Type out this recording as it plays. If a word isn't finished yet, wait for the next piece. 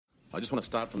I just want to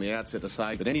start from the outset to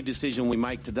say that any decision we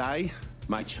make today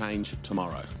may change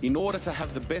tomorrow. In order to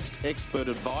have the best expert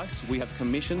advice, we have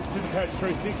commissioned Supercoach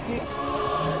 360.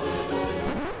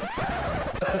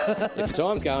 If the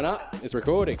time's going up, it's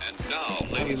recording. And now,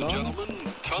 ladies and gentlemen,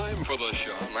 time for the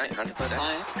show. Mate,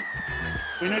 100%.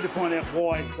 We need to find out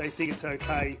why they think it's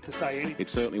okay to say anything.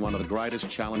 It's certainly one of the greatest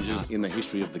challenges in the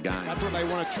history of the game. That's what they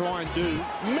want to try and do.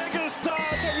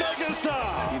 Megastar to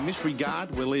megastar! In this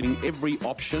regard, we're leaving every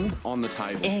option on the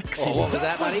table. Excellent. What was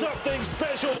that, buddy? Something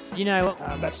special. You know,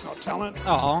 That's not talent.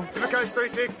 Supercoach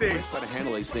 360. The best way to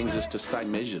handle these things is to stay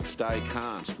measured, stay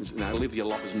calm, live your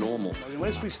life as normal.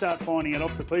 Unless we start finding it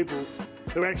off the people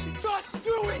who actually just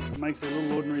do it, it makes their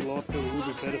little ordinary life feel a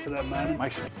little bit better for that moment.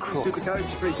 Makes it cool. Supercoach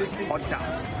 360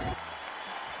 podcast.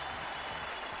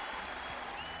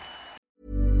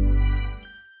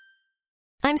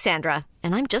 I'm Sandra,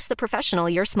 and I'm just the professional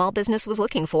your small business was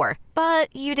looking for.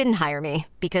 But you didn't hire me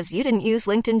because you didn't use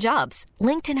LinkedIn Jobs.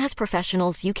 LinkedIn has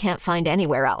professionals you can't find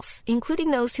anywhere else,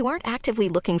 including those who aren't actively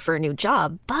looking for a new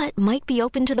job, but might be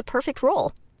open to the perfect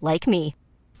role, like me.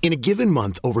 In a given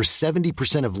month, over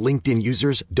 70% of LinkedIn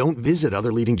users don't visit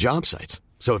other leading job sites.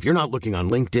 So if you're not looking on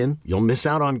LinkedIn, you'll miss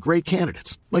out on great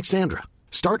candidates like Sandra.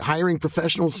 Start hiring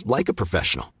professionals like a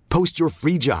professional. Post your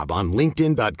free job on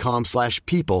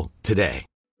linkedin.com/people today.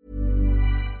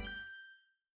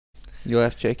 You'll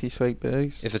have to check this week,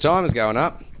 Bergs. If the time is going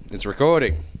up, it's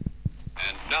recording.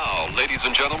 And now, ladies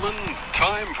and gentlemen,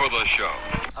 time for the show.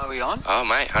 Are we on? Oh,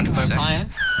 mate, 100%. We're playing?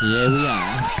 yeah, we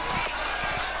are.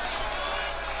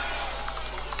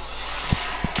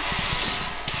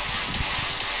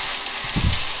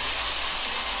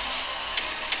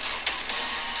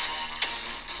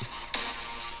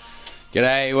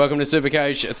 G'day, welcome to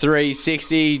Supercoach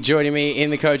 360. Joining me in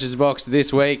the coach's box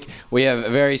this week, we have a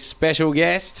very special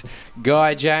guest,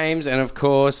 Guy James, and of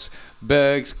course,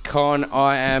 Bergs Con.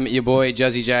 I am your boy,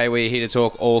 Juzzy J. We're here to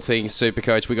talk all things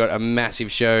Supercoach. We got a massive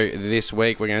show this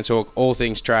week. We're going to talk all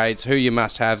things trades, who your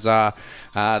must-haves are,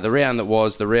 the round that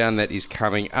was, the round that is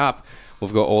coming up.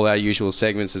 We've got all our usual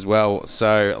segments as well,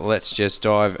 so let's just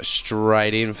dive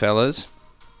straight in, fellas.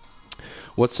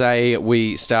 What say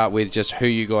we start with just who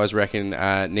you guys reckon,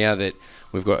 now that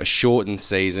we've got a shortened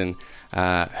season,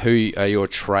 who are your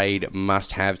trade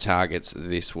must-have targets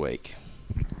this week?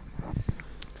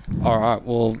 All right,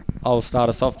 well, I'll start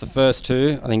us off. The first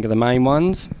two, I think, are the main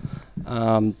ones.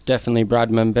 Definitely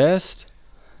Bradman Best.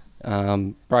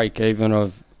 Break even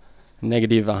of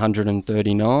negative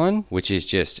 139. Which is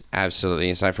just absolutely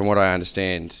insane. From what I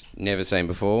understand, never seen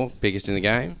before. Biggest in the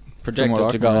game. Projected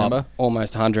to go up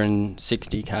almost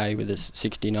 160k with a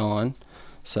 69.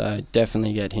 So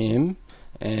definitely get him.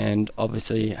 And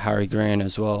obviously Harry Grant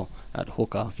as well at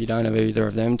hooker. If you don't have either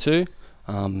of them two,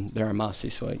 they're a must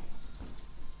this week.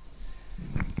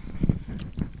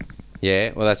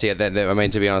 Yeah, well, that's it. I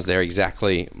mean, to be honest, they're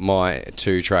exactly my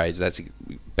two trades. That's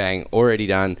bang, already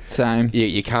done. Same.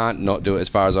 You can't not do it as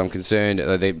far as I'm concerned.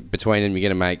 Between them, you're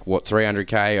going to make,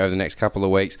 300k over the next couple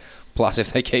of weeks. Plus,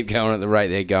 if they keep going at the rate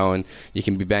they're going, you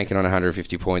can be banking on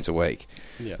 150 points a week,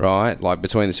 right? Like,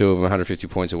 between the two of them, 150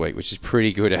 points a week, which is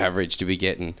pretty good average to be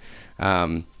getting.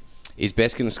 Is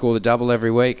Best going to score the double every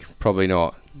week? Probably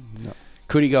not. No.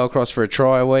 Could he go across for a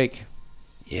try a week?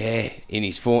 Yeah, in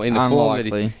the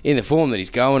form that he's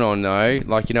going on, though,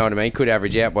 like, you know what I mean, could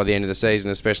average out by the end of the season,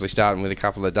 especially starting with a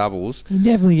couple of doubles. You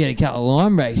definitely get a couple of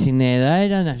line breaks in there, though. You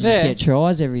don't have to just get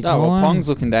tries every time. Well, Pong's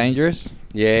looking dangerous.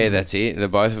 Yeah, that's it. They're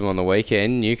both of them on the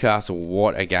weekend. Newcastle,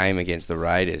 what a game against the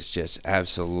Raiders. Just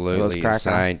absolutely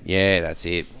insane. Yeah, that's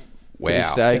it.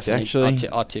 Wow. Staked, actually.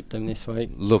 I tipped them this week.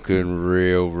 Looking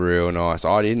real nice.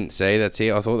 I didn't see. That's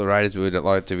it. I thought the Raiders would,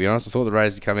 to be honest, I thought the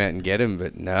Raiders would come out and get him,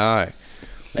 but no.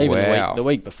 Even the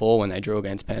week before when they drew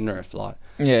against Penrith, a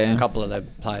couple of their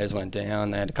players went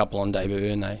down. They had a couple on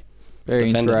debut and they very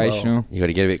inspirational. Well. You got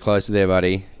to get a bit closer there,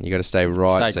 buddy. You got to stay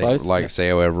right. See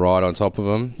how we're right on top of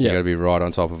them. You got to be right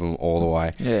on top of them all the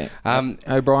way. Yeah.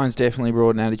 O'Brien's definitely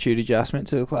brought an attitude adjustment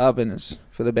to the club, and it's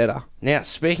for the better. Now,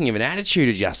 speaking of an attitude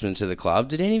adjustment to the club,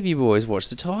 did any of you boys watch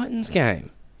the Titans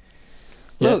game?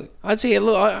 Look, I'd say,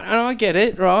 I get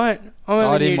it, right?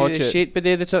 I didn't watch it. Shit, but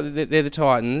they're the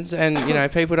Titans, and you know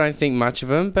people don't think much of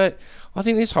them. But I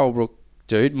think this Holbrook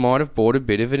dude might have brought a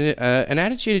bit of an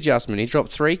attitude adjustment. He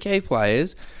dropped 3 key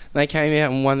players. They came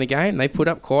out and won the game. They put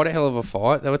up quite a hell of a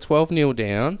fight. They were 12-0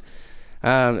 down,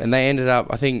 and they ended up,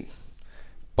 I think,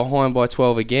 behind by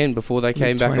 12 again before they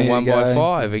came back and won by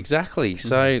 5. Exactly.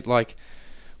 So,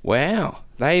 wow.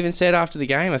 They even said after the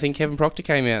game, I think Kevin Proctor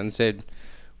came out and said,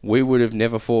 we would have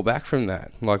never fought back from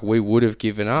that. We would have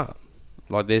given up.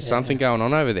 Like, there's something going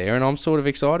on over there, and I'm sort of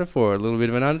excited for it. A little bit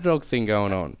of an underdog thing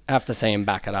going on. I have to see him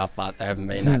back it up, but they haven't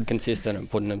been that consistent and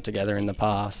putting them together in the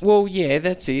past. Well, yeah,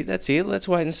 that's it. Let's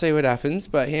wait and see what happens.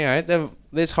 But,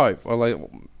 there's hope. Well,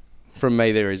 from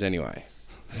me, there is anyway.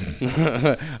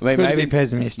 I mean, maybe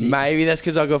pessimistic. Maybe that's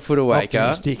because I got foot awake.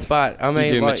 But, I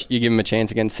mean, you give him a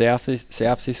chance against South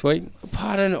this week?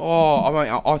 Pardon?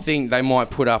 I think they might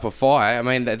put up a fight. I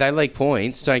mean, they leak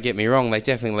points. Don't get me wrong. They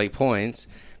definitely leak points.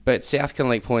 But South can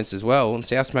leak points as well, and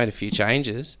South's made a few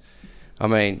changes. I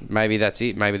mean, maybe that's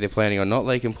it. Maybe they're planning on not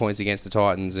leaking points against the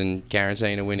Titans and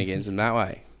guaranteeing a win against them that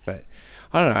way. But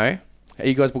I don't know. Have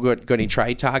you guys got any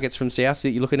trade targets from South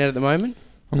that you're looking at the moment?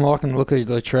 I'm liking Lucas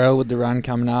Latrell with the run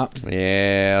coming up.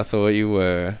 Yeah, I thought you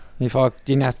were. If I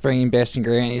didn't have to bring in Best and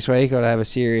Grant this week, I'd have a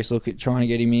serious look at trying to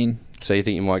get him in. So you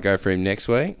think you might go for him next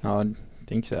week? I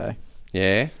think so.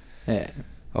 Yeah? Yeah.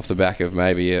 Off the back of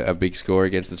maybe a big score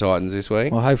against the Titans this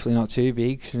week? Well, hopefully not too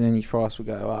big, because then his price will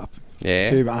go up. Yeah.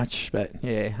 Too much, but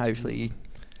yeah, hopefully he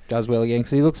does well again,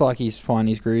 because he looks like he's finding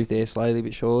his groove there slowly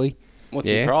but surely. What's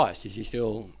his price? Is he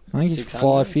still I think he's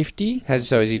 550. Has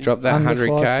he dropped that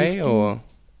 100k, or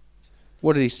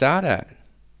what did he start at?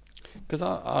 Because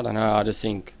I don't know, I just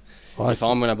think if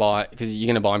I'm going to buy, because you're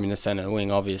going to buy him in the centre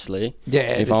wing, obviously.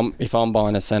 Yeah. If I'm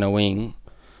buying a centre wing,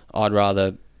 I'd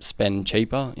rather spend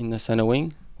cheaper in the centre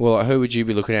wing. Well, who would you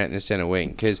be looking at in the centre wing?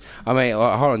 Because, I mean,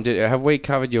 hold on, have we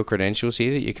covered your credentials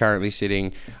here that you're currently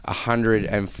sitting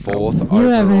 104th overall? You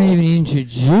haven't even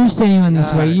introduced anyone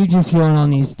this week. You just gone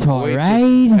on his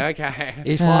tirade. Okay.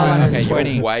 He's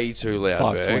 520. You're way too loud,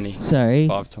 520. Bergs. Sorry.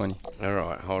 520. All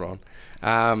right, hold on.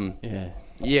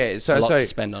 Yeah, so a lot to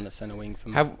spend on a centre wing for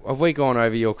me. Have we gone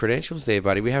over your credentials there,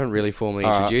 buddy? We haven't really formally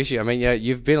introduced you. I mean,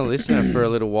 you've been a listener for a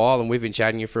little while, and we've been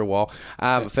chatting you for a while.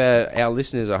 For our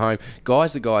listeners at home,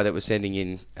 Guy's the guy that was sending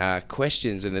in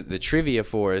questions and the trivia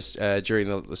for us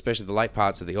during especially the late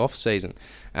parts of the off season,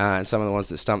 and some of the ones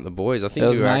that stumped the boys. I think that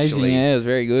was you were amazing. actually, it was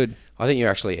very good. I think you're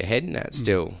actually ahead in that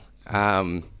still,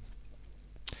 and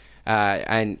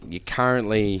you're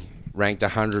currently ranked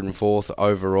 104th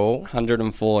overall.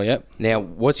 104, yep. Now,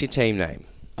 what's your team name?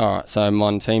 All right, so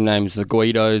my team name's the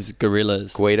Guido's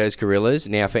Gorillas. Guido's Gorillas.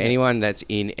 Now, for anyone that's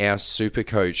in our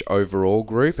Supercoach overall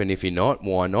group, and if you're not,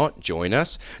 why not? Join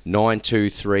us.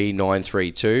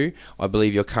 923932. I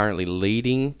believe you're currently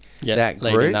leading that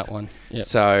group. Leading that one. Yep.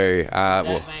 So,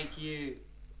 make you...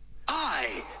 I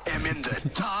am in the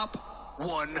top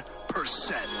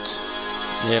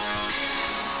 1%. Yep.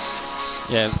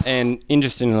 Yeah, and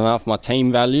interesting enough, my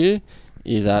team value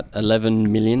is at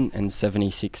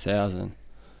 11,076,000.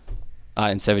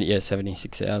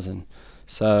 76,000.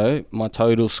 So my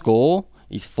total score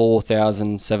is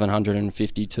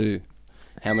 4,752.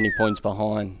 How many points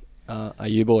behind are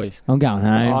you boys? I'm going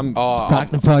home. Fuck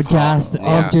the podcast.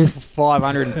 I'm I'm just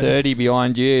 530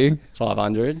 behind you.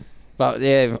 500. But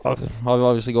yeah, I've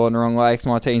obviously gone the wrong way because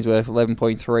my team's worth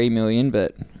 11.3 million,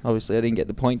 but obviously I didn't get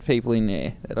the point people in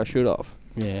there that I should have.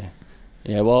 Yeah.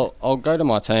 Well, I'll go to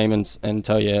my team and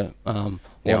tell you what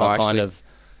I kind of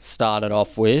started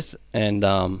off with and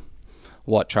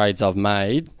what trades I've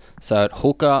made. So at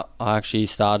hooker, I actually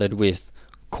started with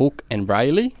Cook and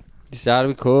Brayley. You started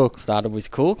with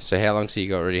Cook. So how long till you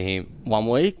got rid of him? 1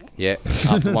 week. Yeah.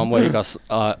 After 1 week,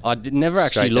 I never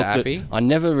actually Straight to looked Appy? at. I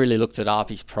never really looked at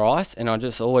Appy's price, and I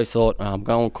just always thought, I'm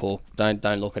going Cook.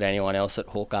 Don't look at anyone else at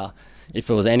hooker. If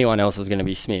it was anyone else, it was going to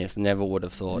be Smith. Never would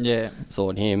have thought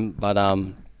him. But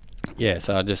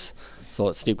so I just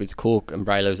thought stick with Cook, and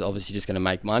Brayley was obviously just going to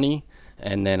make money.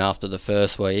 And then after the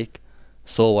first week,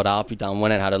 saw what Appy done,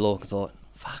 went and had a look, thought,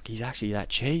 fuck, he's actually that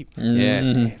cheap.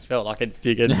 Yeah. Felt like a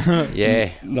digger.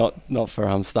 Yeah. Not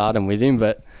for starting with him,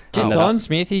 but just on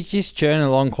Smith, he's just churning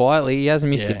along quietly. He hasn't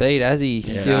missed a beat, has he?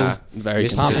 He's still very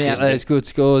pumping out consistent. those good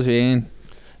scores, man.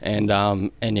 And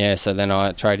so then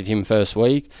I traded him first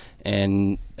week,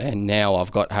 and now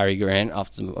I've got Harry Grant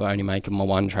after only making my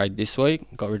one trade this week.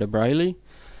 Got rid of Brayley.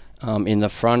 In the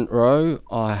front row,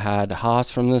 I had Haas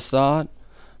from the start,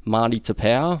 Marty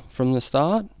Tapau from the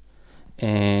start,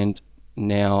 and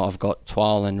now I've got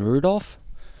Twal and Rudolph.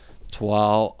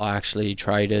 Twal I actually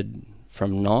traded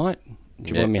from Knight.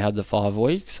 When we had the 5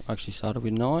 weeks, I actually started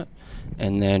with Knight,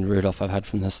 and then Rudolph I've had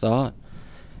from the start.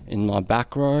 In my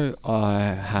back row, I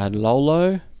had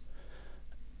Lolo,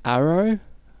 Arrow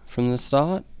from the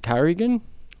start, Carrigan,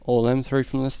 all them 3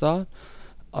 from the start.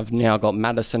 I've now got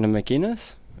Madison and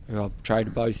McInnes, who I've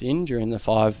traded both in during the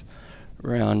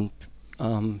 5-round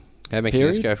How'd McInnes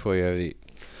period. go for you over the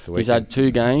weekend? He's had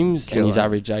 2 games and he's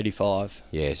averaged 85.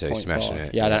 Yeah, so he's smashing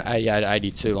it. He had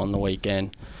 82 on the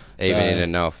weekend. Even in a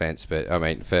no offence, but I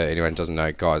mean, for anyone who doesn't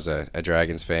know, Guy's a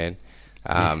Dragons fan.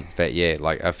 But yeah,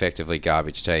 like effectively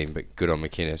garbage team, but good on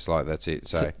McInnes. Like that's it.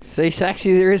 So See,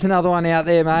 Saxy, there is another one out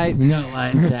there, mate. You're not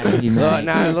letting Saxy,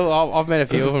 mate. look, I've met a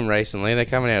few of them recently. They're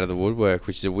coming out of the woodwork,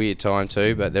 which is a weird time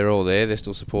too, but they're all there. They're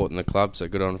still supporting the club, so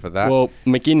good on for that. Well,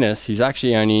 McInnes, he's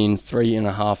actually only in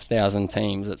 3,500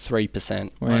 teams at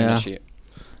 3% ownership.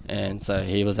 And so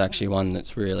he was actually one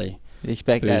that's really You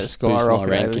expect that to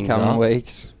skyrocket over the coming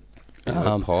weeks.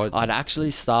 I'd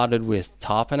actually started with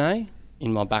Tarpanay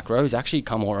in my back row. He's actually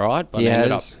come all right, but I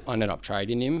ended up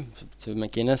trading him to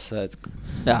McInnes, so it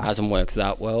hasn't worked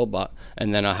that well.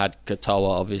 And then I had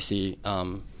Katoa, obviously,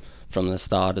 from the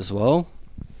start as well.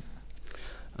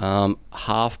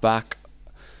 Halfback.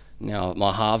 Now,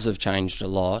 my halves have changed a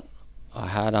lot. I've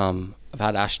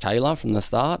had Ash Taylor from the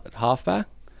start at halfback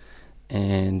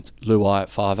and Luai at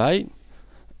 5'8",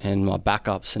 and my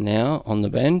backups are now on the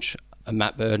bench are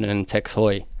Matt Burden and Tex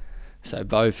Hoy. So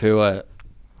both who are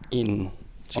in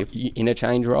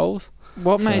interchange roles.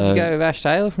 What made you go with Ash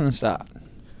Taylor from the start?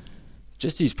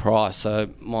 Just his price. So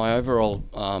my overall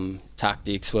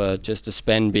tactics were just to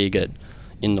spend big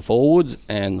in the forwards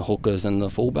and the hookers and the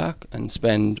fullback, and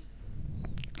spend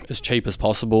as cheap as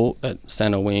possible at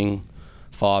centre wing,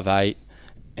 5'8",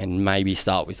 and maybe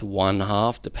start with one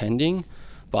half depending.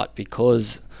 But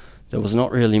because there was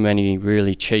not really many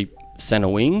really cheap centre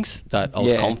wings that I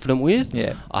was confident with,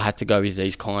 I had to go with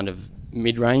these kind of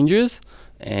mid-rangers,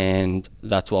 and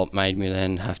that's what made me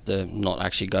then have to not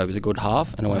actually go with a good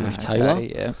half, and I went with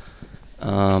Taylor.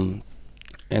 And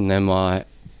then my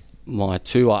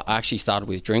two, I actually started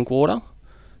with Drinkwater.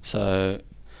 So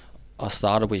I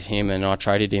started with him, and I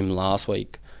traded him last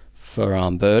week for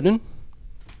Burden.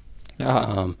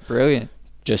 Brilliant.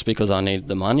 Just because I needed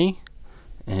the money,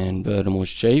 and Burden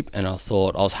was cheap, and I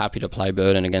thought I was happy to play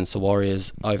Burden against the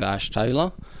Warriors over Ash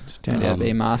Taylor. Just turned out to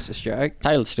be a master stroke.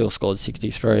 Taylor still scored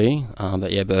 63,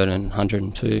 but yeah, Burden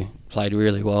 102, played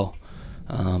really well.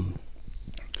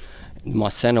 My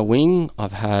centre wing,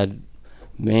 I've had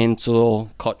Mansour,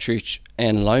 Kotrich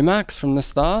and Lomax from the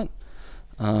start.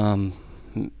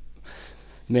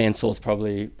 Mansour's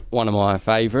probably one of my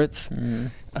favourites.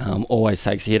 Always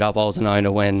takes a hit up. I was an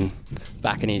owner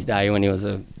back in his day when he was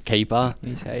a keeper.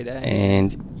 His heyday.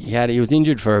 And he was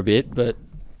injured for a bit, but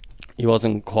he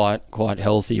wasn't quite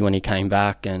healthy when he came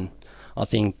back. And I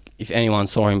think if anyone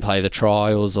saw him play the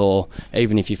trials, or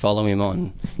even if you follow him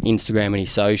on Instagram and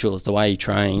his socials, the way he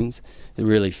trains, he's a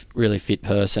really, really fit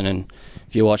person. And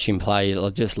if you watch him play, I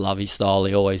just love his style.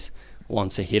 He always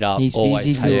wants to hit up, he's always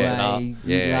physical, takes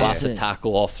it up, plus a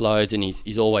tackle, offloads, and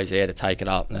he's always there to take it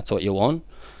up, and that's what you want.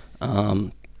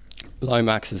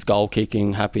 Lomax's goal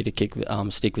kicking, happy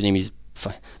to stick with him. He's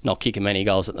not kicking many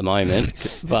goals at the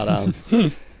moment, but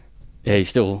he's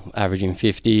still averaging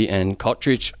 50. And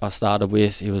Kotrich, I started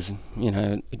with, he was,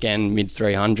 again,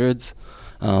 mid-300s.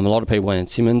 A lot of people went in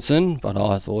Simonson, but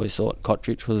I always thought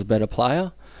Kotrich was a better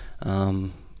player.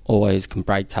 Always can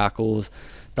break tackles.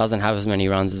 Doesn't have as many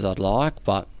runs as I'd like,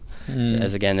 but there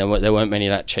weren't many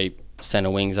of that cheap centre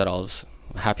wings that I was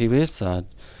happy with, so I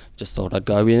just thought I'd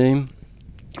go with him.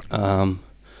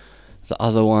 The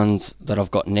other ones that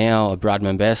I've got now are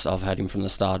Bradman Best. I've had him from the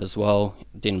start as well.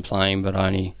 Didn't play him, but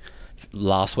only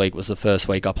last week was the first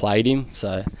week I played him,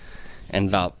 so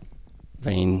ended up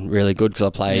being really good because I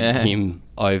played him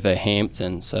over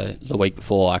Hampton. So the week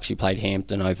before I actually played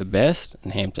Hampton over Best,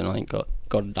 and Hampton I think got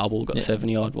a double, got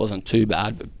 70 odd. Wasn't too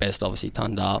bad, but Best obviously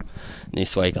turned up. And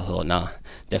this week I thought,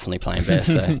 definitely playing Best.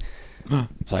 So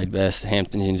played Best.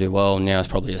 Hampton didn't do well. Now it's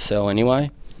probably a sell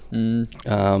anyway. And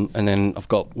then I've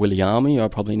got Williami, I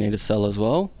probably need to sell as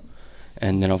well.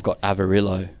 And then I've got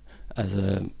Avarillo as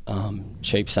a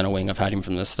cheap centre wing. I've had him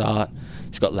from the start.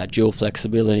 He's got that dual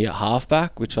flexibility at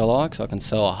halfback, which I like, so I can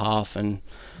sell a half and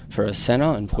for a centre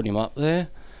and put him up there.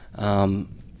 And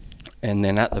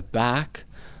then at the back,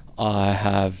 I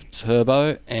have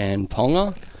Turbo and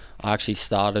Ponga. I actually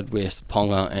started with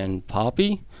Ponga and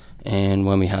Papi, and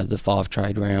when we had the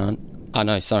 5-trade round,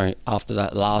 after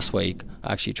that last week,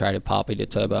 I actually traded Papi to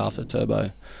Turbo after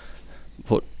Turbo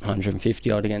put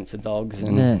 150 odd against the Dogs,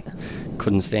 and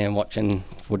couldn't stand watching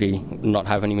footy, not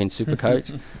having him in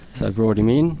Supercoach, so I brought him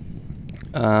in.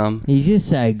 He's just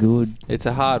so good. It's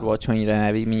a hard watch when you don't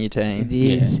have him in your team. It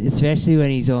is, especially when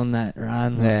he's on that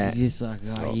run. He's just like,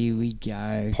 here we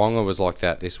go. Ponga was like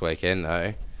that this weekend,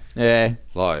 though. Yeah.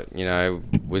 Like,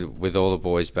 with all the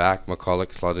boys back,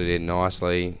 McCulloch slotted in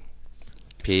nicely.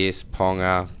 Pearce,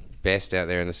 Ponga, Best out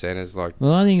there in the centres. I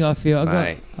think I felt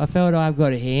I've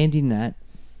got a hand in that.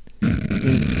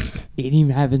 in him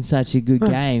having such a good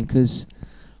game, because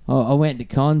I went to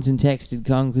Cons and texted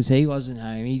Con because he wasn't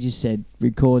home. He just said,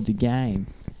 record the game.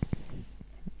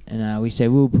 And we said,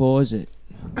 we'll pause it.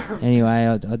 Anyway,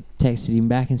 I texted him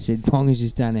back and said, Ponga's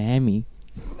just done a hammy.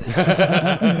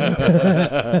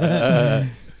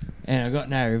 And I got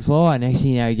no reply. Next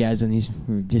thing you know, he goes on this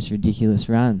just ridiculous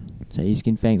run. So you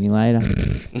can thank me later.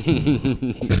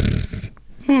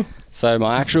 So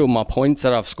my points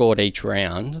that I've scored each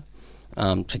round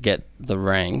to get the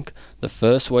rank. The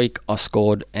first week I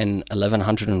scored an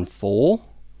 1104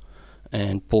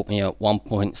 and put me at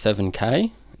 1.7k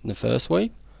in the first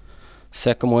week.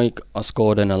 Second week I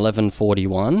scored an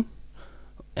 1141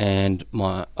 and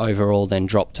my overall then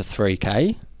dropped to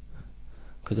 3k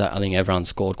because I think everyone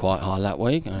scored quite high that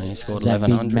week. I only scored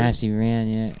 1100. Massive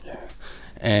round, yeah.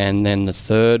 And then the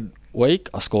third week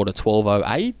I scored a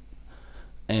 1208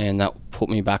 and that put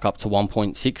me back up to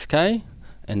 1.6k.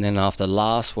 And then after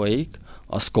last week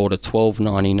I scored a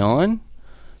 1299,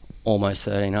 almost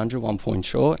 1300, 1 point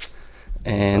short.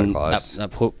 And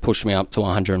that pushed me up to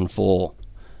 104.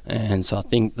 And so I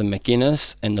think the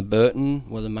McInnes and the Burton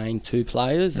were the main two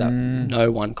players that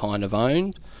no one kind of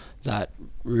owned that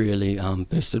really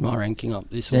boosted my ranking up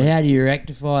this week. So how do you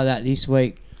rectify that this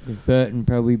week with Burton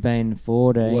probably being the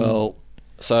 14? Well,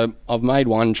 so I've made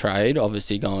one trade,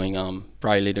 obviously going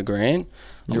Brayley to Grant.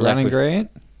 You're running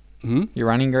Grant? You're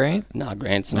running Grant? No,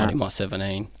 Grant's not in my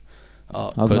 17.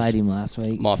 I played him last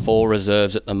week. My 4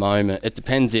 reserves at the moment, it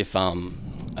depends if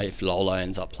Lolo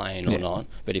ends up playing or not.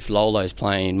 But if Lolo's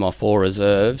playing, my 4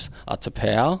 reserves are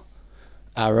Tapau,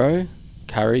 Arrow,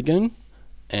 Carrigan,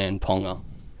 and Ponga.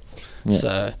 Yeah.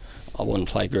 So I wouldn't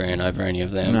play Grant over any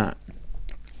of them.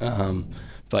 No.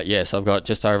 But yes, I've got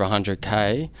just over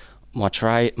 100k. My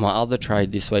other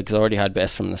trade this week, because I already had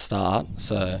Best from the start,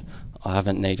 so I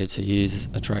haven't needed to use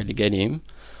a trade to get him.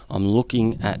 I'm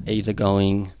looking at either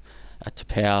going at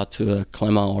Tapau to a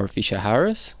Clemmer or a Fisher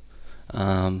Harris.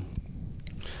 I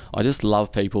just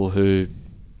love people who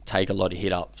take a lot of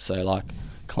hit up. So like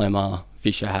Clemmer,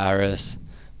 Fisher Harris,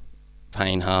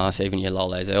 Payne Haas, even your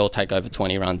Lolos, they all take over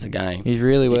 20 runs a game. He's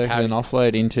really working an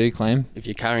offload in too, Clem. If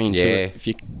you're carrying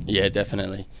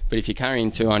definitely. But if you're carrying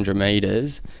 200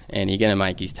 metres and you're going to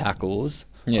make his tackles,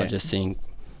 I just think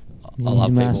I love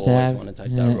people who always want to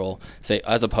take that role. See,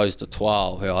 as opposed to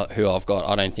Twal, who I've got,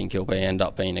 I don't think he'll end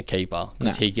up being a keeper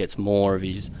because he gets more of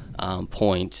his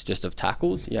points just of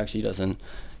tackles. He actually doesn't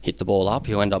hit the ball up.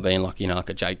 He'll end up being like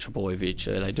a Jake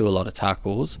Trebojevic. They do a lot of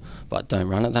tackles but don't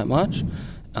run it that much.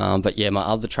 But yeah, my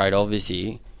other trade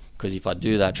obviously, because if I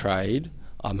do that trade,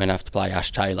 I'm going to have to play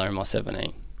Ash Taylor in my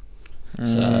 17.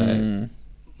 So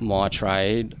my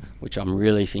trade, which I'm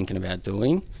really thinking about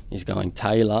doing, is going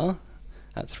Taylor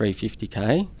at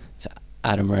 350k. It's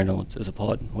Adam Reynolds as a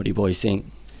pod. What do you boys think?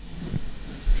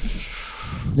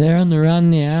 They're on the run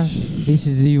now. This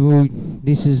is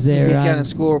their. He's going to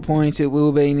score points. It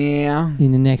will be now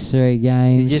in the next 3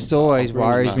 games. It just always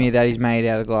worries me that he's made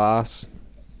out of glass.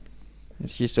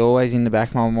 It's just always in the back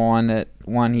of my mind that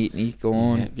one hit and he's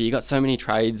gone. Yeah, but you got so many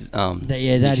trades.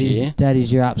 That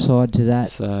is your upside to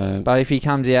that. So, but if he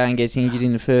comes out and gets injured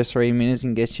in the first 3 minutes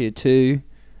and gets you a 2,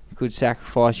 could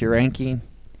sacrifice your ranking.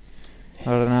 I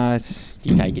don't know.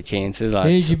 You take your chances.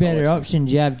 Who's your better option?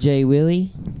 Do you have G Willie?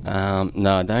 No,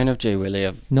 I don't have G Willie.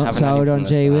 I've not sold on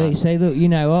G Willie. See, look,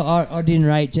 I didn't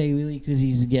rate G Willie because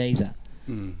he's a geezer,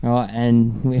 right?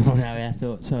 And we all know our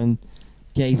thoughts on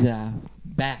geezer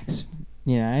backs.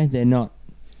 They're not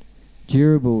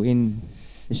durable in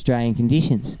Australian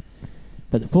conditions.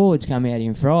 But the forwards come out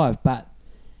in thrive. But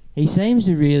he seems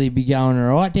to really be going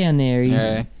all right down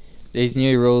there. These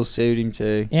new rules suit him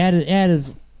too. Out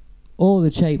of all the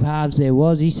cheap halves there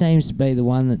was, he seems to be the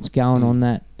one that's going on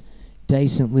that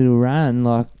decent little run.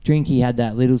 Like Drinky had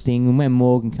that little thing, and when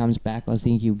Morgan comes back, I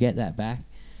think he'll get that back.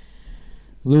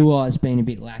 Luai's been a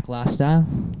bit lacklustre,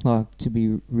 to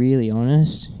be really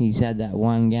honest. He's had that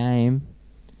one game.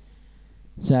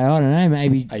 So, I don't know,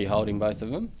 maybe... Are you holding both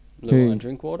of them? Luai and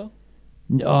Drinkwater?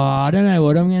 Oh, I don't know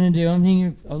what I'm going to do. I'm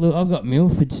thinking... look, I've got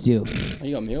Milford still. Oh,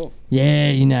 you got Milf?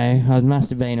 Yeah, I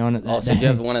must have been on it that day. So do you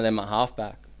have one of them at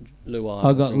halfback? Luai?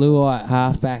 I got Luai at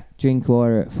halfback,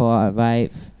 Drinkwater at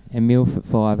 5'8", and Milf at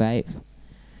 5'8".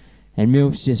 And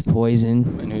Milf's just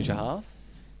poison. And who's your half?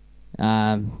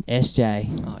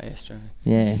 SJ. Oh, SJ.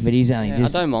 Yeah, but he's only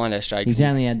just... I don't mind SJ. He's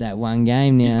only had that one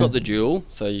game now. He's got the dual,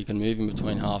 so you can move him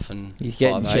between half and he's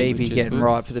getting 5'8", cheap, he's getting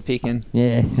right for the picking.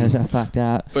 Yeah, I fucked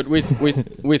up. But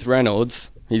with Reynolds,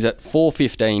 he's at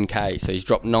 415k, so he's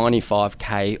dropped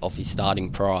 95k off his starting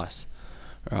price.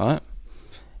 Right?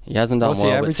 He hasn't done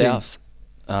well, but South's...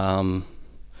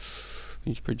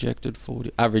 he's projected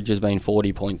 40... Average has been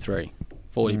 40.3.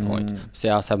 40 points.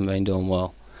 Souths haven't been doing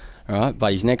well. Right,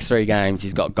 but his next 3 games,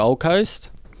 he's got Gold Coast,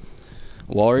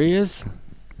 Warriors,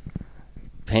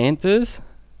 Panthers,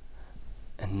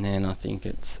 and then I think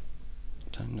it's,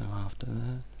 don't know after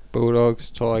that. Bulldogs,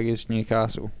 Tigers,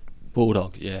 Newcastle.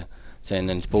 Bulldogs, yeah. So, and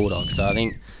then it's Bulldogs. So I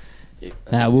think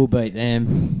we'll beat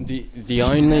them. the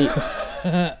only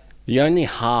the only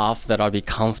half that I'd be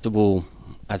comfortable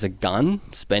as a gun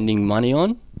spending money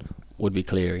on would be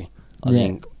Cleary. I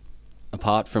think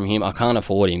apart from him, I can't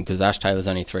afford him because Ash Taylor's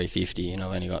only $350 and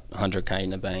I've only got $100K in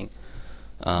the bank.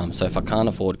 So if I can't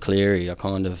afford Cleary, I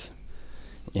kind of,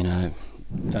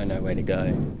 don't know where to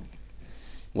go.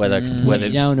 Whether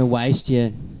you don't want to waste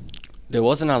your... There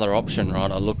was another option,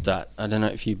 right? I looked at. I don't know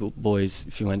if you boys,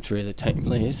 if you went through the team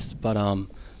list, but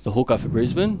the hooker for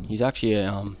Brisbane, he's actually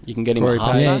you can get him at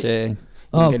halfback. Yeah.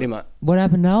 Get him at. What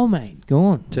happened to old mate?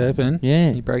 Gone. Turpin.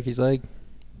 Yeah. He broke his leg.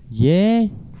 Yeah.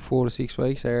 4 to 6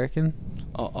 weeks, I reckon.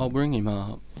 I'll bring him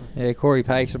up. Yeah, Corey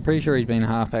Pakes. I'm pretty sure he's been a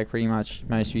halfback pretty much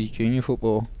most of his junior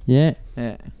football. Yeah.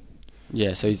 Yeah.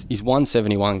 Yeah, so he's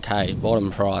 171K,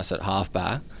 bottom price at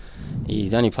halfback.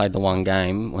 He's only played the one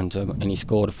game and he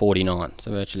scored a 49,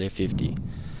 so virtually a 50.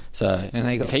 So and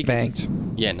they got spanked.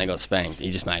 And they got spanked.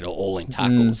 He just made all in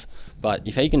tackles. But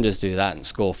if he can just do that and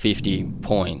score 50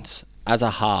 points as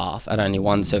a half at only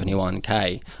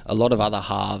 171K, a lot of other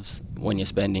halves, when you're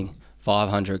spending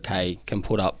 500K, can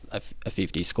put up a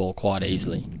 50 score quite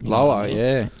easily. Lower,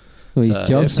 yeah. Well, his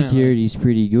job security is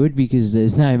pretty good because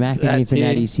there's no Mac anything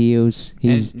at his heels.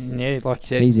 He's, like you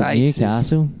said, he's at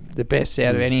Newcastle. The best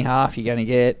out of any half you're going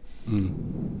to get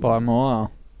by a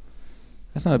mile.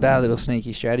 That's not a bad little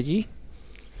sneaky strategy.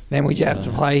 Then would you have to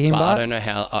play him? But I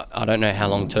don't know how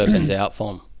long Turpin's out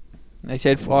for. They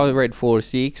said I read 4 to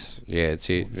 6. Yeah, it's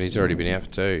it. He's already been out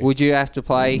for 2. Would you have to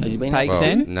play Pakes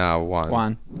then? No, 1.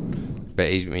 1. But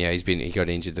he got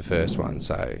injured the first one,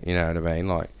 so you know what I mean.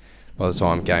 Like by the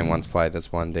time game 1's played,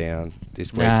 that's 1 down.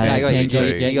 This week, you got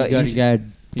to go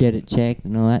get it checked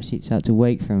and all that shit. So it's a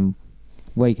week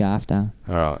after.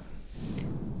 All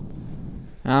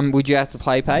right. Would you have to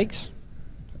play Pakes?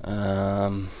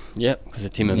 Yep, because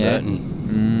of Tim and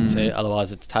Burton. So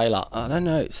otherwise it's Taylor. I don't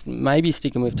know. Maybe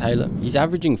sticking with Taylor. He's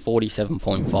averaging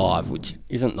 47.5, which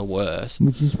isn't the worst.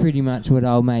 Which is pretty much what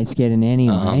old mate's getting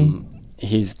anyway.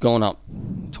 He's gone up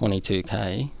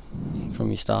 22K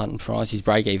from his starting price. His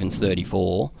break-even's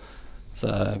 34.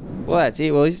 So, well, that's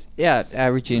it. Well, he's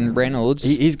averaging Reynolds.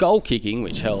 He's goal kicking,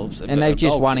 which helps. And they've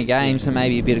just won a game, so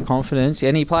maybe a bit of confidence.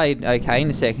 And he played okay in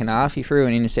the second half. He threw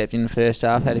an intercept in the first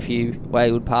half, had a few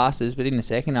wayward passes, but in the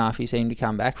second half he seemed to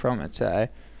come back from it.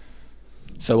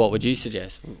 So what would you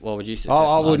suggest?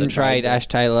 I wouldn't trade Ash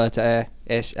Taylor to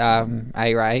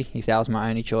A-Ray if that was my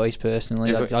only choice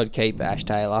personally. I'd keep Ash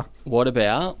Taylor. What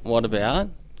about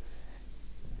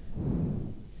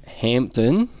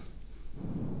Hampton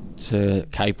to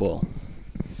Capewell?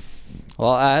 I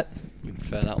like that. You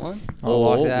prefer that one?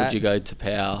 Or like that. Would you go to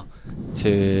Power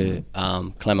to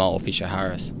Clemmer or Fisher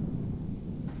Harris?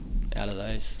 Out of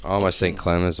those, I almost think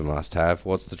Clemmer's a must-have.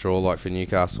 What's the draw like for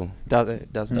Newcastle?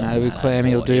 Doesn't matter with Clem.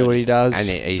 He'll do what he does. And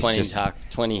he's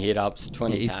 20 hit-ups,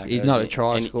 20 tackles. He's not a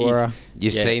try scorer.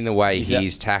 You've seen the way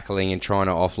he's tackling and trying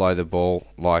to offload the ball,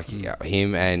 like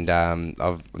him. And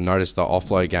I've noticed the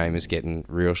offload game is getting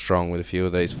real strong with a few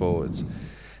of these forwards.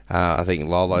 I think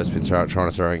Lolo's been trying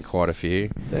to throw in quite a few.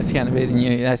 That's going to be the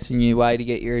new way to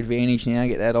get your advantage now.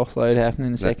 Get that offload happening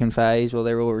in the second phase while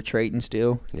they're all retreating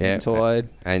still. Yeah, tired.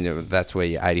 And that's where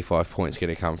your 85 points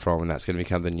going to come from, and that's going to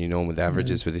become the new norm with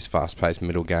averages for this fast-paced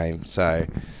middle game. So,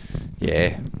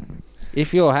 yeah.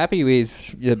 If you're happy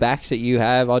with the backs that you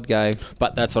have, I'd go.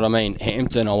 But that's what I mean.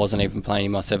 Hampton, I wasn't even playing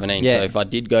in my 17. Yeah. So if I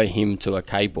did go him to a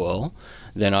Capewell,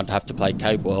 then I'd have to play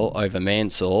Capewell over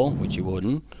Mansour, which you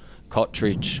wouldn't.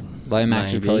 Cottridge,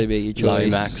 Lomax would probably be your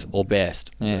choice. Lomax or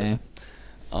Best. Yeah.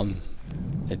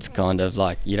 It's kind of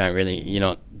like you're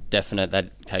not definite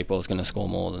that Capewell's going to score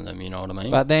more than them. You know what I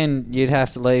mean? But then you'd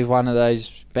have to leave one of those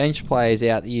bench players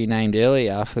out that you named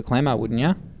earlier for Clemmer, wouldn't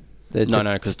you? No,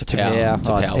 because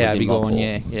Tapau would be gone.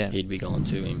 Yeah, he'd be gone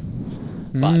to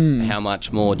him. But how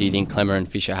much more do you think Clemmer and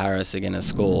Fisher Harris are going to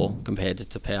score compared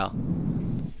to Tapau?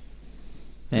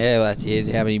 Yeah, well, that's it.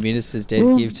 How many minutes does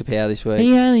Des give to Power this week?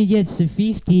 He only gets the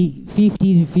 50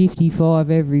 to 55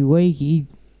 every week. He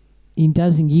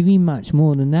doesn't give him much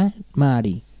more than that,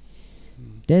 Marty.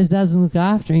 Des doesn't look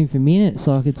after him for minutes.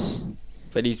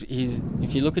 But he's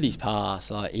if you look at his pass,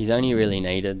 like he's only really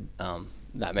needed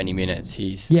that many minutes.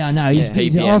 He's an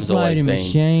offloading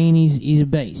machine. He's a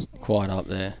beast. Quite up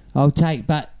there.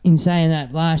 But in saying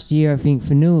that, last year I think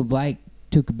Fanua Blake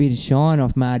took a bit of shine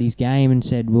off Marty's game and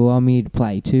said, well, I'm here to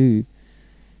play too.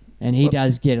 And he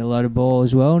does get a lot of ball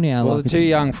as well now. Well, the two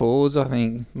young forwards, I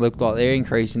think, look like they're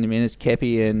increasing the minutes,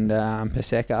 Kepi and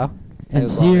Paseka. And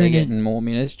Looks like they're Sirenin, getting more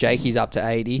minutes. Jakey's up to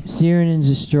 80. Sirenen's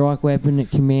a strike weapon that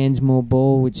commands more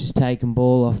ball, which has taken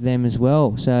ball off them as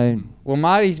well. So, Well,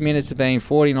 Marty's minutes have been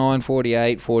 49,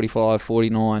 48, 45,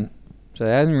 49. So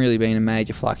there hasn't really been a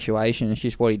major fluctuation. It's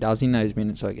just what he does in those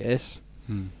minutes, I guess.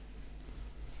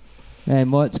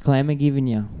 and what's Clemmer giving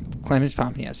you? Clemmer's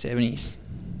pumping out 70s.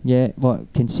 Yeah,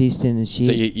 what, consistent as shit?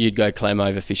 So you'd go Clem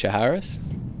over Fisher Harris?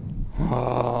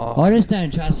 Oh. I just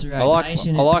don't trust the I like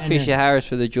rotation. at Fisher Penrith. Harris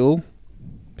for the dual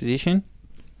position.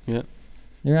 Yeah.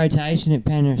 The rotation at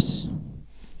Penrith.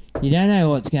 You don't know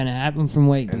what's going to happen from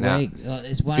week to No. week. Like,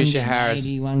 there's one Fisher getting Harris-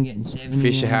 80, one getting 70.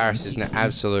 Fisher one Harris getting is an 60.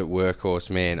 absolute workhorse,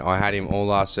 man. I had him all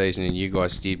last season, and you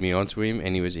guys steered me onto him,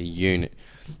 and he was a unit.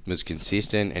 Was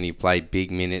consistent, and he played big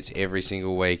minutes every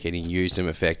single week, and he used them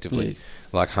effectively, Yes.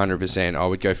 like 100%. I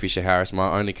would go Fisher Harris.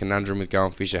 My only conundrum with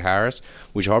going Fisher Harris,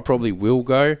 which I probably will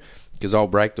go, because I'll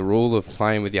break the rule of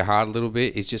playing with your heart a little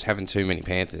bit, is just having too many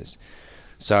Panthers.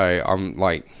 So I'm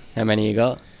like... How many you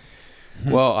got?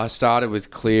 Well, I started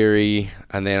with Cleary,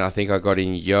 and then I think I got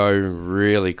in Yo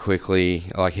really quickly.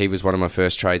 Like, he was one of my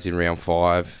first trades in round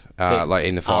 5, So, like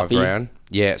in the 5 Arpey? round.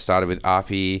 Yeah, started with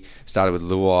Arpey, started with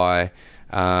Luai.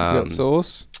 You got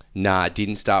Sauce? Nah,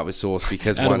 didn't start with Sauce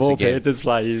because Out once of all again... Panthers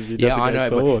players, you Yeah, I definitely know,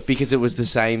 go but Sauce. because it was the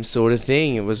same sort of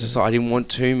thing. It was just like I didn't want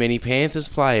too many Panthers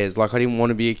players. Like, I didn't want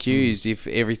to be accused if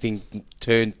everything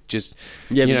turned just,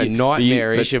 Yeah, you but know, you-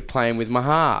 nightmarish but- of playing with my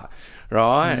heart,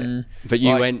 right? But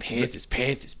you Like, went... Panthers.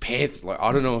 Like,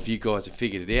 I don't know if you guys have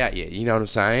figured it out yet. You know what I'm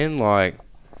saying? Like,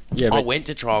 Yeah, I but went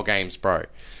to trial games, bro.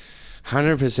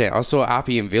 100%. I saw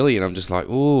Appy and Villy, and I'm just like,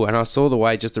 ooh. And I saw the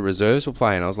way just the reserves were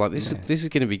playing. I was like, this is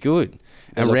going to be good.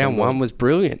 And looking round good. 1 was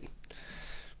brilliant.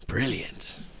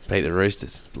 Brilliant. Beat the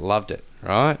Roosters. Loved it,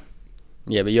 right?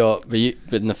 Yeah, but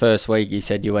in the first week you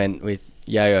said you went with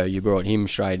Yayo. You brought him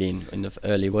straight in the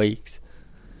early weeks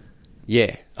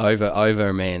Yeah,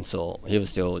 over Mansell. He was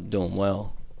still doing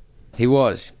well. he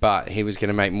was, but he was going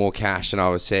to make more cash. And I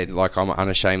was said, like, I'm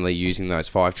unashamedly using those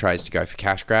 5 trades to go for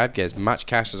cash grab, get as much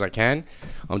cash as I can.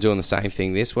 I'm doing the same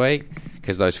thing this week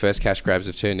because those first cash grabs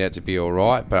have turned out to be all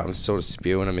right, but I'm sort of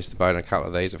spewing. I missed the boat on a couple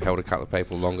of these. I've held a couple of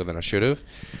people longer than I should have.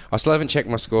 I still haven't checked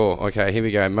my score. Okay, here we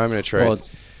go. Moment of truth.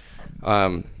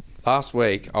 Last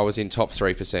week, I was in top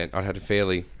 3%. I had a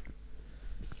fairly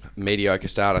mediocre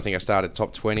start. I think I started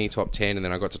top 20, top 10, and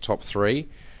then I got to top 3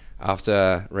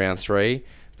 after round 3.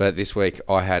 But this week,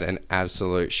 I had an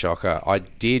absolute shocker. I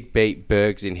did beat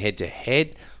Bergs in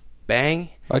head-to-head. Bang.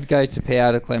 I'd go to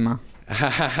Powder Clemmer.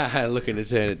 Looking to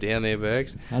turn it down there,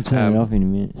 Bergs. I'll turn it off in a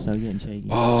minute, so I'm getting cheeky.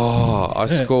 Oh, I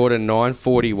scored a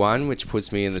 941, which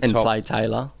puts me in the And top play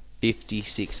Taylor.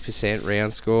 56%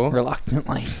 round score.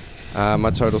 Reluctantly. My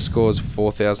total score is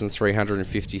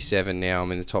 4,357 now.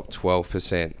 I'm in the top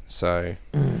 12%. So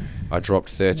I dropped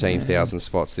 13,000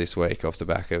 spots this week off the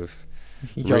back of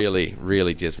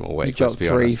really dismal You week, let's dropped be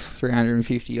honest.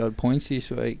 350 odd points this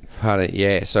week. Pardon,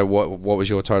 yeah. So what was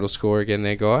your total score again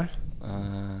there, Guy?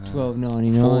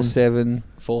 12.99. 4-7,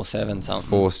 4-7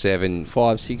 something. 4-7.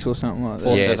 5-6 or something like that.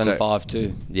 4-7, Yeah, so-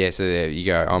 5-2. Yeah, so there you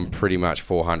go. I'm pretty much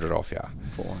 400 off you.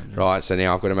 400. Right, so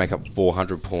now I've got to make up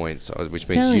 400 points, which It's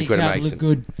means only you've got a to couple make of some...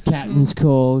 good captain's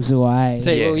calls away.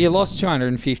 So, Yeah. well, you lost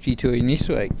 250 to him this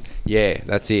week. Yeah,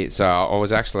 that's it. So I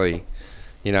was actually,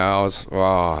 I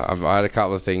had a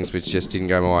couple of things which just didn't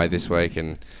go my way this week,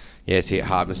 and yeah, it's it.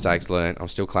 Hard mistakes learned. I'm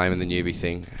still claiming the newbie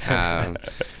thing.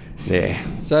 Yeah.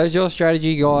 So is your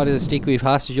strategy, Guy, to stick with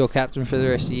Huss as your captain for the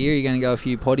rest of the year? Are you going to go a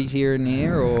few potties here and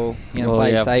there, or you know, Well,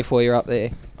 play yeah. safe while you're up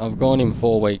there? I've gone in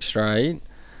 4 weeks straight.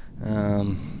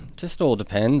 Just all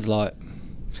depends. Like,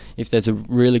 if there's a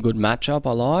really good matchup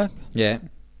I like, Yeah.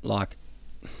 like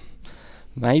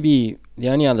maybe the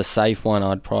only other safe one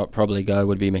I'd probably go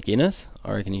would be McInnes.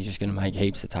 I reckon he's just going to make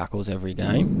heaps of tackles every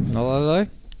game. Hello,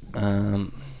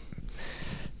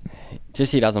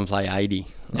 Just he doesn't play 80.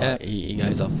 Yeah. Like, he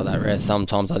goes off for that rest.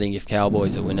 Sometimes I think if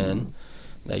Cowboys are winning,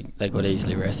 they could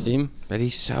easily rest him. But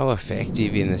he's so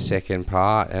effective in the second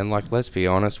part, and like, let's be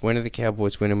honest, when are the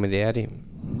Cowboys winning without him?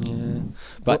 Yeah.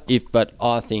 But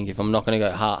I think if I'm not going to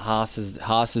go Haas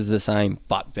is the same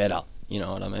but better. You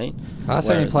know what I mean? Huss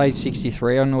only Whereas- played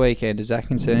 63 on the weekend. Does that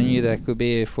concern you? That could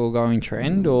be a foregoing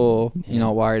trend, or you're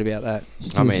not worried about that?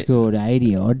 Still scored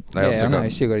 80 odd. They Yeah, also I know. got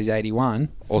He still got his 81.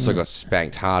 also got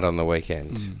spanked hard on the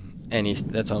weekend. And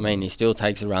that's what I mean. He still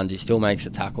takes the runs. He still makes a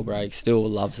tackle break. Still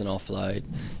loves an offload.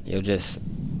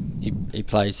 He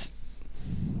plays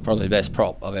probably the best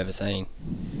prop I've ever seen.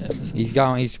 He's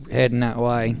heading that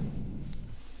way.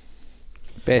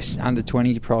 Best under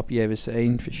 20 prop you ever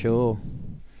seen for sure.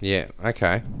 Yeah.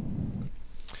 Okay.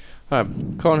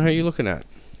 Con, who are you looking at?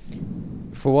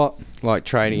 For what? Like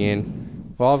trading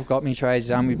in? Well, I've got my trades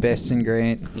done with Best and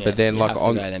Grant. Yeah, But then, you like, have to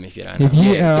on- go them if you don't. If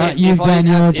you, alright, you've done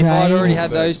your If I'd already trades. had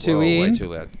those two Way in, too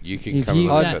loud. You can If come a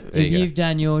you've little done, bit. There if you go. you've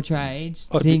done your trades,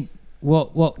 I'd think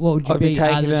what would you I'd be be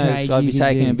taking other trades I'd you be could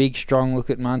taking do? a big strong look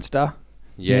at Munster.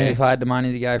 Yeah. If I had the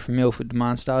money to go from Milford to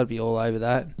Munster, I'd be all over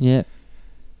that. Yeah.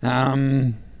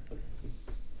 I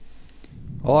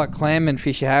like Clem and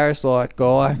Fisher Harris, like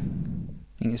Guy. I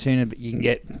think the sooner you can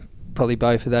get probably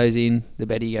both of those in, the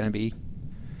better you're going to be.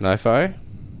 Nofo?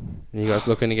 You guys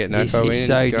looking to get This Nofo is in?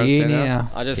 so to go dear centre?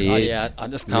 now. I just He is.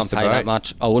 can't Missed the pay that boat.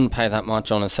 much. I wouldn't pay that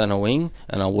much on a centre wing,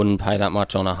 and I wouldn't pay that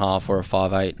much on a half or a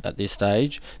 5'8" at this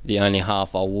stage. The only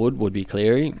half I would be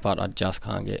Cleary, but I just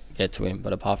can't get to him.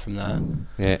 But apart from that,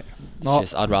 Yeah.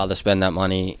 I'd rather spend that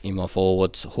money in my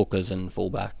forwards, hookers, and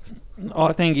fullback.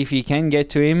 I think if you can get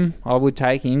to him, I would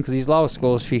take him because his lowest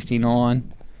score is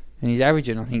 59 and he's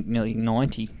averaging, I think, nearly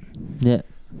 90. Yeah.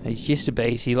 He's just a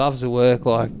beast. He loves the work,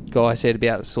 like Guy said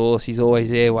about the Sauce. He's always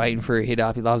there waiting for a hit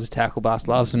up. He loves a tackle bust,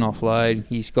 loves an offload.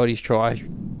 He's got his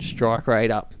strike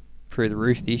rate up through the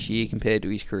roof this year compared to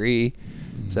his career.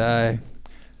 So,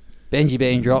 Benji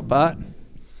being dropped, but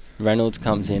Reynolds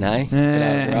comes in, eh?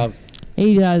 Yeah.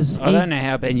 He does. I don't know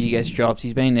how Benji gets drops.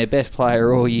 He's been their best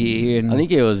player all year. And I think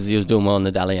he was doing well on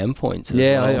the Dally M points. As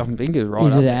yeah, well. I think he was right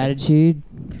Is up it there. attitude?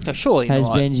 Surely Has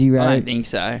not. Benji I rode? don't think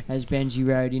so. Has Benji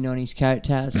rode in on his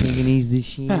coattails thinking he's the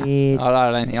shit?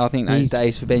 I think those He's-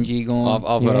 days for Benji are gone.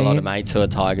 I've got a lot Yeah. of mates who are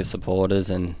Tigers supporters,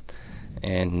 and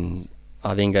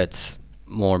I think it's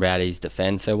more about his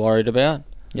defence they're worried about.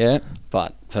 Yeah.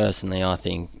 But personally, I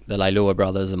think the Leilua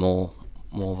brothers are more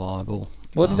viable.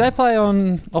 Well, did they play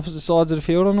on opposite sides of the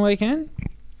field on the weekend?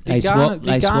 They Did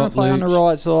Garner swap play on the Luch.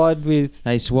 right side with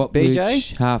They swapped BJ?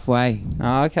 Luch halfway.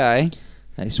 Oh, okay.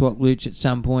 They swapped Luch at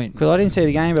some point. Because I didn't see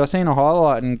the game, but I seen a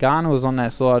highlight and Garner was on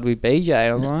that side with BJ.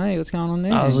 I was like, hey, what's going on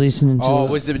there? I was listening to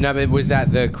Oh, it. was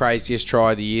that the craziest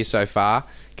try of the year so far?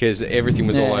 Because everything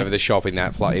was all Yeah. over the shop in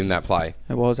that play.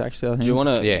 It was actually, I think. Do you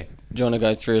want to? Yeah. Do you want to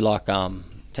go through like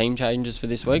team changes for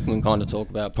this week? We can kind of talk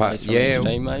about plays from each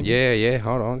team, maybe. Yeah.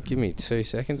 Hold on, give me 2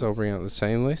 seconds. I'll bring up the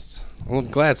team lists. Well, I'm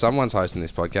glad someone's hosting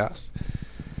this podcast.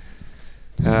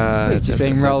 Just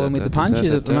been rolling with the punches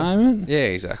at the moment. Yeah,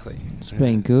 exactly. It's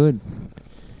been good.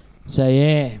 So,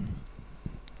 yeah.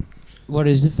 What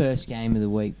is the first game of the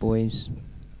week, boys?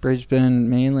 Brisbane,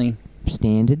 Manly.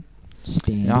 Standard.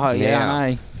 Oh, yeah, Now,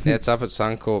 I know. It's up at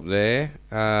Suncorp there.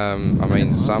 I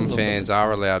mean, some fans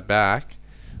are allowed back.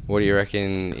 What do you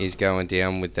reckon is going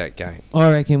down with that game? I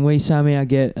reckon we somehow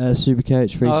get a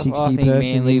Supercoach 360 I think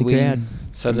person Manly in the win. crowd.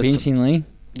 So Convincingly.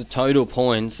 the total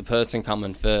points, the person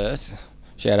coming first.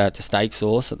 Shout out to Steak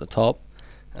Sauce at the top.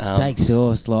 Steak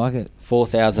sauce, like it.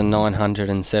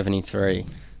 4,973.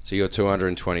 So you're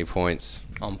 220 points.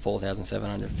 I'm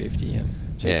 4,750. Yeah,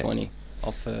 220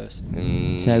 off first. So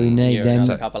we need You're them.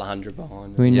 a couple of hundred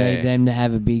behind. We Yeah. need them to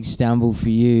have a big stumble for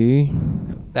you.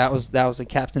 That was the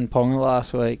Captain Ponga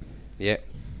last week. Yeah,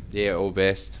 all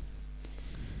best.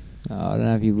 Oh, I don't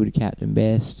know if you would have captain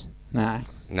best. No.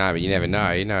 No, but you never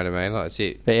know. You know what I mean? Like, that's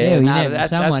it. But Yeah, well, you no, never-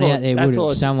 someone out there that's would've-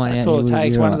 all it- someone that's out all there it would've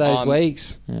takes. been One of those right.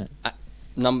 weeks.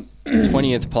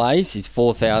 20th place is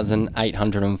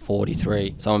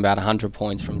 4,843. So I'm about 100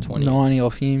 points from 20. 90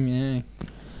 off him, yeah.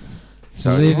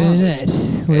 So Living it.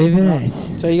 Living it.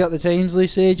 So you got the teams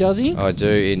list there, Juzzy? I do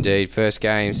indeed. First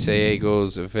game, Sea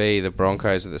Eagles v the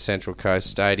Broncos at the Central Coast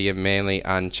Stadium. Manly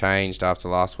unchanged after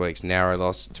last week's narrow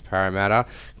loss to Parramatta.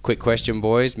 Quick question,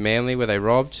 boys. Manly, were they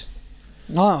robbed?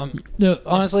 No, Look,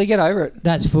 honestly, get over it.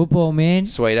 that's football, man.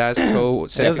 Sweet as, cool.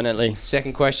 Definitely.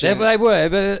 Second question. They were,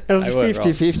 but it was They were,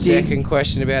 50-50. Second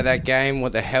question about that game.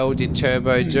 What the hell did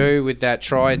Turbo do with that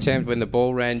try attempt when the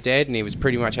ball ran dead and he was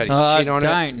pretty much had his I chin on it?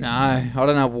 don't know. I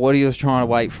don't know what he was trying to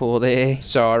wait for there.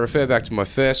 So I refer back to my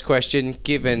first question.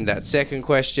 Given that second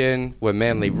question, were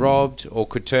Manly robbed or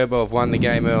could Turbo have won the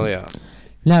game earlier?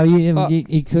 No, you Oh.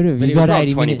 could have. But You he was got up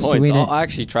 80 20 minutes points. to win it. I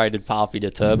actually traded Papi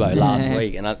to Turbo last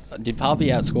week, and did Papi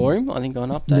outscore him? I think on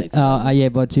updates. Yeah,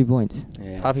 by 2 points.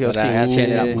 Yeah, Papi so got that 6. actually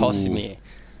ended Yeah. up costing me.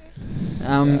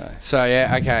 So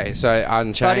yeah, okay. So But if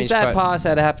unchanged. that pass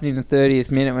had happened in the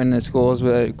 30th minute when the scores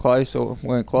were close or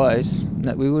weren't close,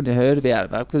 that we wouldn't have heard about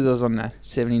it, but because it was on the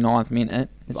 79th minute.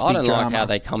 It's I don't big like drama. how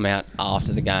they come out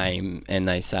after the game and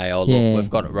they say, "Oh, look, Yeah. we've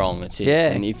got it wrong." It's this. Yeah.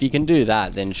 And if you can do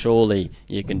that, then surely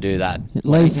you can do that. At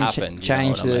when least it's happened.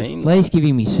 change you know what I the- mean? At least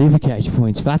giving me Supercoach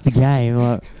points. Fuck the game.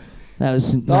 Like, that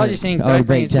was. I just think I would've don't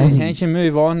bring beat it to the Jazzy. attention.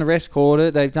 Move on. The refs called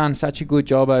it. They've done such a good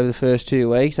job over the first 2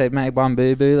 weeks. They've made one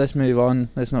boo-boo. Let's move on.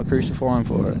 Let's not crucify them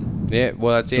for it. Yeah,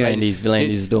 well that's it. V'landys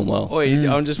is doing well.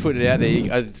 I'm just putting it out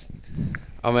there.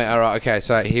 I mean, all right, okay.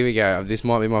 So here we go. This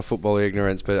might be my football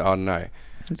ignorance, but I don't know.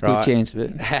 It's a Right. good chance of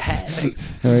it.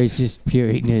 Or he's just pure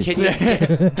ignorance.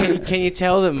 Can you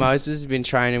tell that Moses has been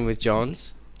training with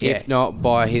Johns? Yeah. If not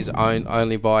by his own,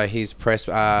 only by his press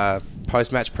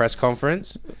post-match press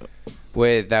conference,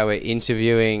 where they were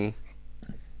interviewing,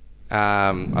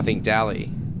 I think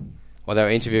Daly, or they were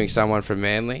interviewing someone from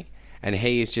Manly, and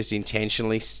he is just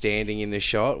intentionally standing in the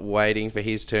shot, waiting for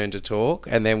his turn to talk,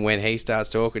 and then when he starts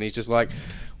talking, he's just like,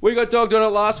 "We got dogged on it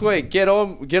last week. Get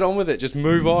on with it. Just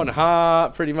move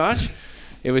on." Pretty much.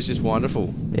 It was just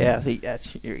wonderful. Yeah, I think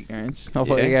that's your ignorance. I thought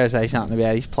you Yeah. were going to say something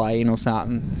about his playing or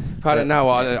something. I don't know.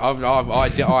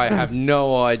 I have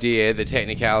no idea the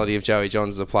technicality of Joey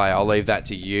Johns as a player. I'll leave that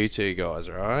to you two guys,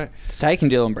 all right? It's taking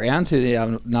Dylan Brown to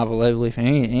another level, if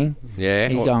anything. Yeah.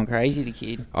 He's going crazy, the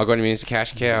kid. I got him in as a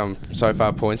cash cow. So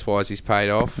far, points-wise, he's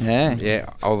paid off. Yeah. Yeah,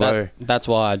 although... That's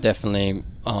why I definitely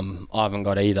I haven't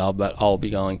got either, but I'll be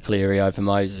going Cleary over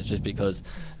Moses just because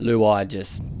Luai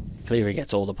Cleary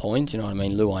gets all the points, you know what I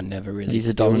mean? Luai never really He's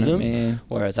a steals dominant them. man.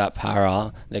 Whereas at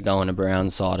Para, they're going to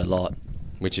Brown's side a lot.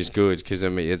 Which is good, because I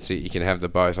mean, you can have the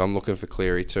both. I'm looking for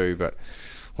Cleary too, but...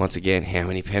 Once again, how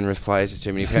many Penrith players? There's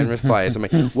too many Penrith players.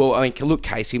 Look,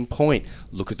 case in point.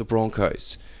 Look at the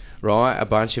Broncos, right? A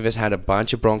bunch of us had a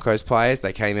bunch of Broncos players.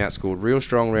 They came out, scored real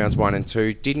strong rounds 1 and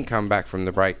 2, didn't come back from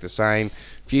the break the same.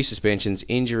 Few suspensions,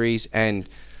 injuries, and,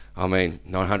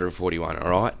 941,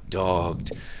 all right?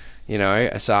 Dogged. You know,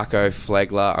 Asako,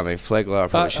 Flegler. Flegler, I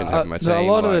probably shouldn't have my team. A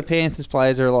lot of the Panthers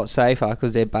players are a lot safer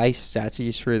because their base stats are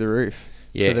just through the roof.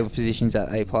 Yeah. For the positions that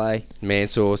they play.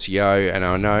 Mansource, Yo, and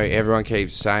I know everyone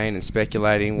keeps saying and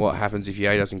speculating what happens if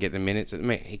Yo doesn't get the minutes. I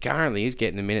mean, he currently is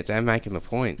getting the minutes and making the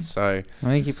points. So I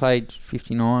think he played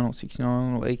 59 or 69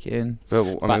 on the weekend. But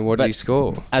what did he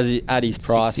score? At his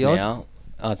price 60 odd? now,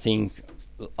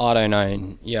 I don't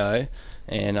own Yo,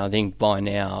 and I think by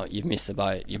now you've missed the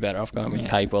boat. You're better off going with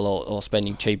Capewell or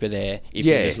spending cheaper there if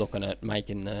you're just looking at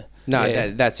making the...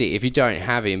 No, that's it. If you don't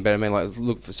have him, but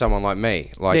look for someone like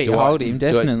me. You hold him,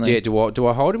 definitely. Do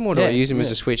I hold him or do I use him as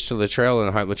a switch to Latrell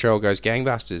and hope Latrell goes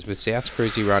gangbusters with South's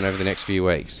cruisy run over the next few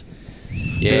weeks?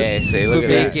 Yeah, see, look at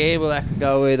that. Could be a gamble that could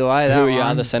go either way. Who are your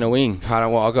other centre wing?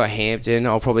 Pardon, I got Hampton.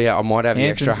 I might have the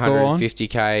extra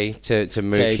 150k to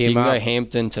move so if him you can up. go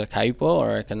Hampton to Capewell,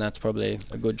 I reckon that's probably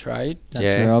a good trade. That's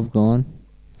where I've gone.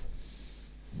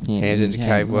 Hampton to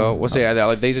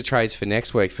Capewell. These are trades for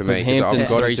next week for me. Hampton's I've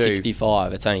got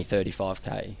 365. It's only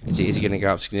 35k. Is he going to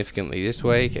go up significantly this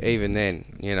week? Even then,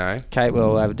 you know.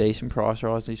 Capewell will have a decent price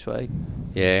rise this week.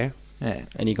 Yeah. Yeah.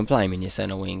 And you can play him in your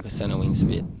centre wing because centre wing's a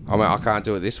bit... I can't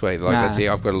do it this week. That's it.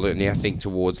 I've got to now think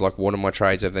towards what are my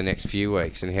trades over the next few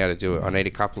weeks and how to do it. I need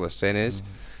a couple of centres,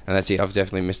 and that's it. I've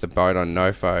definitely missed the boat on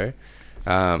Nofo.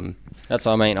 That's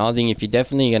what I mean. I think if you're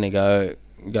definitely going to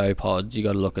go pods, you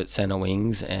got to look at centre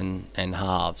wings and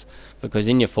halves, because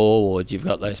in your forwards you've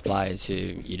got those players who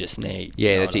you just need.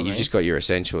 Yeah, that's it. You've just got your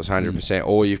essentials, 100%.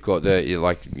 Or you've got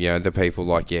the people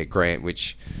like Grant,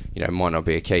 which might not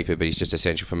be a keeper, but he's just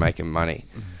essential for making money.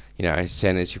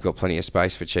 Centres, you've got plenty of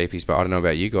space for cheapies, but I don't know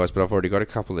about you guys, but I've already got a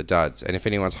couple of duds, and if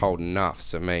anyone's holding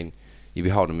nuffs, you'd be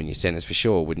holding them in your centres for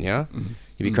sure, wouldn't you?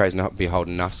 You'd be crazy not to be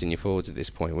holding nuffs in your forwards at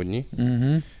this point, wouldn't you?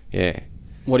 Mm-hmm. Yeah.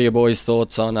 What are your boys'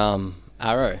 thoughts on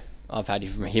Arrow? I've had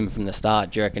him from the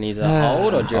start. Do you reckon he's a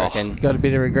hold, or do you reckon... Got a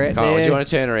bit of regret Kyle, there. do you want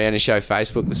to turn around and show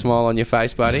Facebook the smile on your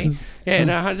face, buddy? Yeah,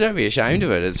 no, don't be ashamed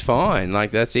of it. It's fine.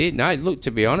 That's it. No, look,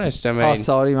 to be honest, I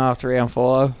sold him after round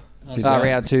 5.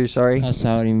 Round 2, sorry. I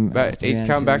sold him. But he's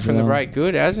come back from the break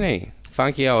good, hasn't he?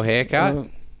 Funky old haircut.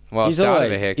 Well,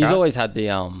 started a haircut. He's always had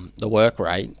the work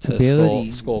rate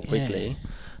to score quickly.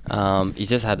 Yeah. He's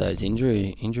just had those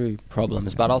injury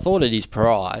problems. But I thought at his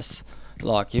price,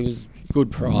 he was good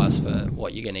price for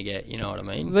what you're going to get, you know what I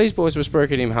mean? These boys were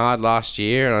spruiking him hard last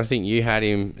year, and I think you had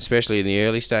him, especially in the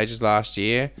early stages last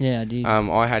year. Yeah, I did.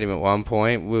 I had him at one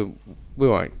point. We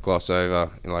won't gloss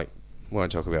over, we won't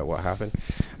talk about what happened.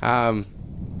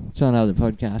 It's on another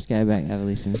podcast. Go back and have a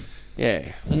listen.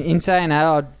 Yeah. In saying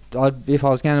that, if I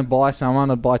was going to buy someone,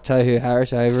 I'd buy Tohu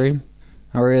Harris over him.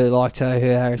 I really like Tohu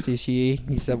Harris this year.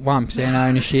 He's at 1%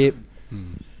 ownership.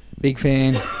 Big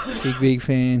fan. Big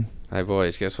fan. Hey,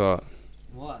 boys, guess what?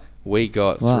 What? We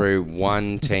got through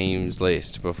one team's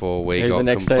list before we Who's got the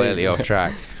next completely team? off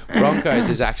track. Broncos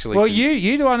is actually... Well,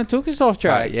 you the one that took us off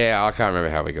track. Yeah, I can't remember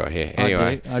how we got here.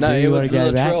 Anyway. I do. It was want to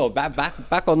go Latrell. back.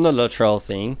 Back on the Latrell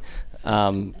thing.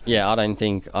 I don't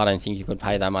think you could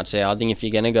pay that much there. I think if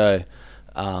you're going to go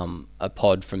a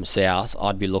pod from South,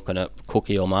 I'd be looking at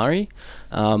Cookie or Murray.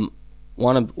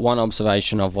 One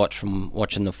observation I've watched from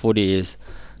watching the footy is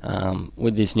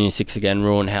with this new 6 again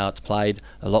rule and how it's played,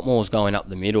 a lot more is going up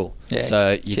the middle. Yeah,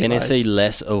 so you're going to shitloads. see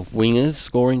less of wingers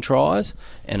scoring tries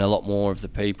and a lot more of the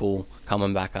people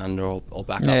coming back under or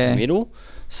back up the middle.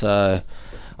 So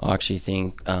I actually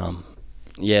think,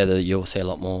 you'll see a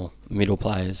lot more middle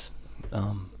players.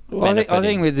 Well, I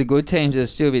think with the good teams, it'll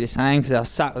still be the same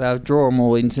because they'll draw them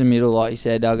all into the middle, like you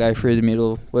said. They'll go through the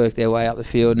middle, work their way up the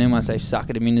field, and then once they've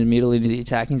sucked them into the middle, into the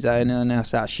attacking zone, and then they'll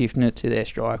start shifting it to their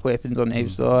strike weapons on either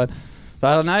side.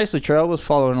 But I noticed Latrell was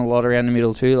following a lot around the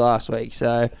middle too last week,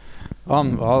 so I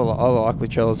like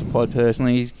Latrell as a pod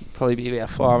personally. He's probably be about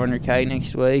 500k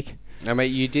next week. I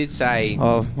mean, you did say...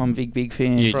 Oh, I'm a big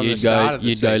fan. You'd go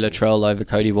Latrell over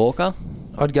Cody Walker?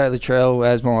 I'd go Latrell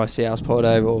as my South pod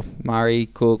over Murray,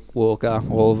 Cook, Walker,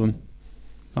 all of them.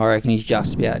 I reckon he's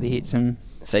just about to hit some...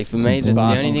 See, for me, the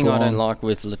only thing I don't like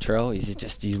with Latrell is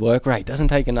just his work rate. Doesn't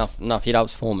take enough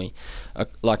hit-ups for me.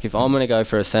 Like, if I'm going to go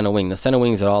for a centre wing, the centre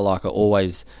wings that I like are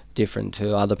always different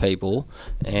to other people.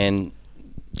 And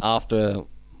after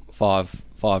five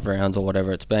rounds or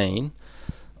whatever it's been,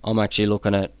 I'm actually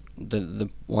looking at the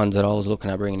ones that I was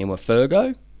looking at bringing in were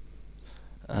Fergo,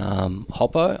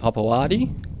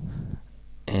 Hopewadi,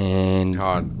 and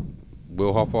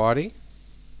Will Hopewadi.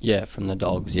 Yeah, from the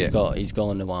Dogs. Yeah. He's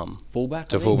gone to fullback.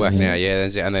 To fullback now, yeah,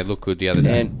 and they look good the other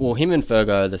day. And him and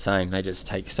Fergo are the same. They just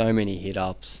take so many hit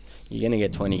ups. You're going to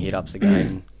get 20 hit ups a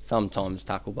game. Sometimes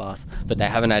tackle bust, but they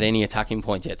haven't had any attacking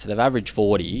points yet. So they've averaged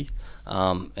 40,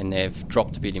 and they've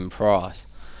dropped a bit in price.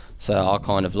 So I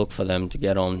kind of look for them to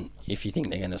get on if you think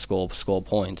they're going to score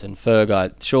points. And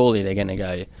Fergo, surely they're going to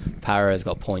go. Para's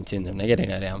got points in them. They're going to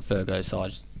go down Fergo's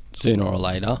side sooner or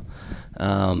later.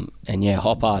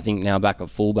 Hopper, I think now back at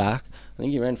fullback. I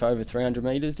think he ran for over 300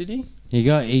 metres, did he? He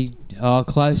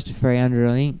close to 300,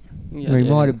 I think. Yeah, He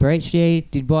might have breached. Yeah, he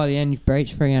did by the end. He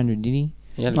breached 300, did he?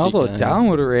 I thought Dallin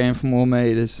would have ran for more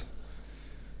metres.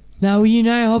 No,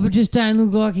 Hopper just don't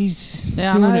look like he's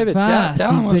doing it fast.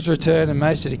 Dallin was returning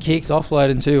most of the kicks,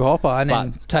 offloading to Hopper, and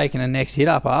then taking the next hit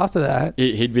up after that.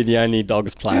 He'd be the only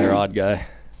Dogs player I'd go.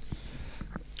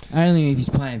 Only if he's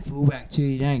playing fullback too.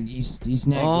 He's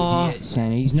no good yet,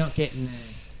 Sonny. He's not getting the...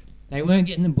 They weren't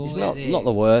getting the ball He's out there. not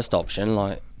the worst option.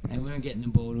 They weren't getting the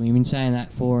ball to him. Been saying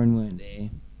that for and weren't there.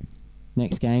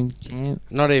 Next game, champ.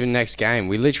 Not even next game.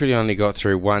 We literally only got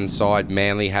through one side.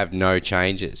 Manly have no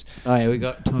changes. Oh yeah, we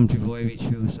got Tom Trbojevic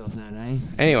threw us off that, eh?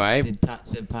 Anyway. The touch,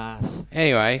 the pass.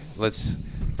 Anyway,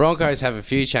 Broncos have a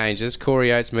few changes.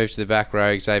 Corey Oates moves to the back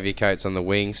row. Xavier Coates on the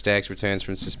wing. Staggs returns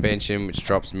from suspension, which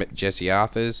drops Jesse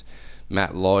Arthurs.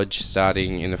 Matt Lodge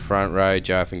starting in the front row.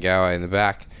 Joe Fangawa in the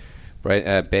back.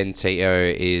 Ben Teo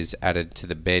is added to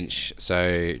the bench.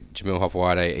 So Jamil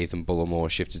Hopewadi, Ethan Bullimore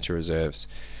shifted to reserves.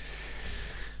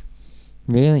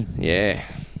 Really? Yeah.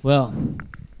 Well,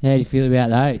 how do you feel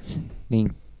about the Oates? I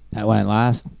think that won't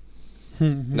last.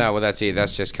 No, well, that's it.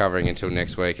 That's just covering until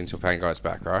next week, until Pangai's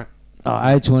back, right?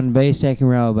 Oates wouldn't be a second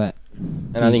row, but...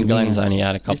 And I think Glenn's only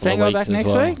had a couple of weeks back as next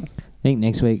well. Week? I think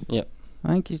next week. Yep.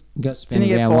 I think he's... Got Didn't he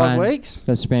get 5 weeks?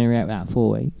 Got suspended out about 4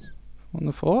 weeks. On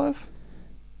the 5?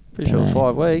 Pretty sure it's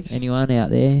 5 weeks. Anyone out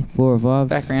there? 4 or 5?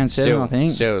 Back round 7, I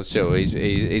think. Still,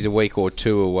 he's a week or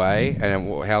two away.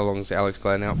 And how long's Alex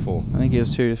Glenn out for? I think he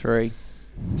was 2 to 3.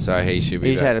 So he should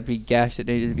be He's back. had a big gash that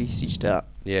needed to be stitched up.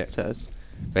 Yeah. So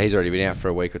But he's already been out for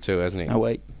a week or two, hasn't he? a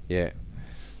week. Yeah.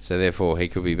 So therefore, he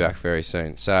could be back very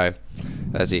soon. So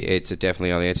that's it. It's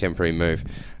definitely only a temporary move.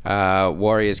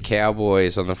 Warriors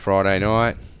Cowboys on the Friday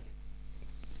night.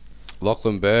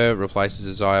 Lachlan Burr replaces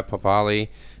Isaiah Papali.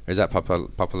 Or is that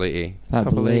Papali'i?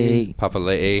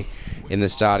 Papali'i in the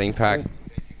starting pack.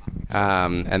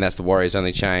 And that's the Warriors'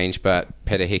 only change. But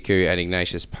Peter Hiku and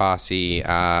Ignatius Parsi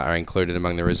are included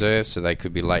among the reserves, so they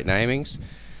could be late namings.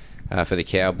 For the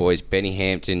Cowboys, Benny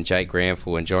Hampton, Jake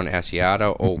Granville and John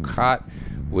Asiata all cut,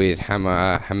 with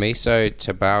Hamiso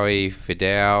Tabawi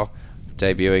Fidel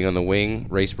debuting on the wing,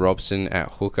 Reece Robson at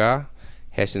hooker,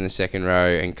 Hess in the second row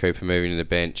and Cooper moving to the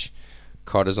bench.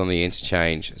 Cotter's on the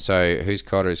interchange. So who's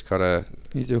Cotter? Is Cotter...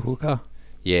 He's a hooker.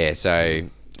 Yeah, so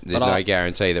there's no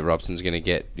guarantee that Robson's going to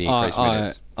get the increased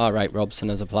minutes. I rate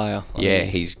Robson as a player.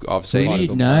 He's obviously...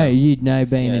 Well, you'd know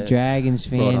being a Dragons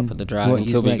fan. Brought up at the Dragons, what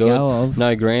he'll be let good. go of.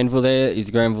 No Granville there. Is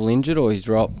Granville injured or he's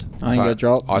dropped? I think he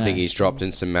dropped. I think he's dropped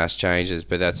in some mass changes,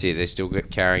 but that's it. They're still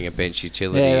carrying a bench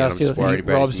utility, Yeah, I and I'm still just worried think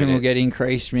about his Robson will minutes. get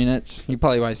increased minutes. He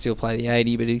probably won't still play the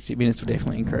 80, but his minutes will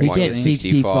definitely increase. He Might gets get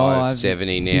 65,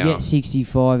 70 now. You get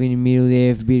 65 in the middle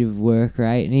there for a bit of work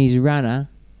rate, and he's a runner.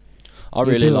 I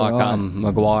really do like alright.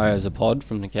 Maguire as a pod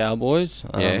from the Cowboys.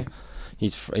 Yeah.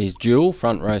 He's dual,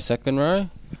 front row, second row.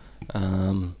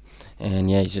 And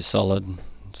yeah, he's just solid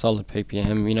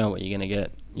PPM. You know what you're going to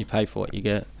get you pay for what you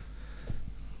get.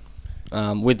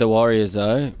 With the Warriors,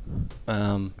 though,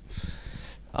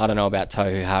 I don't know about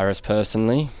Tohu Harris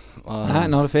personally.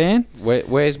 Not a fan.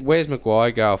 Where's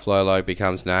Maguire go if Lolo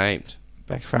becomes named?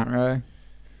 Back front row.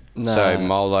 No. So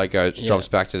Molo drops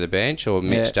back to the bench, or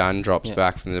Mitch Dunn drops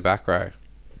back from the back row?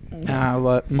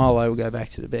 Molo will go back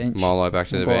to the bench. Molo back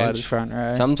to the Maguire bench. To the front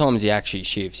row. Sometimes he actually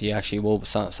shifts. He actually will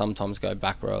sometimes go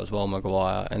back row as well,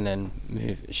 Maguire, and then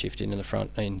shift into the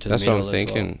front, into That's the middle. what I'm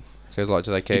thinking. Because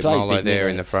do they keep plays Molo big there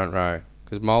in the minutes. front row?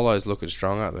 Because Molo's looking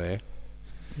strong up there.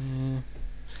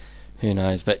 Who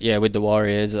knows? But yeah, with the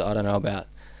Warriors, I don't know about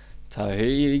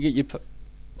Tohu. You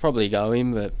probably go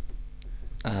him, but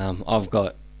I've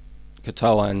got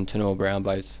Katoa and Tanua Brown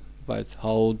both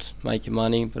holds, make your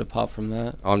money. But apart from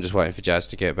that, I'm just waiting for Jazz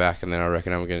to get back, and then I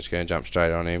reckon I'm just going to jump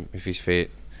straight on him if he's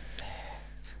fit.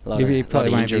 He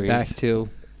probably won't be back till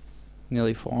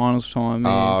nearly finals time.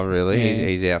 Oh, really? Yeah.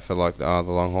 He's out for the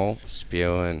long haul.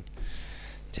 Spewing.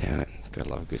 Damn it. Gotta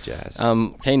love a good Jazz.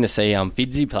 Keen to see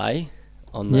Fidzy play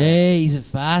on he's a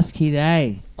fast kid,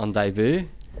 eh? on debut.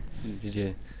 Did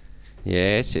you?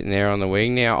 Yeah, sitting there on the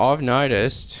wing. Now, I've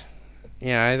noticed,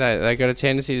 they got a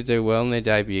tendency to do well in their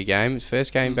debut games.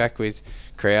 First game back with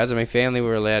crowds. I mean, family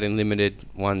were allowed in limited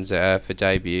ones for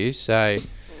debuts, so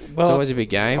it's always a big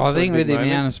game. I think with the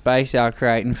amount of space they're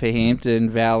creating for Hampton,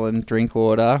 Val and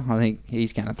Drinkwater, I think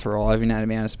he's going to thrive in that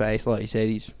amount of space. Like you said,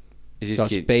 he's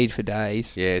got speed for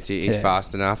days. Yeah, he's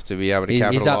fast enough to be able to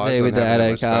capitalise. He's up there with the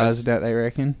Addo cars, don't they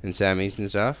reckon? And Sammys and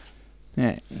stuff.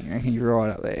 Yeah, I reckon you're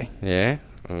right up there. Yeah,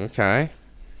 okay.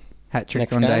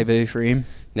 Hat-trick on debut for him.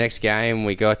 Next game,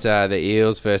 we got the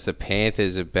Eels versus the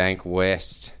Panthers at Bank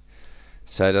West.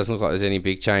 So it doesn't look like there's any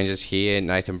big changes here.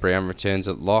 Nathan Brown returns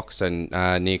at locks and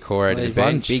near Cora to the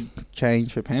bench. One big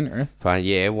change for Penrith. But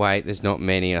there's not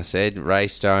many, I said. Ray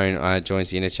Stone joins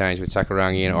the interchange with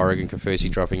Takarangi and Oregon Kaufusi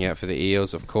dropping out for the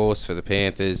Eels. Of course, for the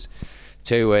Panthers,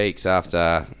 2 weeks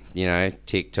after,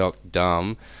 TikTok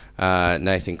dumb,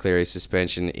 Nathan Cleary's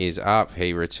suspension is up.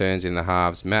 He returns in the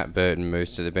halves. Matt Burton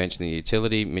moves to the bench in the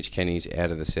utility. Mitch Kenny's out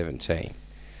of the 17.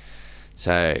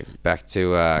 So back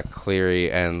to Cleary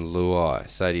and Luai.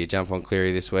 So do you jump on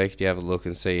Cleary this week? Do you have a look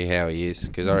and see how he is?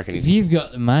 Because I reckon if you've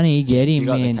got the money, get him,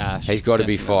 man. He's got to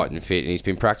be fighting fit, and he's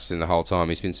been practicing the whole time.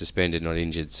 He's been suspended, not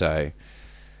injured, so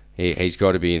he's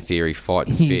got to be, in theory,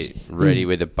 fighting fit, ready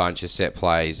with a bunch of set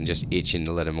plays and just itching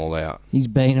to let them all out. He's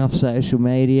been off social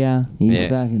media. He's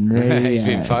fucking ready. He's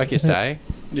been focused, eh?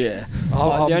 Yeah.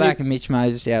 I'm backing Mitch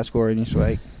Moses outscoring this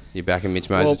week. You're backing Mitch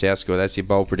Moses outscore. That's your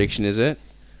bold prediction, is it?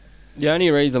 The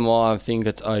only reason why I think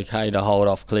it's okay to hold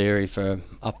off Cleary for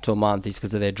up to a month is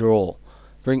because of their draw.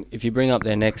 If you bring up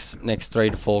their next 3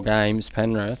 to 4 games,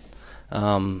 Penrith, it's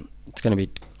going to be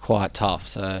quite tough.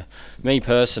 So, me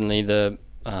personally, the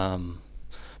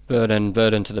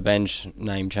Burton to the bench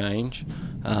name change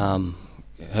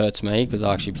hurts me because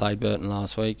I actually played Burton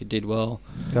last week. It did well.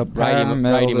 Rate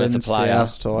him as a player.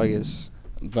 South Tigers.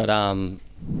 But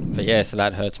yeah, so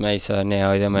that hurts me. So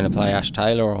now either I'm going to play Ash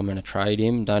Taylor or I'm going to trade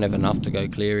him. Don't have enough to go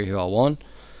Cleary, who I want.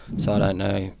 So I don't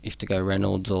know if to go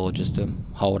Reynolds or just to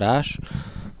hold Ash.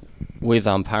 With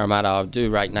Parramatta, I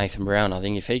do rate Nathan Brown. I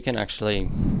think if he can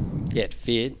actually get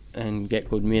fit and get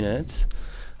good minutes,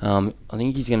 I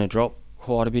think he's going to drop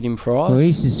quite a bit in price. Well,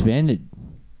 he's suspended.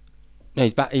 No,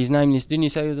 he's back. His name is. Didn't you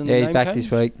say he was on the name name he's back code?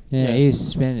 this week. Yeah, he was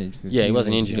suspended. Yeah, he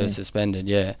wasn't injured. He was suspended.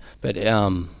 Yeah, but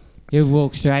he'll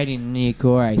walk straight in near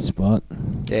Corey spot.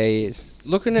 There he is.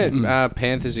 Looking at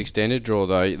Panthers' extended draw,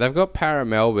 though, they've got Para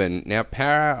Melbourne. Now,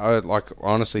 Para, I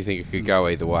honestly think it could go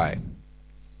either way.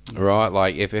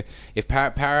 Right? If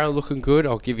Para looking good,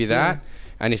 I'll give you that.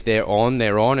 And if they're on,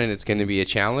 and it's going to be a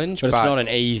challenge. But it's not an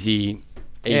easy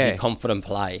confident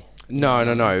play. No.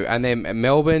 And then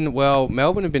Melbourne,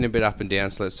 Melbourne have been a bit up and down,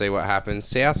 so let's see what happens.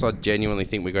 South, I genuinely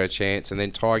think we got a chance. And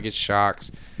then Tigers, Sharks,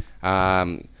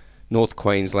 North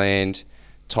Queensland,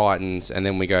 Titans, and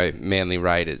then we go Manly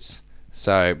Raiders.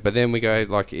 So, but then we go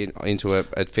into a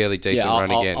fairly decent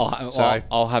run again.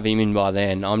 I'll have him in by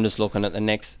then. I'm just looking at the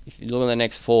next. If you look at the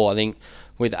next 4, I think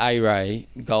with A-Ray,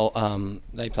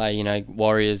 they play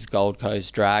Warriors, Gold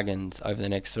Coast, Dragons over the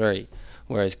next 3,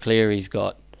 whereas Cleary's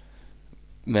got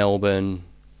Melbourne,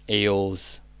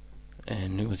 Eels,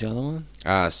 and who was the other one?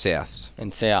 Souths.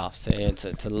 And South. So it's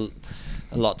a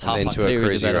lot tougher. And into a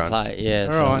cruisy run. Play. Yeah.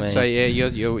 All right. So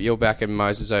you're backing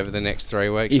Moses over the next 3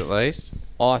 weeks at least.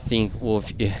 I think.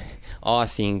 I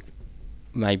think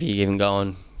maybe even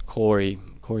going Corey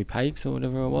Pakes or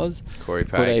whatever it was. Corey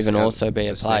Pakes could even also be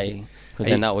a play because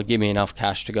then that would give me enough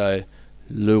cash to go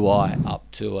Luai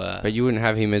up to. But you wouldn't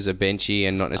have him as a benchy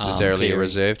and not necessarily a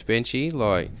reserved benchy.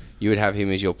 You would have him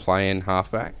as your playing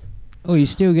halfback. Oh, you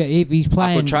still get if he's I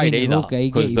playing. could trade in the either hooker,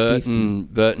 you because get your 50.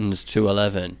 Burton's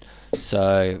 211,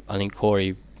 so I think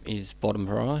Corey is bottom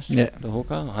price. Yeah. The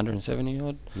hooker 170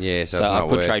 odd. Yeah, so So it's I not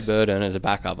could worth. trade Burton as a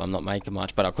backup. I'm not making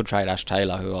much, but I could trade Ash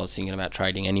Taylor, who I was thinking about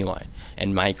trading anyway,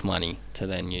 and make money to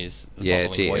then use the Yeah,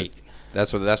 it's following it. week.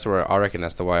 That's where I reckon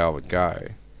that's the way I would go.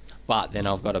 But then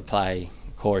I've got to play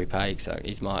Corey Paik, so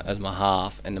he's as my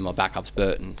half, and then my backup's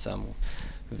Burton, so I'm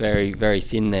very, very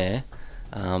thin there.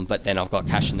 But then I've got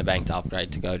cash in the bank to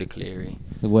upgrade to go to Cleary.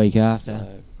 The week after.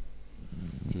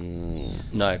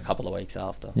 No, a couple of weeks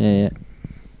after. Yeah.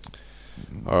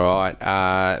 All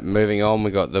right, moving on,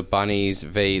 we got the Bunnies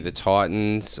v the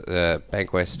Titans,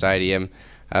 Bankwest Stadium.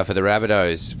 For the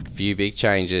Rabbitohs, few big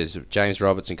changes. James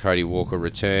Roberts and Cody Walker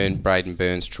return. Braden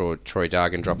Burns, Troy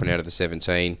Dargan dropping out of the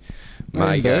 17.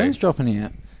 Burns Mago, dropping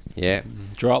out. yeah.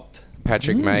 Dropped.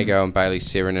 Patrick Mago and Bailey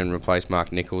Sirenen replaced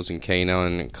Mark Nichols and Keno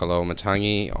and Kaloa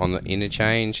Matangi on the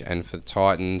interchange. And for the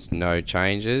Titans, no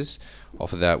changes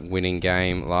off of that winning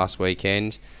game last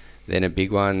weekend. Then a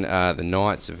big one, the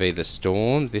Knights v the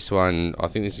Storm. This one, I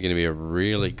think this is going to be a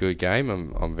really good game.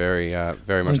 I'm very much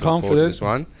looking forward to this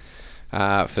one.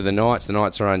 For the Knights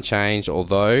are unchanged,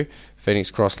 although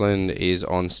Phoenix Crossland is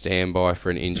on standby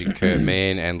for an injured Kurt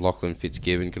Mann, and Lachlan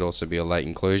Fitzgibbon could also be a late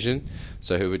inclusion.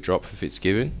 So who would drop for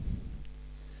Fitzgibbon?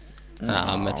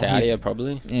 Matadia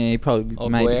probably. Yeah, he probably Or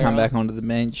maybe Guerra. come back onto the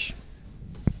bench.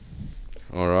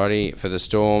 Alrighty, for the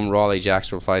Storm, Riley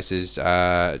Jacks replaces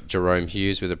Jerome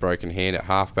Hughes with a broken hand at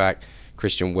halfback.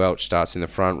 Christian Welch starts in the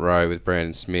front row with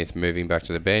Brandon Smith moving back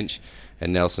to the bench,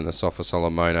 and Nelson Asafa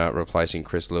Solomona replacing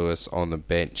Chris Lewis on the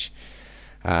bench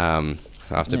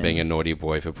after being a naughty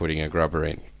boy for putting a grubber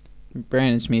in.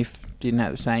 Brandon Smith didn't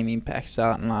have the same impact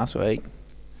starting last week.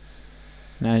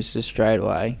 Noticed it straight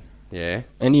away. Yeah.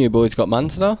 Any of you boys got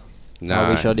Munster? No. I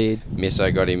wish I did.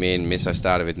 Misso got him in. Misso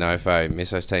started with Nofo.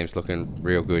 Misso's team's looking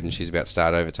real good, and she's about to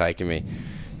start overtaking me.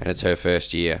 And it's her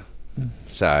first year.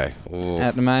 So,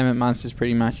 At the moment, Munster's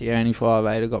pretty much the only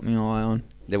 5'8" I got my eye on.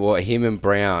 there were him and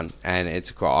Brown, and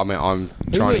it's. I mean, I'm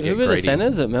trying to get Who were the greedy.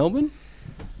 centres at Melbourne?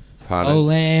 Pardon?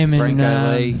 Lamb and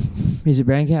Branko Lee. is it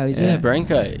Branko? Is Yeah, it?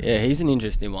 Branko. Yeah, he's an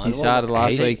interesting one. He started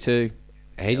last he's- week too.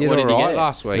 He did What did he alright get?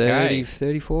 last week, 30, eh?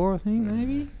 34, I think,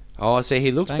 maybe. Oh, see,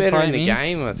 he looked Don't better quote in the me.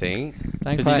 game, I think.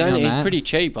 Don't Because quote me on he's that. pretty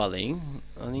cheap, I think.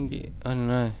 I don't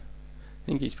know. I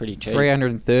think he's pretty cheap.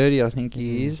 330, I think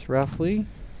he is, roughly.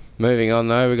 Moving on,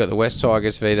 though, we've got the West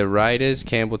Tigers v the Raiders,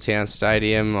 Campbelltown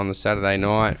Stadium on the Saturday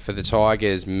night. For the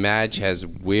Tigers, Madge has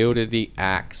wielded the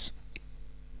axe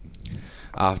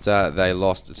after they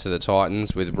lost to the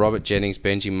Titans, with Robert Jennings,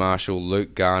 Benji Marshall,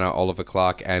 Luke Garner, Oliver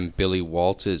Clark and Billy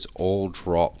Walters all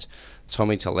dropped.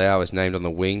 Tommy Talau is named on the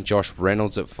wing, Josh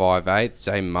Reynolds at 5'8",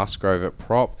 Zane Musgrove at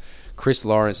prop, Chris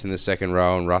Lawrence in the second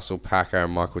row, and Russell Packer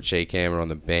and Michael Cheekham on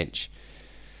the bench.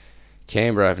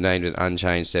 Canberra have named an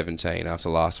unchanged 17 after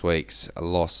last week's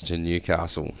loss to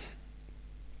Newcastle.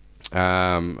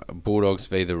 Bulldogs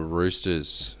v the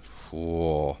Roosters.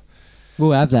 Whoa.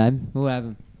 We'll have them. We'll have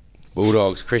them.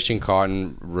 Bulldogs, Christian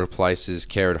Crichton replaces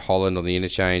Kerrod Holland on the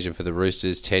interchange, and for the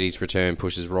Roosters, Teddy's return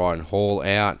pushes Ryan Hall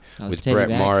out, with Teddy Brett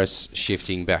back. Morris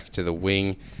shifting back to the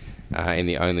wing in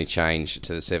the only change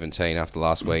to the 17 after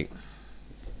last week.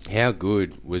 How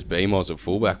good was BMOS at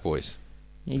fullback, boys?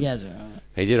 You guys are alright.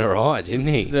 He did alright, didn't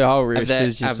he? The whole Have Roosters there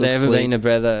just ever look been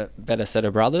a better set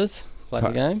of brothers play the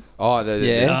game? Oh,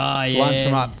 Yeah. Oh, yeah. One's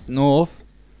from up north.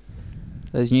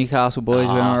 Those Newcastle boys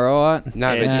went alright.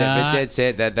 No, but Dad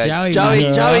said that they... Joey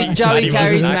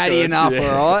carries Matty enough,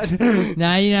 alright?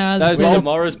 No, you know, Those the, Wal-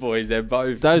 Morris boys, they're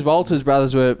both. Those Walters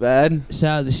brothers weren't bad. so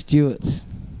are the Stewarts.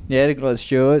 Yeah, the Glad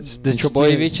Stewarts. The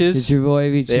Trebojeviches. The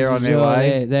Trebojeviches. They're on as their well,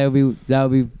 way. yeah, they'll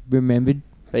be remembered.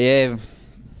 But yeah,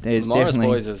 there's The Morris definitely...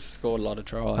 boys have scored a lot of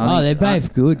tries. Oh, they're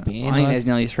both good, man. I think Like- there's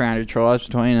nearly 300 tries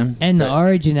between them. and the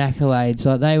Origin accolades,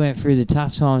 like they went through the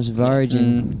tough times of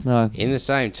Origin. Like In the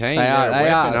same team, They are- they're a they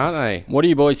weapon, are. aren't they? What do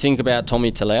you boys think about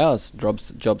Tommy Talau's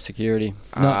job security?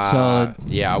 Not solid.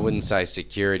 Yeah, I wouldn't say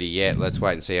security yet. Let's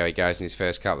wait and see how he goes in his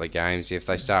first couple of games. If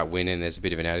they start winning, there's a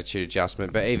bit of an attitude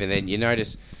adjustment. But even then, you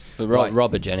notice... But Like-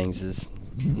 Robert Jennings is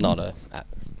not a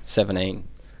 17.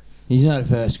 He's not a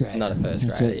first grader. Not a first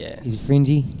That's grader, it. yeah. He's a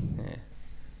fringy.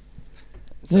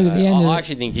 So Look, at the end of I the-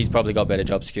 actually think he's probably got better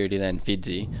job security than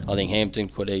Fidzy. I think Hampton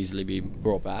could easily be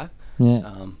brought back.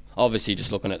 Yeah. Obviously,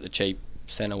 just looking at the cheap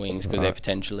centre wings because they're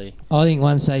potentially... I think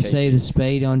once they Cheap. see the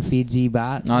speed on Fidzy,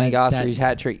 but I think after that- his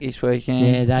hat trick this weekend.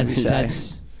 yeah, that's so-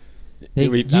 that's.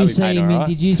 He'll be- Did they'll you be see paying him?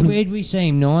 alright. Where did we see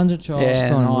him? Nines or trials? Yeah,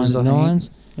 Con? Was nines, it I think. nines?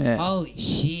 Yeah. Holy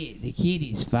shit, the kid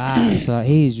is fast. Like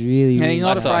he's really, And really he's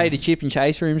not fast. afraid to chip and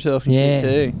chase for himself and Yeah.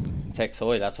 shit too. Tex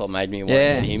Hoy. That's what made me want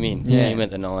Yeah. to get him in. Yeah. Him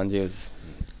at the Nines, he was.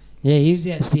 Yeah, he was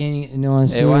outstanding at the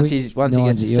Nines. Yeah, too. once he Nines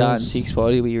gets his at starting yours. 6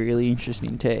 spot, he'll be really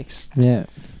interesting text. Yeah.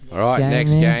 All right,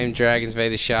 next then. game, Dragons v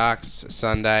the Sharks,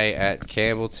 Sunday at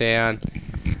Campbelltown.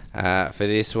 For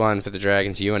this one, for the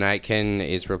Dragons, Ewan Aitken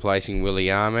is replacing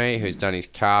Willie Army, who's done his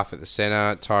calf at the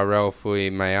centre. Tyrell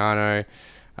Fuimayano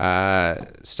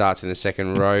starts in the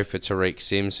second row for Tariq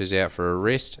Sims, who's out for a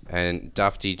wrist. And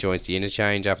Dufty joins the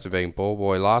interchange after being ball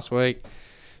boy last week.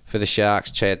 For the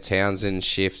Sharks, Chad Townsend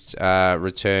shifts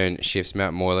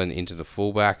Matt Moylan into the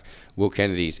fullback. Will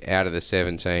Kennedy's out of the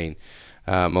 17.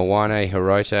 Mwane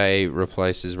Hirote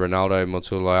replaces Ronaldo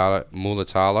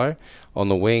Mulatalo. On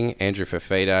the wing, Andrew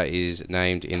Fafita is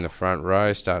named in the front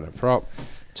row, starting a prop.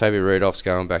 Toby Rudolph's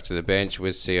going back to the bench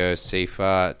with Sio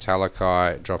Sifa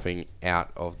Talakai dropping out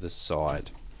of the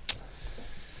side.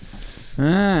 So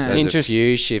there's a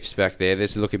few shifts back there.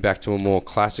 This is looking back to a more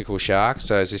classical Sharks.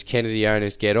 So is this Kennedy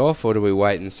owners get off, or do we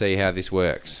wait and see how this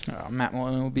works? Matt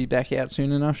Moylan will be back out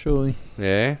soon enough, surely.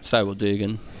 Yeah. So will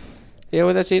Dugan. Yeah,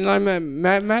 well, that's it. Like,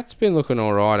 Matt's been looking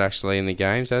all right, actually, in the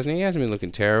games, hasn't he? He hasn't been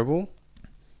looking terrible.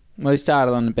 Well, he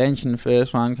started on the bench in the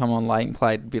first one, come on late and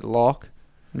played a bit of lock.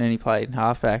 And then he played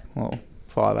halfback,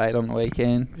 5'8" on the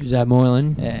weekend. Was that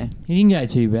Moylan? Yeah. He didn't go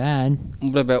too bad.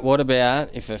 What about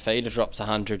if a feeder drops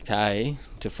 100k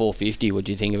to 450? Would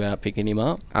you think about picking him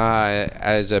up?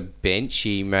 As a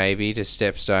benchy, maybe, to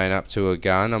stepstone up to a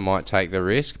gun, I might take the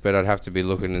risk, but I'd have to be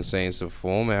looking and seeing some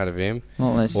form out of him.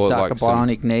 Well, let's Or stuck like a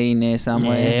bionic knee in there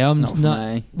somewhere. Yeah, I'm not for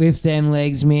not me. with them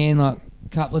legs, man. Like a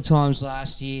couple of times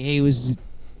last year, he was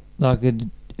like a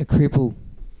cripple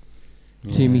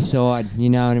to me side.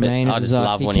 You know what I But mean? I It was just like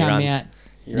love when he come runs. out.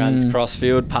 He runs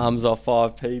crossfield, palms off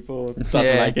 5 people.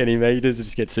 Doesn't Yeah. make any meters. It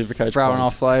just gets Supercoach Throw an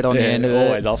points. offload on the end of it.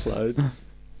 Always offload.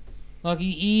 Like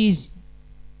he's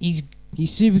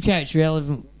Supercoach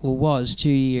relevant, or was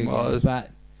 2 years ago, but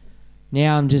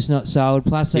now I'm just not sold.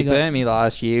 Plus He burnt me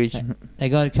last year. They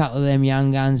got a couple of them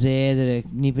young guns there that are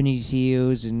nipping his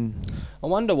heels, and I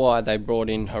wonder why they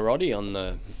brought in Hiroti on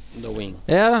the wing.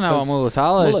 Yeah, I don't know what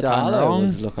Mulatalo's done wrong.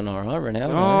 was looking alright, Ronaldo.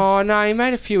 Oh, no, he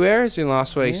made a few errors in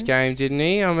last week's game, didn't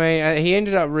he? I mean, he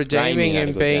ended up redeeming Ramey had a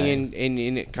and good being game.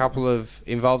 in a couple of,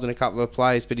 involved in a couple of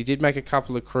plays, but he did make a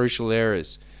couple of crucial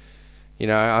errors. You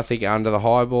know, I think under the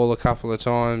high ball a couple of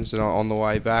times and on the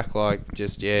way back, so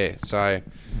he's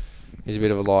a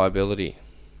bit of a liability.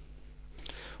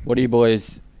 What do you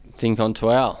boys think on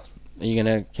Twal? Are you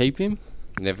going to keep him?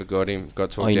 Never got him.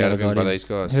 Got talked you out never of him got by him. these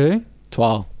guys. Who?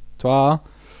 Twal. No,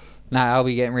 I'll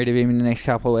be getting rid of him in the next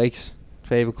couple of weeks.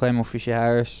 Fever Clem or Fisher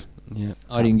Harris. Yeah.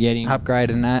 I didn't get him.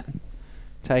 Upgrading that.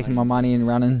 Taking my money and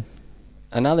running.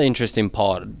 Another interesting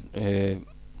pod.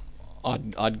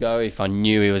 I'd go if I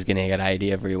knew he was going to get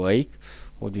 80 every week.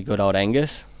 Would be good old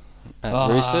Angus at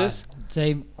Roosters.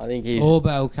 See, I think he's... Orbo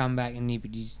will come back and nip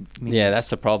his minutes. Yeah, that's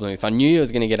the problem. If I knew he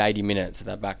was going to get 80 minutes at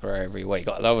that back row every week,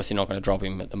 they're obviously not going to drop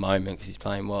him at the moment because he's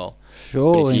playing well.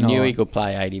 Surely But if you knew not. he could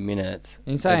play 80 minutes...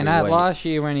 In saying every that, week, last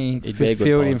year when he it'd be a good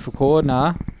filled pod. in for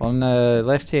Cordner on the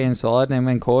left-hand side, and then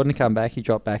when Cordner come back, he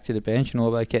dropped back to the bench and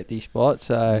Orbo kept his spot.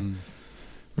 So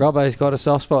Robbo's got a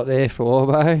soft spot there for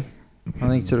Orbo. I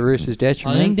think to the Roosters'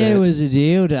 detriment. I think there was a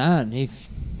deal done. If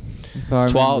I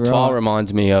remember Twal right.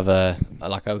 reminds me of a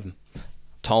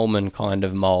Tolman kind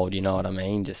of mould, you know what I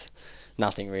mean? Just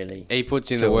nothing really. He puts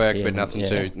in the Filled work, in, but nothing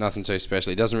yeah. too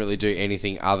special. He doesn't really do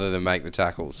anything other than make the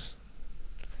tackles.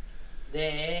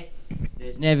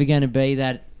 There's never going to be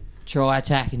that try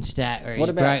attacking stat where What he's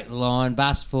about- broke the line,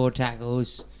 bust 4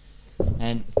 tackles,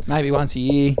 and maybe once a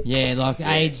year. yeah, like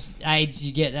AIDS,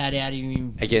 you get that out of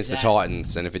him Against the that-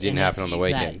 Titans, and if it didn't and happen on the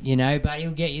that's if weekend. that, you know, but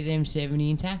he'll get you them 70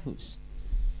 in tackles.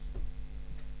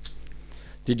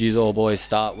 Did you all boys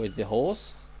start with the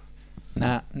horse?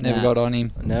 Nah, never Nah. got on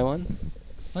him. No one?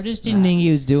 I just didn't think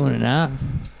he was doing enough,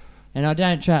 and I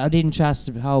didn't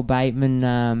trust the whole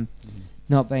Bateman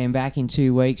not being back in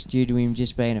 2 weeks due to him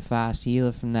just being a fast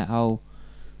healer from that whole,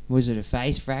 was it a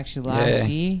face fracture last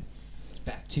year? It's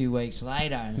back 2 weeks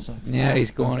later, and it's like, Yeah, fuck.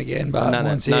 he's gone again, but None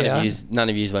once of here.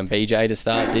 yous went BJ to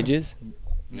start, did you?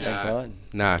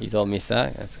 No. He's all missed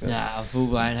that. That's good. Nah, full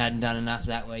blown hadn't done enough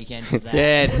that weekend for that.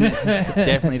 Yeah,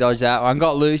 definitely dodged that one.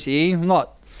 Got Lucy. I'm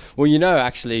not. Well, you know,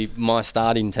 actually, my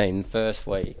starting team first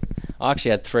week, I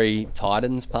actually had 3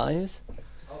 Titans players.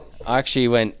 I actually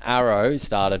went Arrow,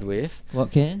 started with.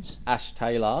 Watkins? Ash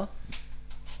Taylor,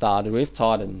 started with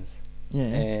Titans. Yeah.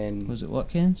 And Was it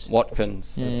Watkins?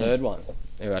 Watkins, the Yeah. third one,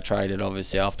 who I traded,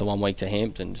 obviously, after 1 week to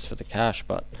Hampton just for the cash,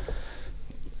 but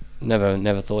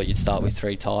never thought you'd start with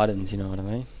 3 Titans, you know what I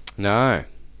mean? No.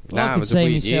 No, I it could was a see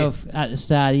weird year. myself at the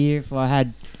start of the year if I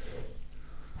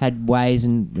had ways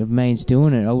and of means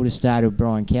doing it. I would have started with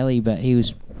Brian Kelly, but he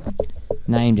was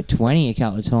named at 20 a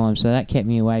couple of times, so that kept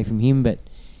me away from him. But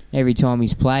every time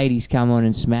he's played, he's come on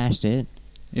and smashed it.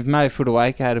 If Mo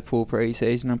Footawake had a poor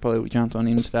pre-season, I probably would have jumped on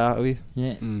him to start with.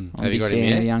 Yeah. Have you got him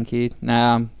yet? A young kid.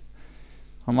 No,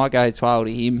 I might go 12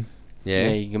 to him. Yeah.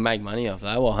 You can make money off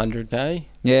that. What, 100k?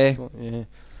 Yeah.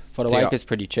 Footawake is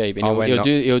pretty cheap, and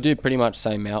he'll do pretty much the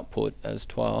same output as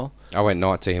 12. I went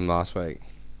night to him last week.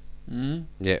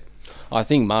 Yeah. I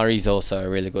think Murray's also a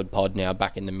really good pod now,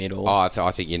 back in the middle. Oh,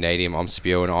 I think you need him. I'm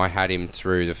spewing. I had him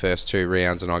through the first 2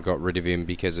 rounds, and I got rid of him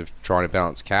because of trying to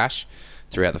balance cash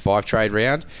throughout the 5-trade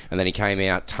round. And then he came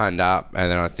out, tonned up, and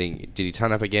then I think, did he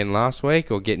ton up again last week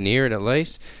or get near it at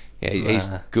least? Yeah, he's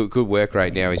good work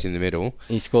rate now. He's in the middle.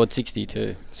 He scored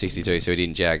 62. 62, so he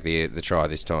didn't jag the try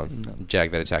this time. No. Jag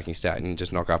that attacking stat and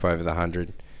just knock up over the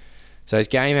 100. So his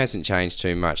game hasn't changed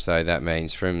too much, though, that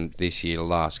means, from this year to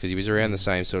last, because he was around the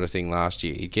same sort of thing last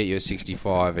year. He'd get you a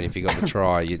 65, and if he got the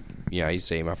try, you'd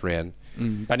see him up around.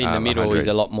 But in the middle, 100. he's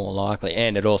a lot more likely,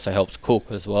 and it also helps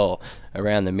Cook as well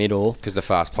around the middle. Because the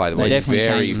fast play the ball,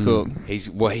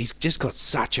 he's just got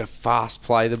such a fast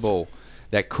play the ball.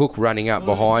 That Cook running up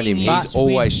behind him, he's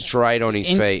always straight on his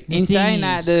feet. In saying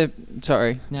that,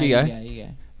 you go.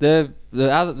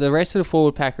 The rest of the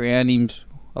forward pack around him's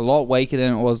a lot weaker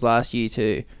than it was last year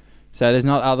too. So there's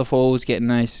not other forwards getting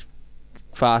those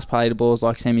fast play the balls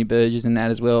like Sammy Burgess and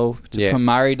that as well. Yeah. For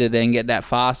Murray to then get that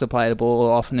faster play the ball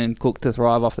often and Cook to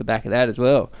thrive off the back of that as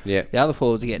well. Yeah. The other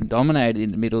forwards are getting dominated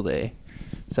in the middle there.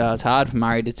 So it's hard for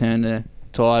Murray to turn the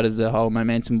tide of the whole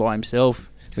momentum by himself.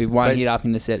 With one hit up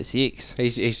in the set of 6. He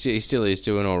still is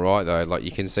doing all right, though. Like,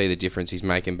 you can see the difference he's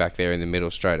making back there in the middle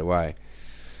straight away.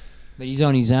 But he's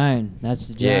on his own. That's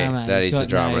the drama. Yeah, that is the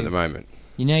drama at the moment.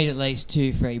 You need at least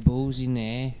 2 free balls in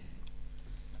there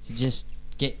to just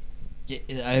get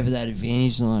over that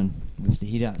advantage line with the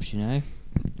hit-ups, you know?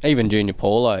 Even Junior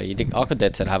Paulo, I could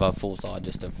dead set have a full side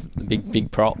just of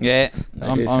big props. Yeah,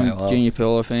 I'm Junior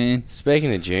Paulo fan.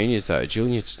 Speaking of juniors, though,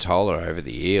 Junior Totola over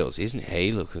the Eels, isn't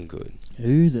he looking good?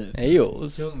 Who the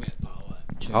Eels? Talking about Paulo.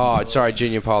 Oh, sorry,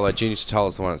 Junior Polo. Junior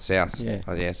Totola's the one at South. Yeah.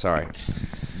 Oh, yeah, sorry.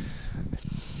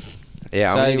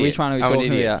 Yeah, so I'm an idiot. which one are we I'm talking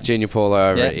an idiot. about? Junior Paulo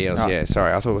over Yeah, at Eels. right. Yeah,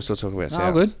 sorry. I thought we were still talking about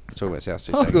South. good. Talking about South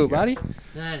 2 Oh, seconds good, ago. buddy.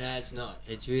 No, it's not.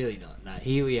 It's really not. No,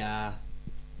 here we are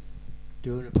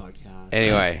doing a podcast.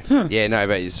 Anyway, yeah, no,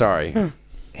 but sorry.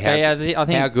 I think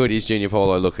How good is Junior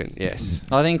Paulo looking? Yes.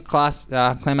 I think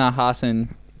Clemmer, Haas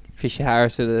and Fisher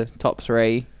Harris are the top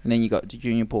 3, and then you got the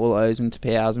Junior Paulos and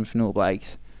Tapaus and Fanua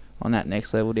Blakes on that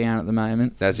next level down at the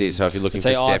moment. That's it. So if you're looking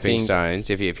So for I stepping think- stones,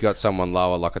 if you've got someone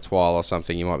lower like a Twile or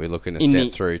something, you might be looking to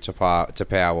step through to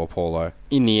Power or Paulo.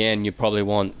 In the end, you probably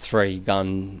want 3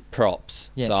 gun props.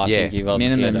 Yeah. So I Yeah. think you've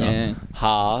obviously Minimum, got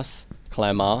Haas,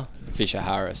 Clemmer, Fisher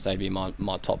Harris. They'd be my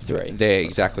top 3. They're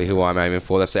exactly who I'm aiming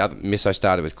for. That's the other miss. I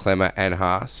started with Clemmer and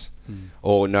Haas.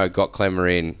 Or no, got Clemmer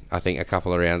in, I think, a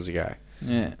couple of rounds ago.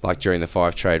 Yeah. Like during the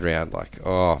 5-trade round, like,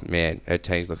 oh man, her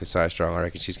team's looking so strong. I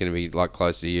reckon she's going to be like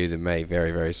closer to you than me very,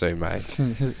 very soon, mate.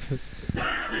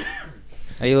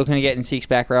 Are you looking at getting 6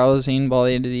 back rowers in by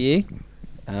the end of the year?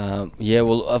 Yeah,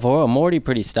 well, I'm already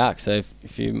pretty stacked. So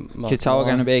if you Katoa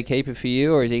going to be a keeper for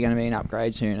you, or is he going to be an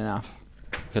upgrade soon enough?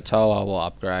 Katoa will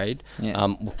upgrade. Yeah.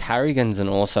 Well, Carrigan's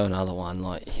also another one.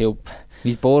 Like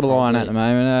He's borderline at the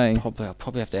moment, eh? I'll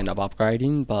probably have to end up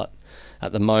upgrading, but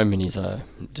at the moment he's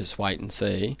just wait and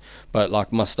see. But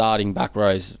like my starting back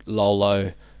rows,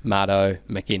 Lolo, Maddo,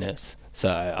 McInnes, so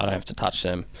I don't have to touch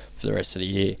them for the rest of the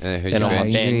year. Who's Then your on my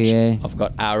bench? bench, Yeah. I've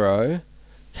got Arrow,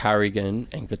 Carrigan,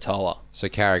 and Katoa. So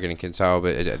Carrigan and Katoa,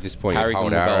 but at this point you Carrigan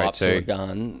hold will go Arrow up to a too.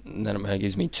 gun, and then it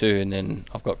gives me 2, and then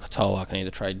I've got Katoa. I can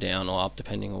either trade down or up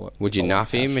depending on what. Would you what I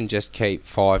nuff him cash. and just keep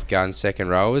 5 gun second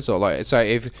rowers, or like so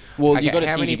if? Well, okay, you got to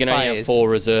how think many you can only have players- 4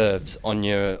 reserves on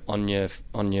your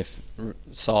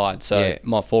side. So Yeah.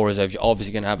 my 4 reserves, you're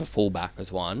obviously going to have a fullback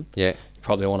as one. Yeah, You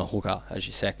probably want a hooker as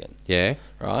your second, yeah.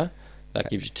 right? That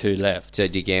gives you 2 left. So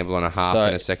do you gamble on a half So-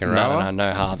 and a second no, rower?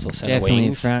 No halves or centre Definitely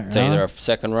wings. front It's either rower. a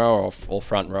second row or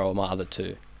front row or my other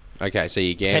 2. Okay, so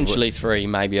you gamble. Potentially 3,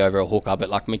 maybe over a hooker, but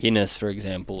like McInnes, for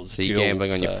example. is So you're dual,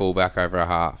 gambling on your so fullback over a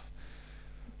half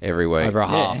every week. over a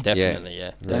half, Yeah. definitely,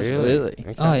 yeah. Absolutely.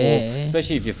 Okay. Oh, yeah.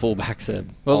 Especially if your fullback's a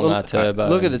Well, Ponga look, turbo.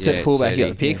 look at the Yeah, fullback you got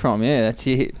Teddy. to pick from. Yeah, that's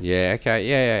it. Yeah, okay,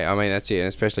 yeah. I mean, that's it, and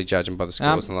especially judging by the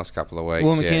scores in the last couple of weeks.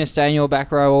 Will yeah. McInnes stay in your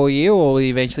back row all year, or will he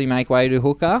eventually make way to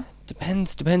hooker?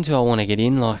 Depends who I want to get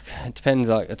in. Like it depends.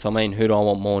 Like it's. I mean, who do I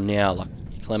want more now? Like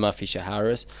Clemmer, Fisher,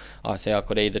 Harris. I say I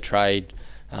could either trade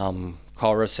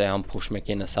Coruscant and push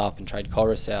McInnes up, and trade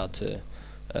Coruscant to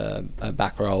a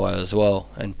back rower as well,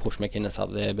 and push McInnes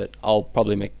up there. But I'll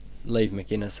probably leave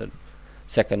McInnes at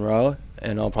second row,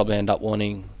 and I'll probably end up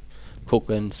wanting Cook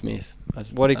and Smith.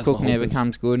 What if as Cook my never hookers.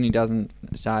 comes good and he doesn't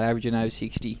start averaging over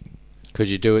 60? Could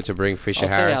you do it to bring Fisher I'll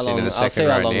see how Harris long- into the I'll see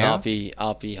second how row long now?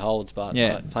 RP holds, but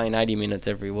Yeah. like, playing 80 minutes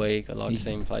every week, I'd like to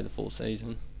see him play the full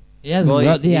season. He hasn't Well,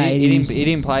 got the he 80s.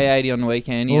 didn't play 80 on the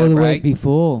weekend. He or had a the break. week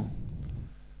before.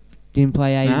 Didn't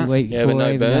play 80 Nah. the week Yeah, before. but no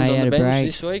even Burns though he on had the a bench break.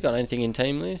 this week. I don't think in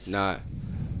team list. No.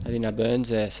 I didn't have Burns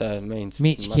there, so it means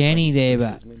Mitch must Kenny make there,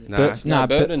 excuses, but- minutes. No. No,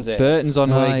 Burton's there. Burton's on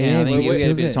the Oh, weekend. yeah, I think but he'll we get a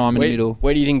took bit of it. time in the Where, middle.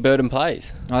 where do you think Burton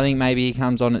plays? I think maybe he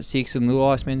comes on at 6 and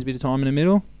Luai spends a bit of time in the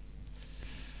middle.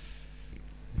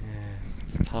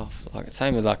 It's tough. Like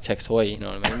same with like Tex Hoy, you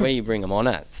know what I mean? Where you bring them on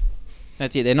at?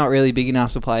 That's it. They're not really big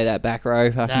enough to play that back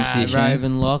row fucking Nah, position.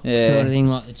 Raven lock Yeah. sort of thing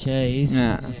like the cheese.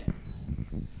 Nah.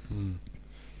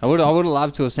 I would have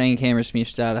loved to have seen Cameron Smith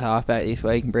start at halfback this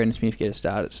week and Brendan Smith get a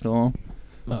start at Storm.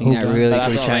 I think that really But could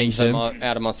that's have what I mean, changed so them.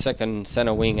 out of my second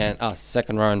centre wing and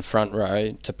second row and front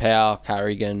row, Tapau,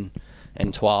 Carrigan,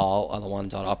 and Twal are the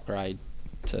ones I'd upgrade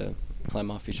to play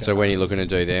my Fisher. So when are you looking to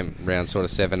do them? Round sort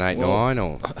of 7, 8, 9,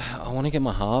 or I want to get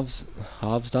my halves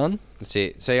done. that's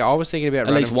it. See, I was thinking about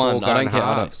At running least one. I 4-gun don't get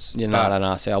halves. I don't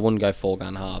know. See, I wouldn't go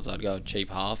 4-gun halves. I'd go cheap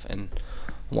half and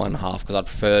one half because I'd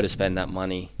prefer to spend that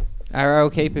money. Arrow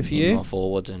keeper for on you? my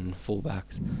forwards and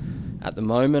fullbacks. At the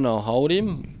moment, I'll hold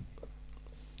him.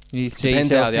 You see Depends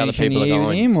yourself how the other finishing people are the year with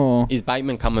going. him, or Is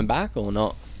Bateman coming back or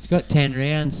not? He's got 10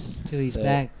 rounds till he's So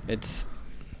back. It's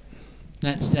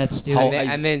That's still... Hold-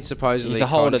 And then supposedly he's a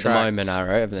hold at the contract- moment,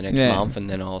 Arrow, over the next Yeah. month, and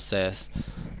then I'll assess.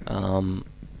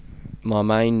 My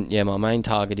main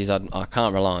target is I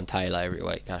can't rely on Taylor every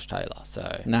week, Cash Taylor.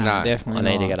 So no, No. definitely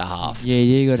I need to not. get a half. Yeah,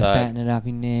 you got to So- fatten it up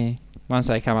in there. Once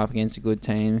they come up against a good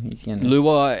team, he's going to...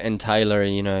 Luai and Taylor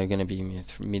are, going to be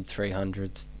mid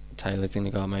 300s. Taylor's going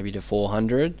to go maybe to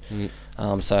 400.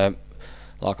 So,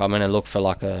 like, I'm going to look for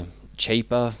like a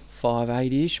cheaper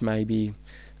 5.8-ish, maybe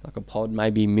like a pod,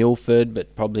 maybe Milford,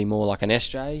 but probably more like an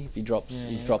SJ. If he drops,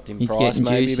 he's dropped in He's price, getting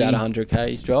maybe juicy. about 100k.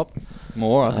 He's dropped.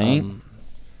 More, I think.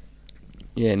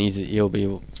 Yeah, and he'll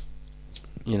be,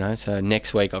 so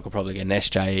next week I could probably get an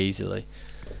SJ easily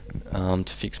to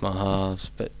fix my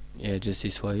halves, but. Yeah, just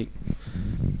this week.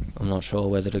 I'm not sure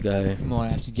whether to go. Might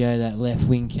have to go that left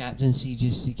wing captaincy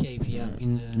just to keep you up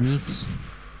in the mix.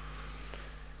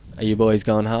 Are you boys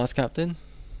going halves, captain?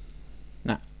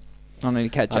 No. I need to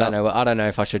catch I up. don't know. I don't know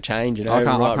if I should change it. I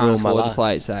can't rule my afford to luck.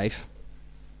 play it safe.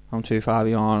 I'm too far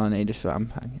behind. I need to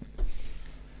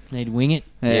Need to wing it.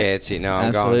 Yeah, it's it. No, I'm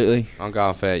absolutely.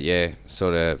 going for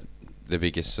sort of the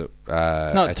biggest. Not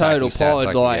attacking total stats pod,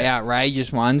 I can like get.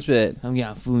 outrageous ones, but I'm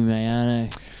going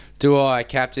Fumiano. Do I,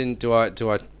 captain? Do I? I'm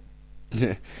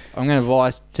going to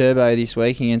vice Turbo this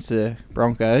week against the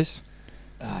Broncos.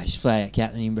 Just play out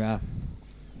captain him, bro.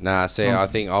 Nah, see, I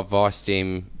think I've viced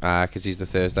him because he's the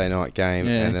Thursday night game,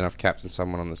 Yeah. and then I've captained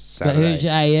someone on the But Saturday. who's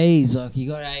your AEs? Like, you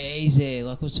got AEs there.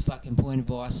 Like, what's the fucking point of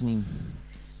vicing him?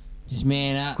 Just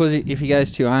man up. Because if he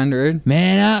goes 200...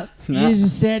 Man up. No. Use a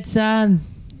set, son.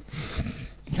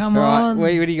 Come Right, on. what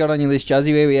do you got on your list,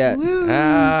 Juzzy? Where we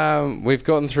at? We've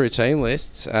gotten through team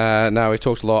lists. No, we've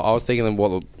talked a lot. I was thinking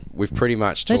what we've pretty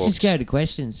much talked. Let's just go to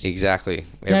questions. Exactly.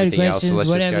 Go to Everything else, so questions. let's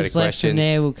just go Whatever's to left questions. from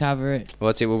there, we'll cover it. Well,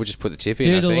 that's it. We'll just put the tip in,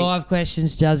 Do I the think. live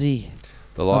questions, Juzzy.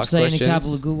 The live I've seen questions. a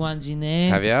couple of good ones in there.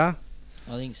 Have ya?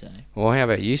 I think so. Well, how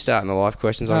about you starting the live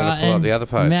questions? I'm going Alright, to pull up and the other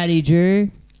post. Matty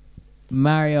Drew,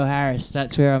 Mario Harris.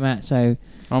 That's where I'm at. So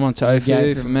I'm on Go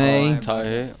Tofu from for me.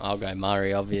 Tohu. I'll go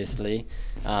Murray, obviously.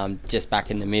 Just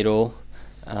back in the middle.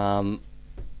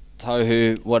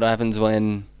 Tohu, what happens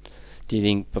when... Do you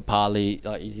think Papali,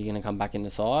 is he going to come back in the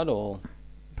side or...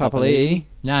 Papali'i.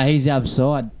 no, he's the other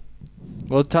side.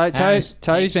 Well, Harris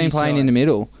To's keeps been his playing side. in the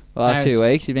middle. The last Harris- 2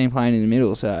 weeks, he's been playing in the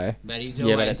middle, so... But he's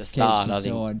Yeah, always but at the start, keeps I his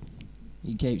think- side.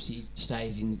 He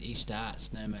stays in. He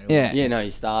starts no matter Yeah. what. Yeah, no,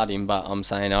 you start him, but I'm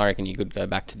saying I reckon he could go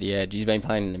back to the edge. He's been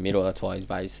playing in the middle, that's why his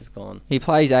base has gone. He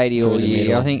plays 80 Through all the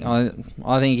year. middle.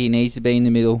 I think he needs to be in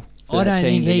the middle. for I that don't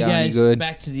team think to he go any goes good.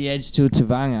 back to the edge till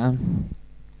Tavanga.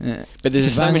 Yeah. But there's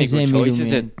just so many Tavanga's good their choices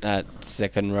middleman. at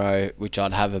second row, which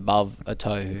I'd have above a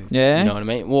Tohu. Yeah. You know what I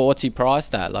mean? Well, what's he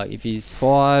priced at? Like, if he's...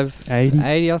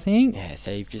 580, I think. Yeah,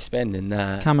 so if you're spending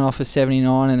that... Coming off a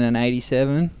 79 and an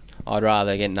 87. I'd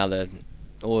rather get another...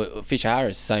 Or Fisher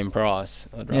Harris, same price.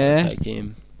 I'd rather Yeah. take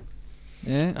him.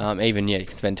 Yeah. Even, you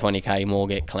can spend 20k more,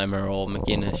 get Clemmer or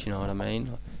McGuinness, you know what I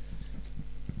mean?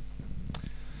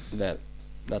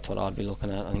 That's what I'd be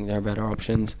looking at. I think they're better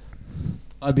options.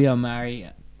 I'd be on Murray.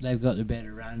 They've got the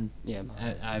better run Yeah,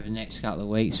 over the next couple of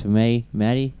weeks for me,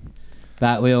 Matty.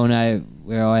 But we all know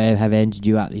where I have ended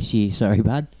you up this year. Sorry,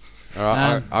 bud. All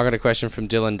right, I got a question from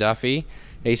Dylan Duffy.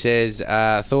 He says,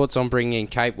 thoughts on bringing in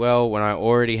Capewell when I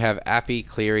already have Appy,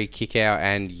 Cleary, Kickout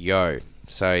and Yo.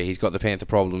 So he's got the Panther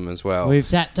problem as well. We've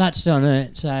touched on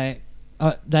it. So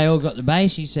they all got the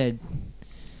base, you said.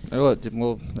 They're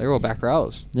all back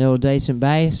rows. They're all decent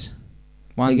base.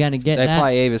 They're going to get They that.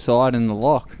 play either side in the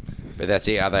lock. But that's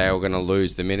it. Are they all going to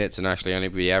lose the minutes and actually only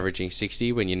be averaging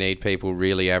 60 when you need people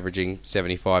really averaging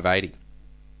 75, 80?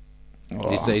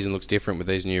 This season looks different with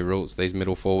these new rules. These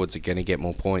middle forwards are going to get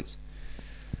more points.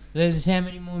 There's how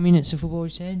many more minutes of football, you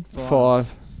said?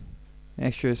 5.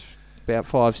 Extras, about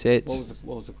 5 sets.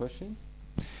 What was the question?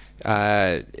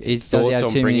 Does he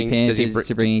have too many Panthers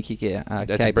to bring in Kickout?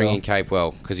 To bring in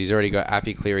Capewell, because he's already got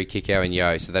Appy, Cleary, Kickout and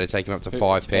Yo, so that'd take him up to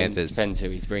 5 Panthers. Depends who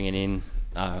he's bringing in,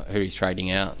 who he's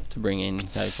trading out to bring in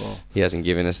Capewell. He hasn't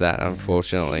given us that,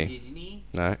 unfortunately.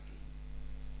 No.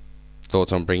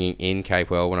 Thoughts on bringing in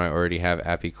Capewell when I already have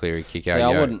Appy, Cleary, Kickout, Yo?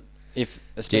 I wouldn't.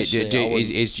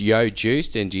 Is Yo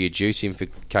juiced, and do you juice him for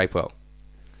Capewell?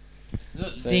 The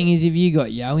thing is, if you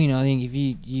got Yo in, I think if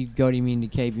you got him in to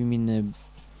keep him in the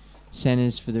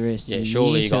centres for the rest of the year.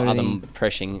 Surely you got other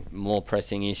more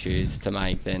pressing issues to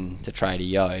make than to trade a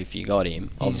Yo if you got him.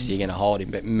 Obviously, you're going to hold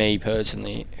him. But me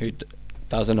personally, who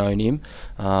doesn't own him,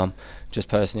 just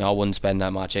personally, I wouldn't spend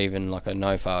that much. Even like a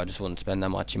Nofo, I just wouldn't spend that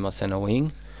much in my centre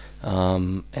wing.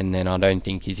 And then I don't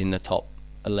think he's in the top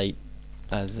elite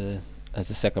as a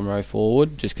second row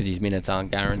forward, just because his minutes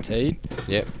aren't guaranteed.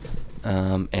 Yep.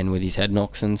 And with his head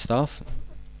knocks and stuff.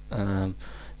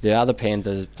 The other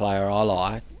Panthers player I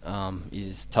like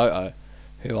is Toto,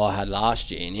 who I had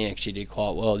last year, and he actually did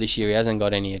quite well. This year he hasn't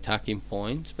got any attacking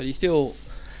points, but he's still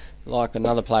like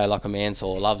another player like a Mansour,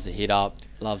 loves the hit up,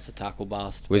 loves the tackle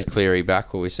bust. With Cleary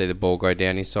back, will we see the ball go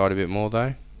down his side a bit more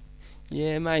though?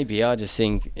 Yeah, maybe. I just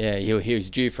think he was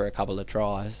due for a couple of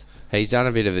tries. He's done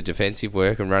a bit of the defensive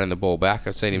work and running the ball back.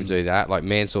 I've seen him do that. Like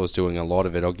Mansour's doing a lot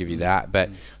of it, I'll give you that. But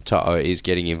Toto is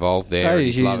getting involved there.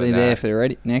 He's usually there for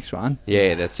the next one.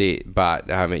 Yeah, that's it. But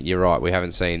you're right. We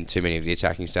haven't seen too many of the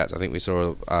attacking stats. I think we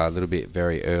saw a little bit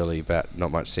very early, but not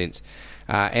much since.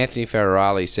 Anthony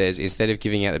Ferrarali says, instead of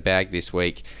giving out the bag this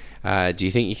week, do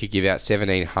you think you could give out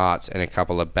 17 hearts and a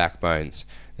couple of backbones?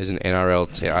 There's an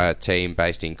NRL team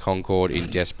based in Concord in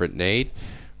desperate need.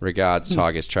 Regards,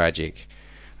 Tigers Tragic.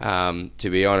 To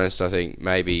be honest, I think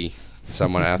maybe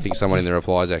someone in the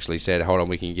replies actually said, hold on,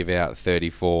 we can give out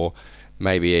 34,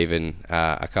 maybe even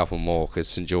a couple more, because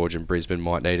St George and Brisbane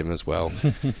might need them as well.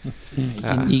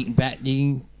 You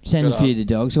can send a few of the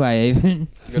dogs away even.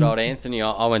 Good old Anthony.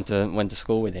 I went to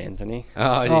school with Anthony.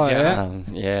 Oh, did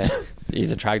you? Yeah. He's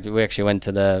attractive. We actually went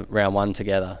to the round 1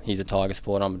 together. He's a Tiger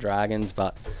supporter, I'm a Dragons,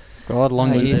 but... God,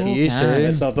 long year for you, too.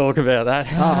 Let's not talk about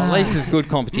that. At least there's good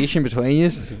competition between you.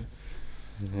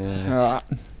 Yeah. All right.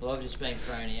 Well, I've just been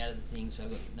thrown out of the thing, so I've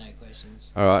got no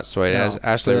questions. All right, sweet. As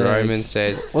Ashley Roman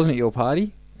says... Wasn't it your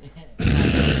party?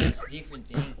 It's a different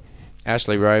thing.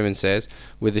 Ashley Roman says,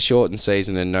 with the shortened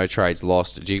season and no trades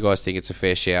lost, do you guys think it's a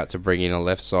fair shout to bring in a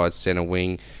left side centre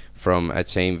wing from a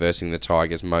team versing the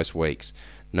Tigers most weeks?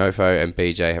 Nofo and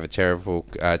BJ have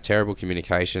a terrible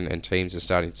communication, and teams are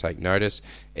starting to take notice.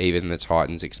 Even the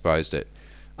Titans exposed it.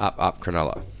 Up,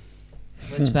 Cronulla.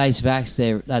 Let's face facts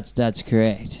there. That's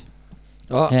correct.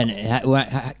 Oh. And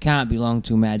it can't be long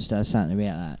till Madge does something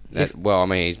about that. Well, I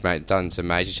mean, he's done some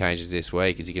major changes this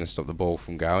week. Is he going to stop the ball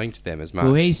from going to them as much?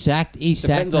 Well, he's sacked.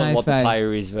 Depends on what the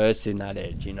player is versed in that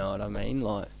edge. You know what I mean?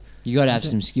 Like, you got to have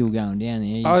some skill going down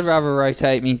there. I would rather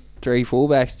rotate me 3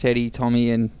 fullbacks, Teddy, Tommy,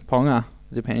 and Ponga,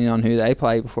 depending on who they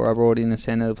play, before I brought in a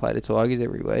centre to play the Tigers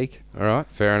every week. All right,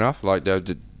 fair enough. Like,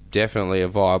 definitely a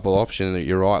viable option.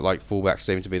 You're right. Like, fullbacks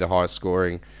seem to be the highest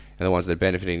scoring and the ones that are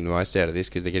benefiting the most out of this,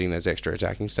 because they're getting those extra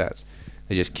attacking stats.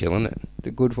 They're just killing it. The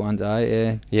good ones,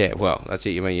 yeah. Yeah, well, that's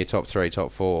it. You mean your top 3,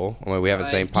 top 4? I mean, we haven't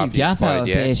seen Puppy explode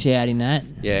yet. Fair shout in that.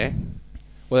 Yeah.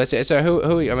 Well, that's it. So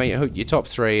who your top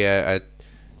 3 are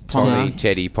Tommy,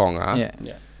 Teddy, Ponga.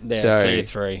 Yeah. They're clear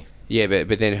 3. Yeah,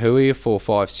 but then who are your 4,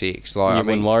 5, 6? Like, you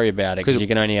wouldn't worry about it, because you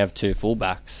can only have 2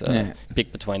 fullbacks. So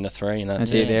pick between the 3, and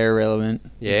that's it. They're irrelevant.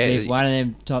 Yeah. If one of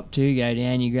them top 2 go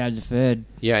down, you grab the third.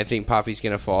 You don't think Puppy's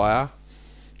going to fire?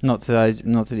 Not to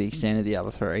the extent of the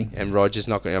other 3. And Roger's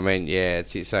not going to... I mean, yeah,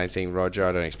 it's the same thing. Roger,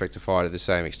 I don't expect to fire to the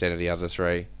same extent of the other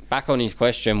 3. Back on his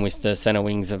question with the centre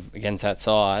wings against that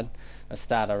side, a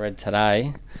stat I read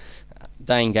today,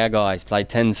 Dane Gaggai's played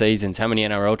 10 seasons. How many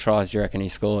NRL tries do you reckon he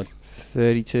scored?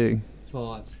 32.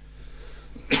 5.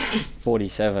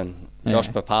 47. Josh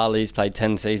Papali's played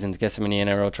 10 seasons. Guess how many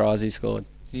NRL tries he scored?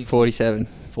 47.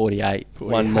 48.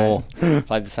 One more.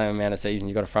 Played the same amount of seasons.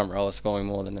 You've got a front rower scoring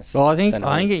more than this. Well, I think at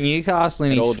Newcastle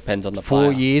in it his all depends on the 4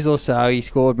 player. years or so, he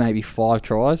scored maybe 5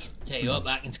 tries. Tell you what,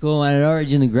 back in school, one at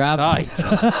Origin, the grub.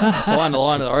 Flying the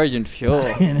line of the Origin for sure.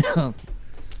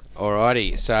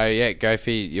 Alrighty, so yeah, go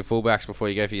for your fullbacks before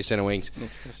you go for your centre wings.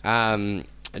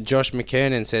 Josh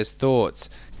McKernan says, thoughts,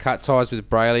 cut ties with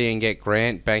Brayley and get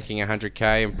Grant, banking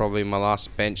 100k and probably my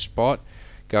last bench spot,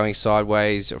 going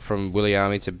sideways from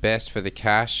Williami to Best for the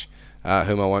cash,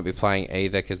 whom I won't be playing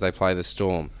either because they play the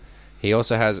Storm. He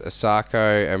also has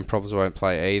Asako and probably won't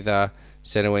play either.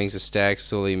 Centre wings are Stagg,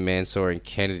 Sully, Mansour and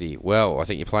Kennedy. Well, I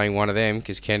think you're playing one of them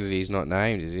because Kennedy's not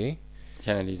named, is he?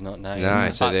 Kennedy's not named.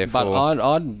 No, so therefore... But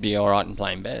I'd be alright in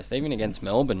playing Best. Even against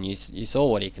Melbourne, you saw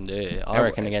what he can do. I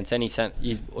reckon against any... Is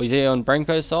he on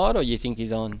Branko's side or you think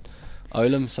he's on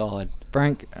Olam's side?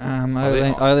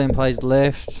 Olam plays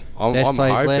left. Best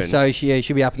plays hoping. left, so she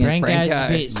should be up against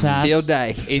Branko. Field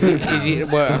day. Is he?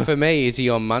 Well, for me, is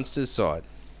he on Munster's side?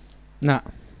 No.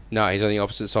 No, he's on the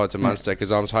opposite side to Munster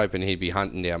because I was hoping he'd be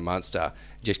hunting down Munster,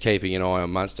 just keeping an eye on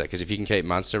Munster because if you can keep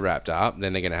Munster wrapped up,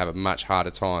 then they're going to have a much harder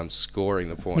time scoring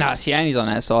the points. No, Siani's on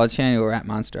that side. Siani will wrap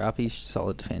Munster up. He's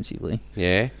solid defensively.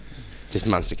 Yeah? Just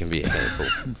Munster can be a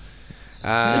handful.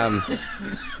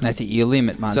 That's it. You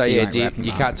limit Munster. So, yeah,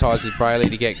 you cut ties with Brayley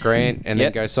to get Grant and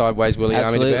then go sideways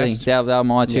Williami to Best? They were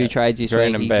my two trades this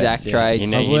week, exact trades.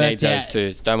 He needs those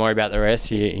two. Don't worry about the rest.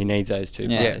 He needs those two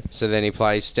players. Yeah, so then he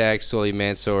plays Stagg, Sully,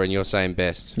 Mansour, and you're saying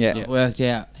Best. Yeah. I worked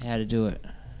out how to do it.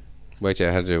 Worked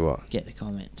out how to do what? Get the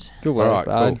comments. Good work, all right,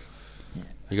 bud. Cool.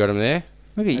 You got him there?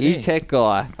 Look at you, tech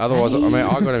guy. Otherwise, I mean,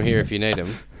 I got him here if you need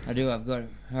him. I do, I've got him.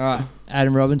 All right,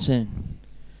 Adam Robinson.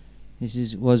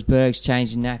 Was Bergs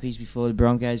changing nappies before the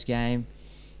Broncos game.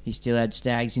 He still had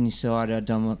Stags in his side. I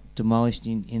demolished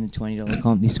in the $20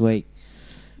 comp this week.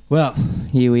 Well,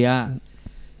 here we are.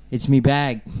 It's me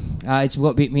bag. It's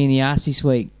what bit me in the arse this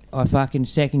week. I fucking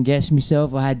second-guessed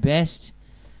myself. I had Best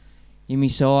in my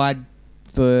side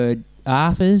for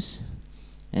halfers.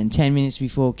 And 10 minutes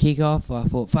before kickoff, I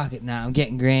thought, fuck it, I'm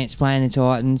getting Grant's playing the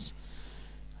Titans.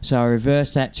 So I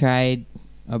reversed that trade.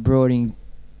 I brought in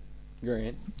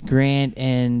Grant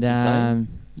and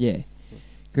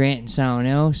Grant and someone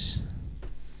else.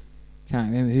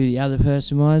 Can't remember who the other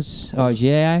person was. Oh,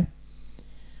 Gio.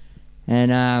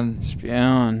 And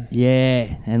Spion.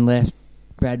 Yeah, and left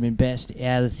Bradman Best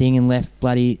out of the thing and left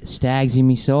bloody Stags in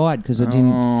my side because I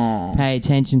didn't pay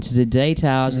attention to the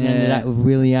details and ended up with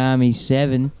Williami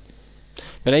 7.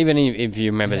 But even if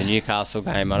you remember the Newcastle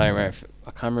game, I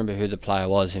can't remember who the player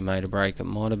was who made a break. It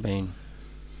might have been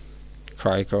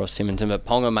Croker or Simonton, but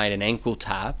Ponga made an ankle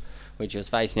tap, which he was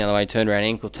facing the other way, turned around,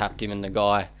 ankle tapped him, and the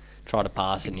guy tried to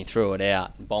pass it and he threw it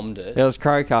out, bombed it. It was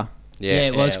Croker. Yeah,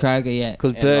 it was Croker, yeah.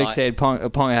 Because Berg said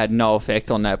Ponga had no effect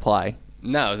on that play.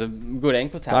 No, it was a good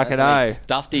ankle tap. Like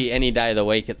Dufty, any day of the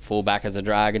week at fullback as a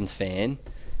Dragons fan,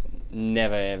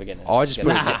 never ever get I just put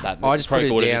it down.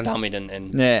 Dummied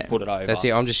and put it over. That's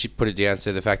it. I'm just put it down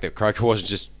to the fact that Croker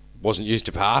wasn't used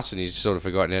to pass and he's sort of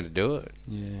forgotten how to do it.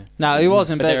 Yeah. No, he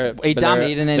wasn't, but he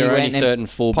dummied and then he went and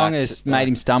Ponga's made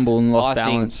him stumble and lost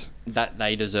balance. That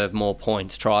they deserve more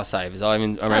points, try savers. I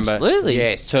remember. Absolutely.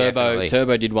 Yes, definitely.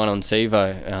 Turbo did one on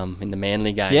Sevo in the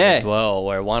Manly game as well,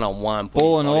 where one-on-one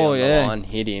ball and all, line,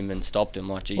 hit him and stopped him.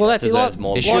 Like, well, that's deserves like,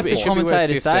 more. Like the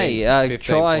commentators say,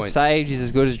 try points. saved is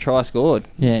as good as a try scored.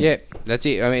 Yeah, that's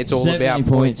it. I mean, it's all about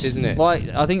points, isn't it? Like,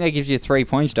 I think they gives you 3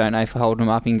 points, don't they, for holding them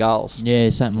up in goals?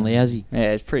 Yeah, something lousy.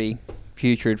 Yeah, it's pretty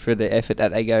putrid for the effort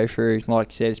that they go through, like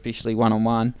you said, especially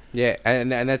one-on-one. Yeah,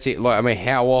 and that's it. Like, I mean,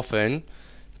 how often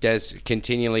does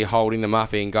continually holding them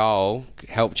up in goal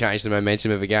help change the momentum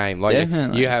of a game? Like,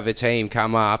 you have a team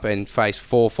come up and face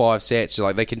 4 or 5 sets,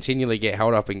 like they continually get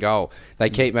held up in goal. They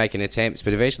keep making attempts,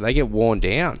 but eventually they get worn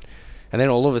down. And then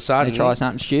all of a sudden, they try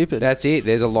something stupid. That's it.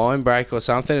 There's a line break or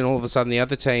something, and all of a sudden the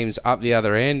other team's up the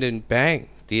other end, and bang,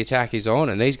 the attack is on.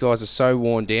 And these guys are so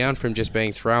worn down from just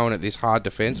being thrown at this hard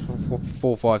defence for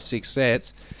 4, 5, 6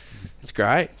 sets. It's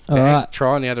great. All right.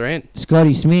 Try on the other end.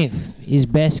 Scotty Smith, is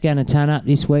Best going to turn up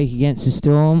this week against the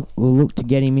Storm? We'll look to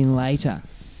get him in later.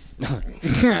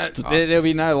 There'll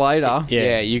be no later.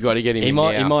 Yeah, you got to get him in now.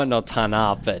 He might not turn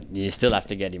up, but you still have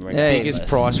to get him. Biggest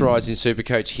price rise in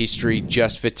Supercoach history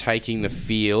just for taking the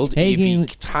field. If he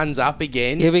tons up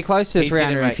again, he'll be close to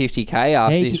 350k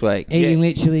after this week. He can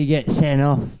literally get sent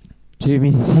off 2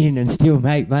 minutes in and still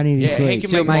make money this week. He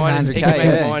can make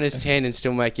minus 10 and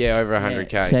still make over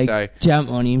 100k. So jump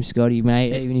on him, Scotty,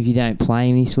 mate, even if you don't play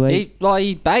him this week.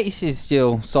 His base is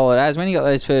still solid as when he got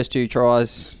those first 2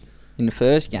 tries in the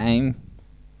first game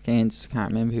against,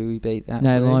 can't remember who we beat that.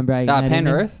 No line break.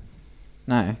 Penrith.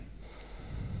 No.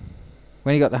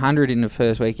 when he got the 100 in the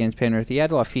first week against Penrith, he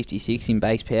had like 56 in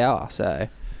base power. So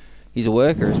he's a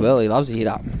worker as well. He loves to hit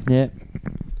up. Yep.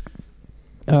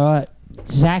 All right.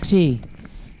 Zaxi.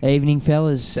 Evening,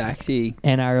 fellas. Zaxi.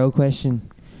 NRL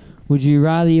question. Would you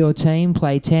rather your team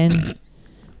play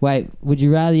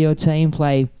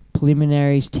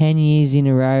preliminaries 10 years in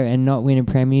a row and not win a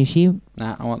premiership?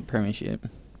 Nah, I want the premiership.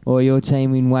 Or your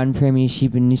team win one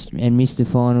premiership and miss the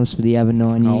finals for the other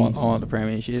 9 years? I want the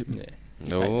premiership. Yeah.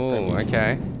 Oh,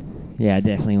 okay. Yeah, I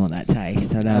definitely want that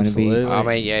taste. I don't want to be... I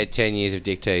mean, yeah, 10 years of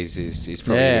Dick Tees is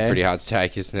probably pretty hard to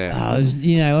take, isn't it?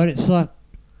 You know what? It's like...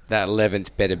 That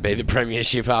 11th better be the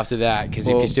premiership after that, because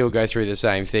if you still go through the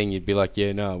same thing, you'd be like,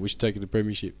 yeah, no, we should take the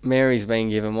premiership. Mary's been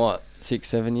given,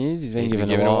 6-7 years? He's been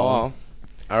given a while.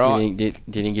 All right. Do you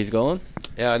think he's gone?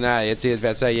 Yeah, no, it's I was about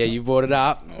to say, yeah, you brought it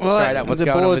up. Well, straight up, what's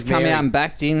going on with The board's come Mary? out and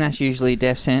backed him. That's usually a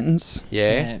death sentence.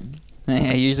 Yeah.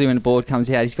 Yeah, usually when the board comes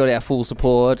out, he's got our full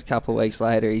support. A couple of weeks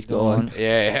later, he's gone.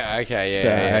 Yeah, okay,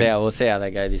 yeah. So we'll see how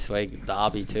they go this week.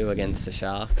 Derby too against the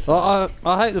Sharks. Well,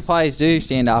 I hope the players do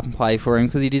stand up and play for him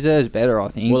because he deserves better, I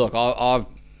think. Well, look, I've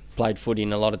played footy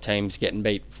in a lot of teams getting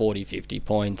beat 40, 50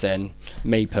 points, and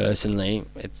me personally,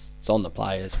 it's on the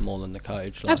players more than the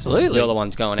coach. Like, absolutely. You're the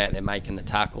ones going out there making the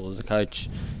tackles. The coach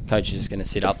is just going to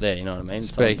sit up there, you know what I mean?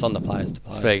 It's on the players to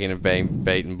play. Speaking of being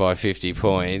beaten by 50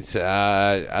 points,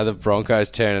 are the Broncos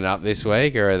turning up this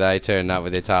week, or are they turning up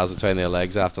with their tails between their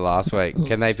legs after last week?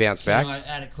 Can they bounce back? Can I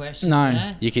add a question?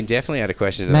 No. You can definitely add a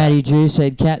question to Matty Drew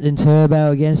said Captain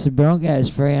Turbo against the Broncos,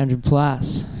 300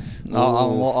 plus.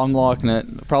 I'm liking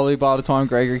it. Probably by the time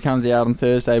Gregory comes out on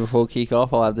Thursday before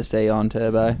kick-off, I'll have to see on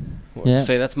Turbo. Yeah.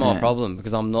 See, that's my problem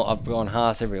because I've gone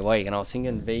Haas every week, and I was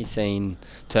thinking VC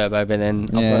Turbo, but then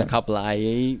I've got a couple of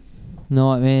AE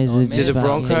nightmares. Do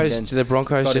the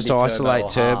Broncos just isolate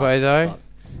Turbo though?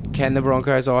 Can the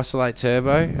Broncos isolate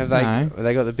Turbo? Have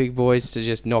they got the big boys to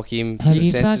just knock him? Have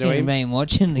you sense into fucking him? been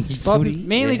watching the footy?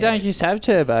 Manly don't just have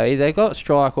Turbo. They've got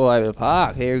Strike all over the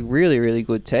park. They're a really, really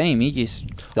good team. He just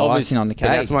the icing on the cake.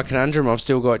 But that's my conundrum. I've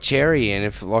still got Cherry, and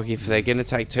if they're going to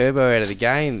take Turbo out of the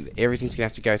game, everything's going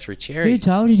to have to go through Cherry. Who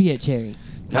told you to get Cherry?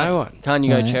 No one. Can't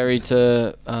you go Cherry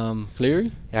to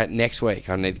Cleary? Next week.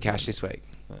 I need the cash this week.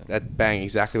 That bang,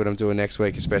 exactly what I'm doing next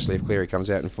week, especially if Cleary comes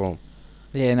out in form.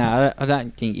 Yeah, no, I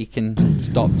don't think you can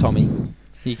stop Tommy.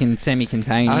 You can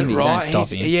semi-contain him, but you don't stop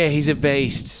him. Yeah, he's a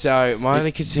beast. So my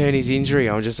only concern is injury.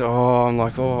 You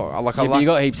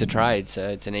got heaps of trades,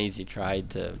 so it's an easy trade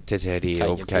to Teddy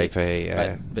or KP.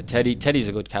 Yeah. But Teddy's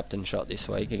a good captain shot this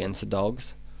week against the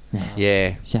Dogs.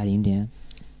 Yeah. Shut him down.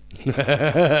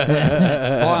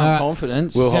 High on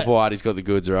confidence. Will Hopewadi's got the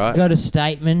goods, right? Got a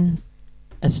statement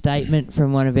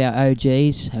from one of our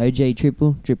OGs,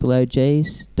 triple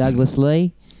OGs, Douglas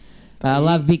Lee. I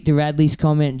love Victor Radley's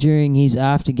comment during his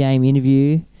after-game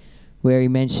interview where he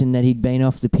mentioned that he'd been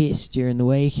off the piss during the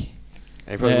week. He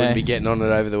probably wouldn't be getting on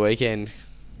it over the weekend.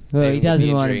 Well, he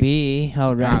doesn't want to be here.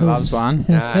 Hold on. Loves one.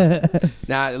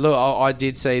 Look, I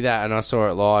did see that and I saw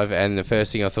it live, and the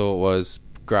first thing I thought was,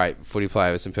 great, footy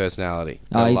player with some personality.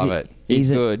 I love it. He's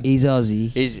good. He's Aussie.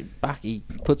 He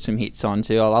puts some hits on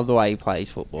too. I love the way he plays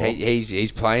football.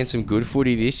 He's playing some good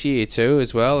footy this year too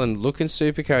as well, and looking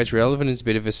Supercoach relevant is a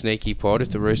bit of a sneaky pod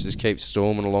if the Roosters keep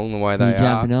storming along the way they are.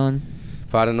 Jumping on.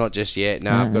 Pardon, not just yet.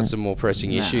 No, I've got some more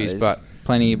pressing issues, but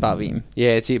plenty above him.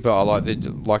 Yeah, it's it. But I like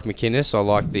McInnes. I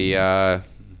like the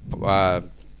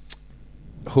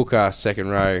hooker second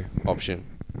row option.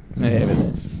 Yeah, but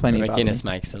there's plenty. McInnes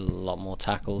makes a lot more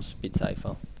tackles, a bit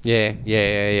safer. Yeah.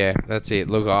 That's it.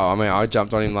 Look, I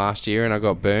jumped on him last year and I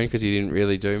got burned because he didn't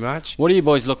really do much. What are you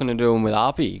boys looking to do with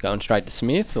Arpey? Going straight to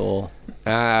Smith or?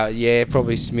 Yeah,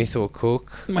 probably Smith or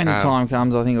Cook. When the time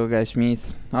comes, I think I'll go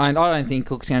Smith. I don't think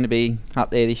Cook's going to be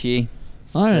up there this year.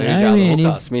 I don't know,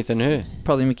 man. Smith and who?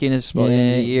 Probably McInnes by the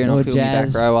end of the year, and I'll fill me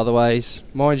back row other ways.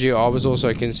 Mind you, I was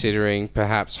also considering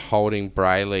perhaps holding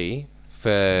Brayley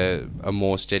for a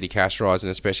more steady cash rise,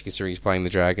 and especially considering he's playing the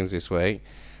Dragons this week.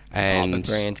 And but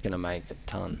Grant's going to make a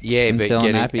ton. Yeah, and but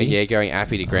going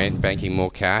Appy to Grant, Mm. banking more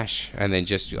cash, and then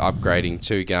just upgrading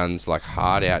two guns like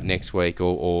hard out next week,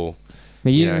 or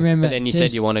But you remember. But then you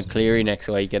said you wanted Cleary next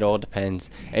week. It all depends.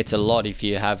 It's a lot if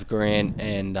you have Grant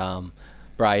and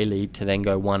Brayley to then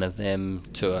go one of them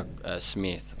to a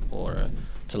Smith or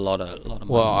it's a lot of money.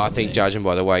 Well, I think judging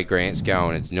by the way Grant's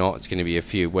going, it's going to be a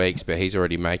few weeks, but he's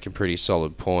already making pretty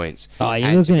solid points. Oh,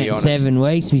 you're looking at 7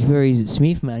 weeks before he's at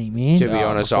Smith money, man. To be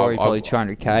honest, probably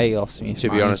 200k off Smith. To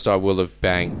be honest, I will have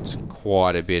banked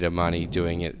quite a bit of money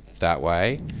doing it that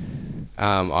way,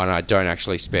 and I don't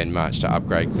actually spend much to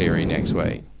upgrade Cleary next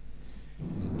week.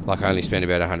 Like, I only spend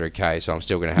about 100k, so I'm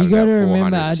still going to have You about gotta 400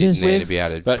 remember, I sitting just- there to be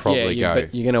able to But probably go.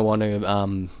 But you're going to want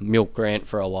to milk Grant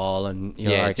for a while, and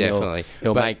Yeah, reckon definitely.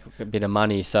 He'll But make a bit of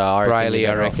money. So I reckon Brayley, you're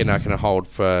I better off. reckon I can hold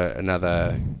for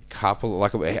another couple.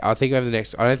 Like, I think over the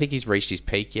next, I don't think he's reached his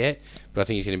peak yet, but I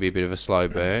think he's going to be a bit of a slow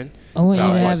burn. I want So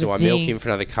you it's to like, have do a I milk think. him for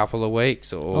another couple of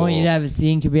weeks, I or want you to have a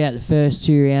think about the first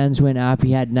 2 rounds when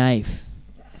Arpy had Nath.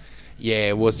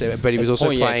 yeah, well, but he was also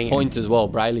playing. points as well.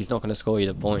 Brayley's not going to score you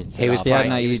the points. He was He had playing.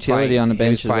 no he was utility playing- on the he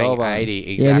was bench as well, playing but- 80 Yeah, but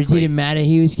it exactly. didn't matter.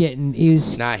 He was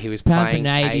No, he was pumping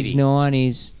playing 80s, 80,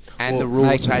 90s. and Well, the rules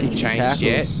making hadn't 60 changed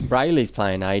yet. Brayley's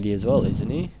playing 80 as well, isn't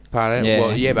he? Pardon? Yeah.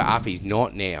 Well, yeah, but Uppy's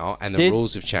not now, and the Did-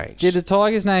 rules have changed. Did the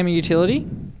Tigers name a utility?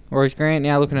 Or is Grant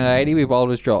now looking at 80 with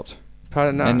boulders dropped?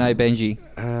 Pardon? No. And no Benji?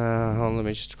 Hold on, let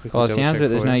me just quickly Oh, it double sounds check like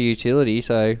there's for no you. utility,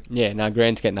 so... Yeah, no,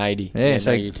 Grant's getting 80. Yeah, no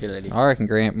so utility. I reckon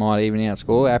Grant might even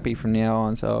outscore Appy from now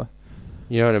on, so...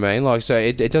 You know what I mean? Like, so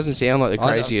it doesn't sound like the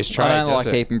craziest trade, I don't does like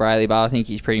it? keeping Brayley, but I think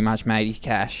he's pretty much made his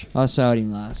cash. I sold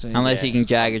him last week. Unless he can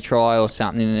jag a try or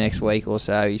something in the next week or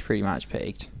so, he's pretty much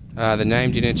peaked. The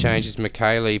name didn't change. It's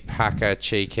McKaylee, Packer,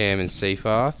 Cheekham, and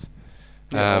Seafarth.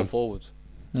 Yeah, all forwards.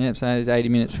 Yep, so there's 80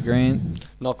 minutes for Grant.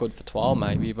 Not good for 12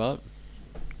 maybe, but...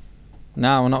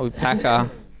 No, we're not with Packer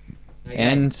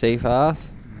and Seafarth.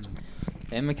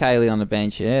 And McKaylee on the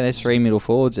bench, yeah. There's 3 middle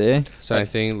forwards there. Same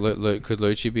thing. Could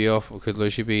Lucci be off? Could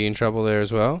Lucci be in trouble there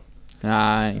as well?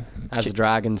 No. As a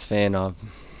Dragons fan, I've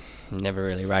never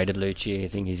really rated Lucci. I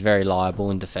think he's very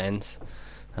liable in defence.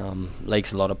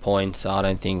 Leaks a lot of points, so I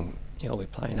don't think he'll be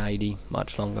playing 80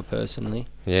 much longer personally.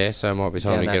 Yeah, so it might be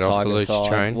time to Down get that off the Tigers Lucci side.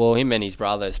 train. Well, him and his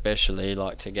brother especially,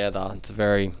 like together, it's a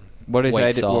very What if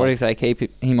weak side. they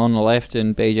keep him on the left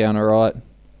and BJ on the right?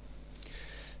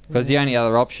 Because the only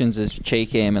other options is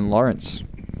Cheekham and Lawrence.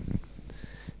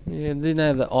 Yeah, didn't they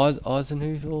have the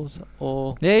Eisenhuthers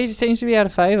or... Yeah, he just seems to be out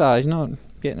of favour. He's not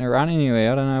getting a run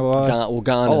anywhere. I don't know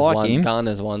why.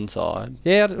 Garner's one side.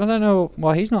 Yeah, I don't know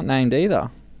why he's not named either.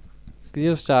 Because he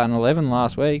was starting 11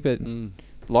 last week, but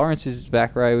Lawrence is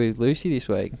back row with Lucy this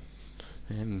week.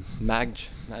 Mag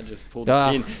just pulled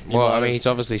Ah. it in. Well, I mean, he's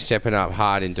obviously stepping up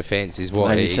hard in defence. Is what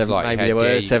Maybe, he's like. maybe how there were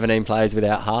dare you- 17 players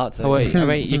without heart. So. Oh, wait, I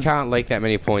mean, you can't leak that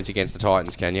many points against the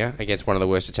Titans, can you? Against one of the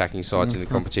worst attacking sides in the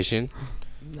competition.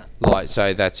 Like,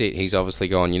 so that's it. He's obviously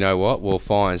gone, you know what? Well,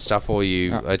 fine. Stuff all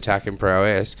you attacking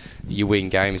prowess. You win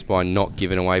games by not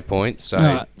giving away points. So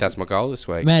Right. that's my goal this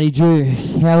week. Matty Drew,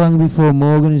 how long before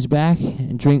Morgan is back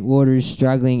and Drinkwater is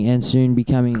struggling and soon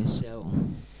becoming a sell?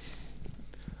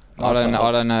 I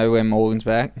don't know when Morgan's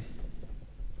back.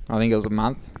 I think it was a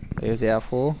month he was out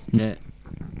for. Yeah.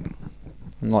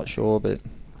 I'm not sure, but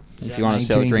if that you want to make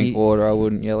sell Drinky- Drinkwater, I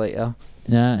wouldn't yell at you.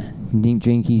 No, you think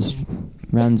Drinky's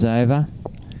runs over?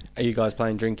 Are you guys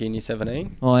playing Drinky in your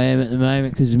 17? I am at the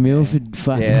moment because Milford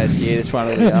fucking... Yeah, that's one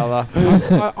or the other.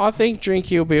 I think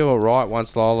Drinky will be all right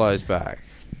once Lolo's back.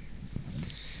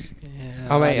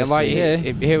 I mean, like,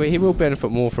 he will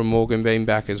benefit more from Morgan being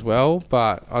back as well,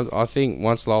 but I think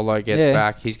once Lolo gets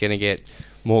back, he's going to get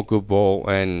more good ball,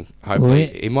 and hopefully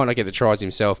he might not get the tries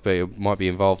himself, but he might be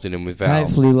involved in them with Val.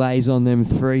 Hopefully lays on them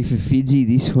 3 for Fidzy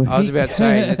this week. I was about to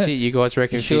say, that's it. You guys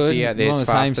reckon Fitzy out there is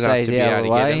fast enough to be able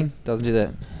to get him? Doesn't do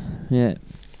that. Yeah.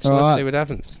 So All let's right. see what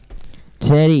happens.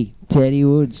 Teddy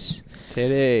Woods.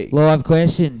 Teddy. Live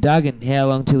question. Duggan, how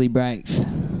long till he breaks?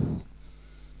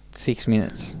 6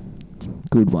 minutes.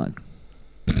 Good one.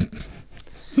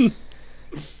 Give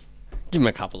him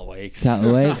a couple of weeks.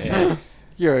 Couple of weeks. Yeah.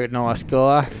 You're a nice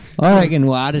guy. I reckon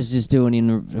Wada's just doing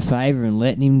him a favour and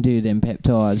letting him do them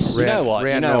peptides. You know what?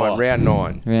 Round You know nine. what? Round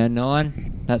 9. Round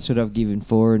 9. That's what I've given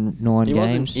 4 in 9 He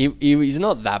games. he's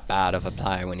not that bad of a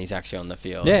player when he's actually on the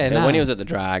field. Yeah, But no. when he was at the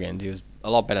Dragons, he was a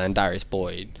lot better than Darius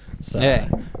Boyd. So Yeah.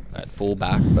 at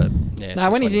fullback, but yeah. it's No,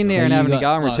 just when he's in there and Well, having you a go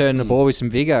got, and like- returning the ball with some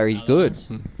vigour, he's good.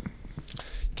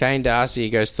 Kane Darcy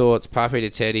goes, thoughts, Puppy to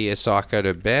Teddy, a Psycho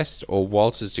to best, or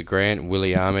Walters to Grant,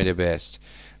 Willie Armour to best?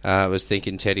 I was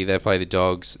thinking Teddy, they play the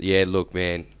Dogs. Yeah, look,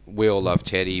 man, we all love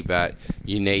Teddy, but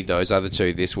you need those other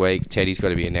two this week. Teddy's got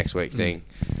to be a next week thing.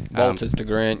 Walters to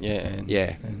Grant, and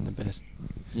the best.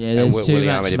 Yeah, And there's too Willie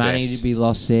much Armour money best. to be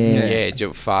lost there.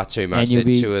 Yeah, far too much. And They're you'll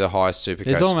be- two of the highest Supercoach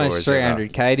There's almost scorers ever.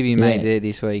 300k to be made Yeah. there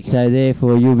this week. So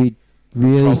therefore, you'll be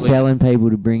really Probably- selling people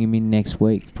to bring him in next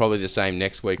week. Probably the same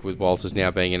next week with Walters now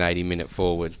being an 80-minute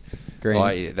forward. Grant.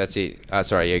 Like, that's it.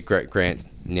 Grant,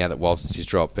 now that Walters is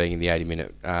dropped, being in the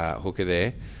 80-minute hooker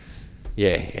there.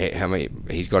 Yeah, how many?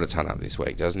 He's got a ton up this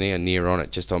week, doesn't he? And near on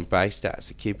it, just on base stats.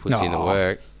 The kid puts in the No.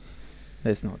 work.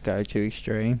 Let's not go too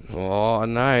extreme. Oh, I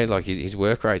know. Like, his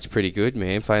work rate's pretty good,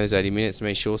 man. Playing those 80 minutes, I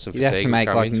mean, sure, some You'd have fatigue to will make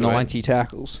come like into 90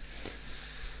 tackles.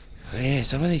 Yeah,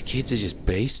 some of these kids are just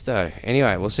beasts, though.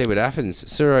 Anyway, we'll see what happens.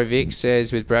 Surovic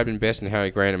says, with Bradman Best and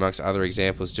Harry Grant, amongst other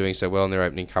examples, doing so well in their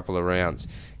opening couple of rounds,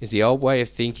 is the old way of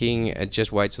thinking,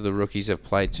 just wait till the rookies have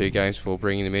played 2 games before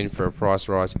bringing them in for a price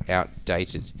rise,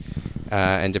 outdated?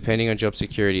 And depending on job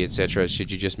security, etc., should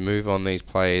you just move on these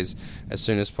players as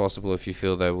soon as possible if you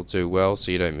feel they will do well,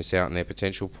 so you don't miss out on their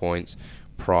potential points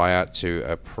prior to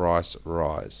a price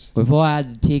rise? If I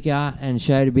had the ticker and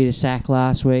showed a bit of sack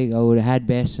last week, I would have had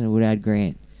Best and I would have had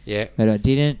Grant. Yeah. But I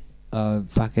didn't. I'd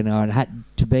had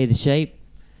to be the sheep,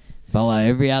 follow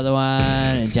every other one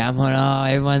and jump on,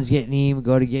 everyone's getting him,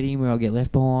 got to get him or I'll get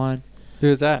left behind. Who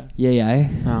was that? Yeah.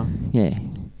 Oh. Yeah.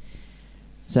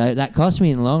 So that cost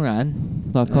me in the long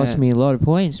run. Cost me a lot of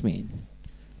points, man.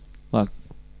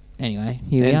 Anyway,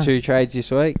 here we are. And 2 trades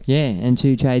this week. Yeah, and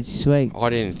 2 trades this week.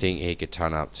 I didn't think he could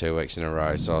ton up 2 weeks in a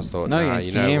row, so I thought, Not nah, against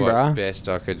you know Canberra. what?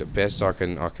 Best I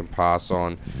can pass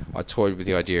on. I toyed with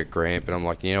the idea of Grant, but I'm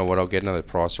like, you know what? I'll get another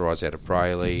price rise out of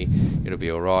Brayley. It'll be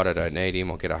all right. I don't need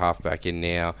him. I'll get a halfback in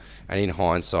now. And in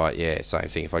hindsight, yeah, same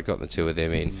thing. If I got the 2 of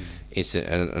them in, it's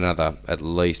another at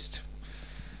least.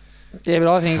 Yeah, but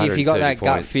I think if you got that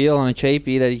gut points. feel on a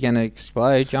cheapie that he's going to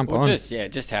explode, jump on.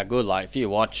 Just how good. Like if you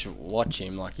watch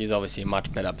him, like he's obviously a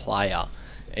much better player,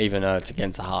 even though it's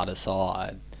against a harder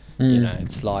side. You know,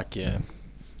 it's like you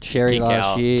Sherry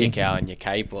last year. kick out and your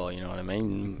cape, or you know what I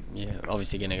mean. Yeah,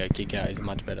 obviously going to go kick out. He's a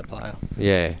much better player.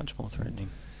 Yeah, much more threatening.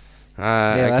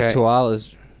 That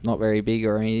Tuala's not very big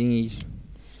or anything. He's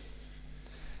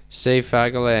Steve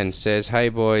Fagerland says, hey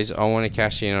boys, I want to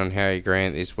cash in on Harry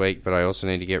Grant this week, but I also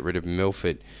need to get rid of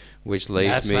Milford, which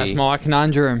leaves that's my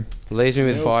conundrum. Leaves me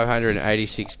with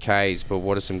 586 Ks, but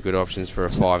what are some good options for a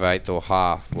 5/8 or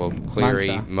half? Well,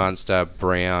 Cleary, Munster,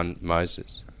 Brown,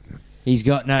 Moses. He's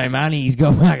got no money. He's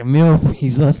got fucking MILF.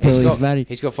 He's lost all his money.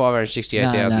 He's got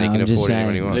 568,000. He can afford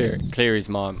anyone he wants. Cleary's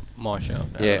my shout.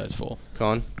 Yeah. Those 4.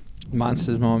 Con?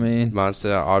 Munster's my man.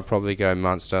 Munster, I'd probably go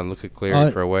Munster and look at Cleary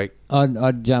for a week.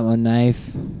 I'd jump on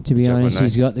Nath, to be honest.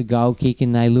 He's got the goal kick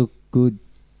and they look good,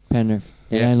 Penrith.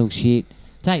 They don't look shit.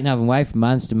 Take nothing away from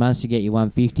Munster. Munster get you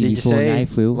 150 Did before you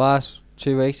Nath see will. last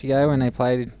 2 weeks ago when they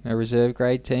played a reserve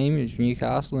grade team, it was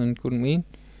Newcastle and couldn't win?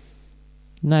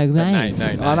 No name.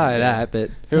 I know that,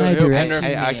 but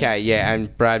Okay, yeah,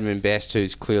 and Bradman Best,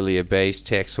 who's clearly a beast.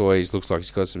 Tex Hoyes looks like he's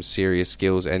got some serious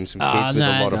skills and some kids with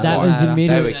a lot of fight.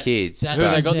 They were kids. Who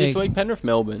they got this week? Penrith,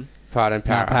 Melbourne. Pardon,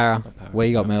 Para. Para.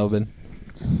 We got Melbourne.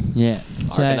 Yeah.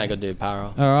 I reckon they could do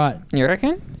Para. All right. You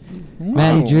reckon?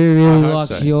 Matty Drew I really hope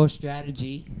likes so. your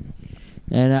strategy.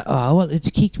 And, it's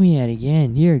kicked me out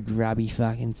again. You're a grubby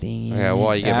fucking thing. Yeah,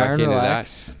 while you get back into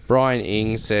relax. that, Brian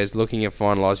Ing says, looking at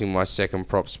finalising my second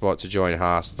prop spot to join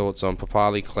Haas. Thoughts on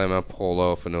Papali, Clemmer,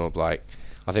 Paulo, or Fanua Blake?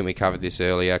 I think we covered this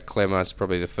earlier. Clemmer's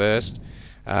probably the first.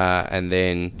 And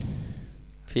then...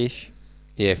 Fish.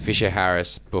 Yeah, Fisher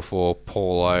Harris before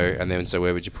Paulo. And then, so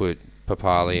where would you put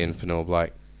Papali and Fanua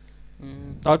Blake?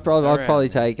 I'd probably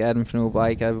take Adam Fanua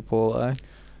Blake over Paulo.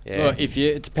 Yeah. Well,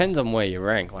 it depends on where you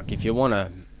rank. Like if you want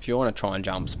to try and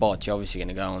jump spots, you're obviously going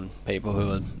to go on people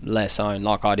who are less owned,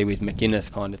 like I did with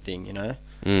McInnes kind of thing. You know,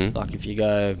 like if you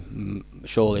go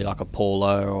surely like a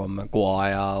Paulo or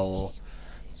Maguire or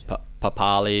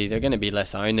Papali, they're going to be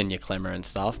less owned than your Clemmer and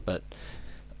stuff. But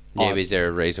but is there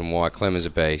a reason why Clemmer's a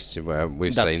beast?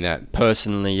 We've seen that.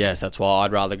 Personally, yes. That's why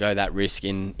I'd rather go that risk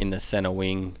in the centre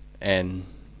wing and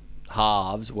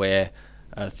halves where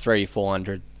a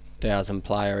 300,000-400,000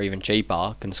 player, even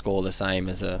cheaper, can score the same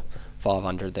as a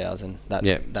 500,000.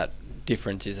 That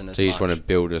difference isn't as much. So you just want to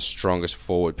build the strongest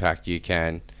forward pack you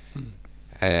can,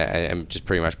 and just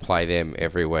pretty much play them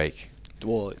every week.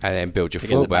 And then build your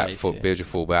build your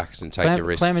fullbacks and take your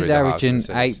risks through the halves. Clemmer's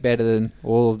averaging 8 better than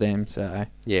all of them. So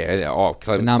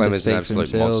Clemmer's an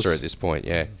absolute monster at this point.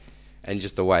 Yeah, and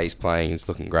just the way he's playing, he's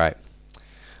looking great.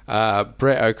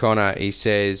 Brett O'Connor, he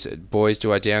says, boys,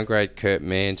 do I downgrade Kurt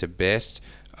Mann to best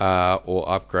or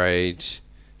upgrade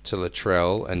to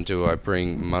Latrell, and do I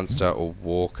bring Munster or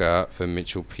Walker for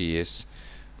Mitchell Pearce,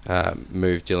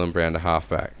 move Dylan Brown to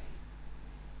halfback?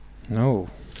 No.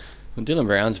 Well, Dylan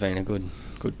Brown's been a good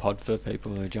pod for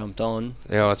people who jumped on.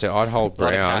 Yeah, I'd say I'd hold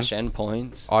Brown. A lot of cash and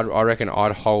points. I reckon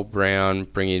I'd hold Brown,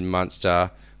 bring in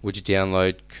Munster. Would you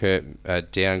downgrade Kurt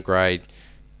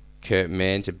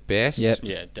Mann to best? Yep.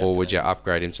 Yeah, definitely. Or would you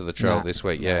upgrade him to Latrell this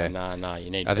week? Yeah. No, you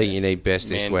need I think you need best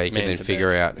this week and then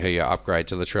figure out who your upgrade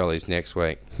to Latrell is next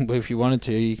week. Well, if you wanted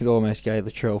to, you could almost go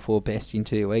Latrell for best in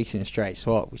 2 weeks in a straight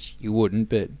swap, which you wouldn't,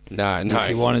 but no. If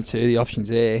you wanted to, the option's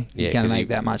there. You're going to make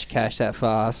that much cash that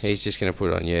fast. He's just going to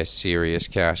put on, serious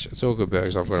cash. It's all good,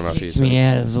 Bergs. I've got him up here. Me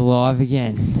out of the live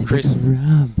again.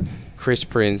 Chris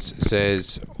Prince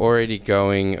says, already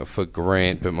going for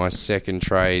Grant, but my second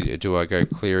trade, do I go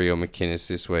Cleary or McInnes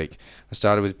this week? I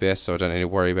started with Best, so I don't need to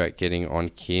worry about getting on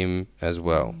Kim as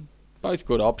well. Both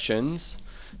good options.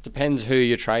 Depends who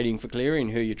you're trading for Cleary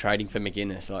and who you're trading for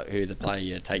McInnes, like who the player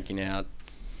you're taking out.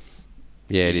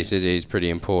 Yeah, it is. It is pretty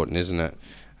important, isn't it?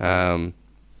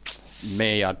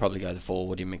 Me, I'd probably go the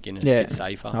forward in McInnes. Yeah, It's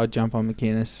safer. I'd jump on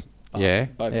McInnes. Yeah?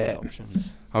 Both good options.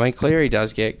 I mean, Cleary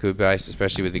does get good base,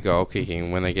 especially with the goal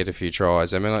kicking when they get a few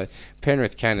tries. I mean, like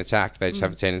Penrith can attack; they just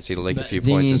have a tendency to leak a few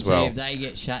points as well. If they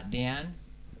get shut down,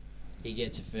 he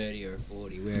gets a 30 or a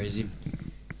 40. Whereas if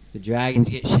the Dragons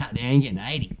get shut down, you get an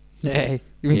 80. Yeah,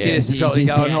 McInnes is probably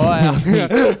going higher.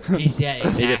 He's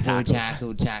out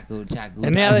tackle.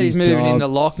 And now that he's moving into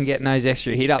lock and getting those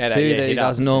extra hit-ups that he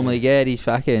doesn't normally get, he's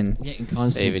fucking getting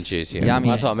constant. Even juicier. Yummy.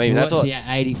 That's what I mean. That's what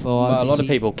 85. Well, a lot of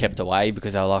people kept away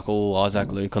because they were like, "Oh,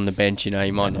 Isaac Luke on the bench, you know, he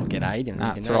might not get 8."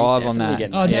 And thrive on that.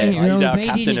 Oh, don't get me wrong, he's our if he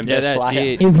captain and didn't- best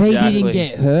player. If he didn't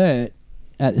get hurt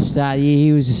at the start of the year,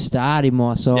 he was a start in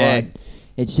my side. Yeah.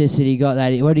 It's just that he got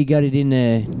that. What he got it in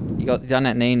the He got done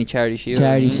that knee in the Charity Shield.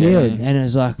 Charity Shield, and it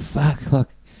was like fuck. Like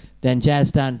then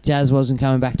Jazz wasn't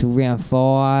coming back till round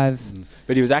 5.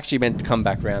 But he was actually meant to come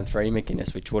back round 3,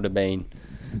 McInnes, which would have been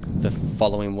the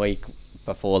following week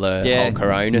before the whole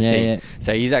Corona thing. Yeah.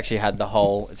 So he's actually had the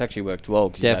whole. It's actually worked well.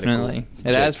 'Cause Definitely.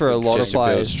 It has for a lot of Just to build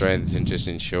players. strength and just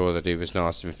ensure that he was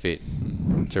nice and fit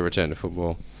to return to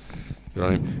football. Good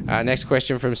on him. Next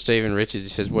question from Stephen Richards. He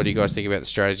says, what do you guys think about the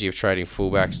strategy of trading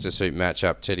fullbacks to suit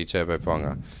matchup Teddy Turbo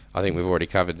Ponga? I think we've already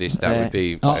covered this. That would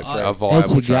be a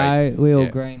viable trade. We all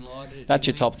green lighted it. That's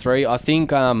your top 3. I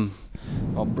think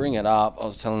I'll bring it up. I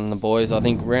was telling the boys, I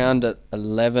think round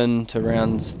 11 to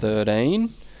rounds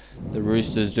 13, the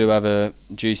Roosters do have a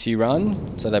juicy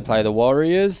run. So they play the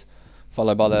Warriors,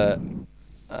 followed by the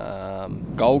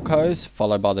Gold Coast,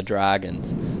 followed by the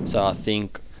Dragons. So I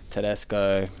think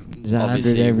Tedesco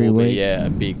obviously every will week. be a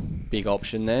big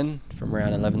option then from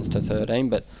round 11 to 13.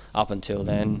 But up until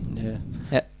then,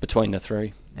 between the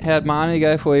 3. How'd Manu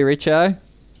go for you, Richo?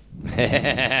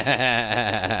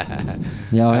 Yeah,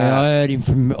 I heard him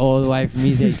from all the way from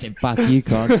his. He said, "Fuck you,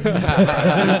 con."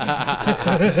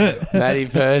 Matty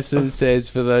Person says,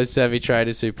 for those savvy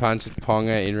traders who punted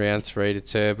Ponga in round 3 to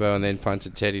Turbo and then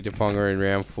punted Teddy to Ponga in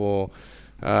round 4,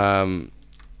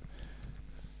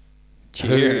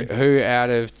 who out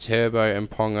of Turbo and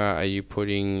Ponga are you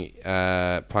putting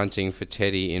punting for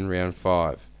Teddy in round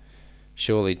 5?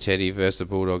 Surely Teddy versus the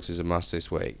Bulldogs is a must this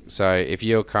week. So if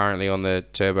you're currently on the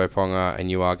Turbo Ponga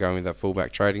and you are going with that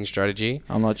fullback trading strategy,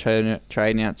 I'm not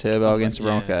trading out Turbo against the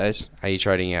Broncos. Are you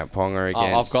trading out Ponga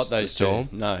against I've got those the Storm?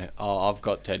 two. No, I've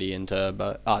got Teddy and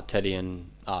Turbo. Teddy and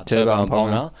Turbo Turbo and and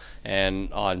Ponga. Ponga,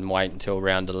 and I'd wait until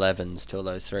round 11s till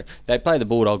those 3. They play the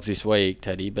Bulldogs this week,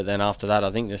 Teddy, but then after that, I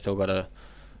think they've still got a.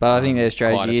 But I think their quite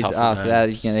strategy a is tough after one,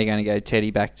 that they're going to go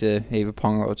Teddy back to either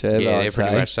Ponga or Turbo. Yeah, they're I'd pretty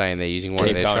say. much saying they're using one Keep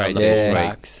of their going on trades the this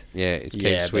fullbacks. week. Yeah, it's Yeah,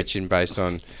 keep but switching based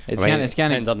on. It's I mean, going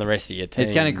Depends on the rest of your team.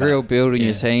 It's going to grill building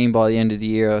your team by the end of the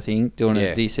year. I think doing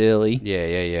it this early.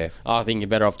 Yeah. I think you're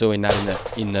better off doing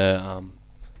that in the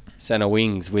centre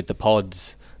wings with the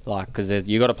pods, like because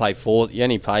you got to play 4.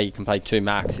 You can play 2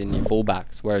 max in your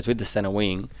fullbacks, whereas with the centre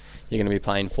wing, you're going to be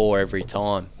playing 4 every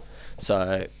time.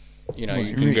 So you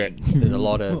can get there's a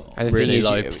lot of really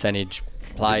low percentage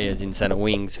players in centre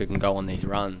wings who can go on these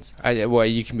runs. Well,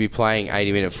 you can be playing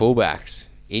 80-minute fullbacks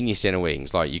in your centre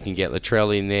wings. Like you can get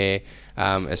Latrell in there,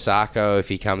 Asako if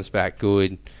he comes back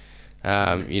good.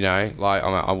 I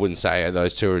wouldn't say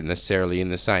those two are necessarily in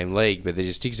the same league, but they're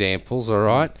just examples, all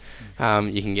right?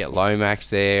 You can get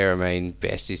Lomax there. I mean,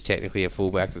 Best is technically a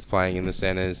fullback that's playing in the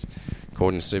centres,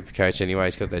 according to Supercoach anyway.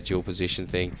 He's got that dual position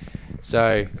thing.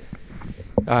 So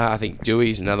I think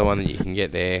Dewey's another one that you can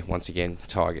get there. Once again,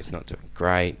 Tiger's not doing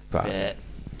great, but...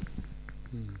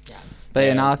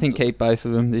 I think keep both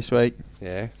of them this week.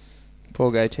 Yeah.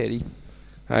 Poor go Teddy.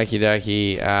 Okie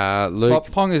dokie. Luke...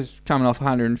 Ponga's coming off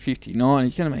 159.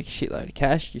 He's going to make a shitload of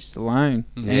cash just alone.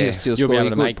 Yeah. And he'll You'll be able score to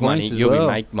good make money. points as You'll well.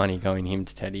 make money going him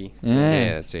to Teddy.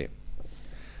 Yeah, that's it.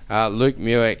 Luke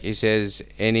Mueck, he says,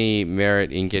 any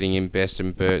merit in getting in Best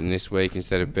and Burton this week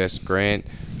instead of Best Grant?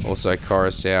 Also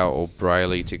Coruscant or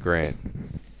Brayley to Grant?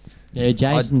 Yeah,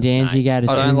 Jason Danzy got a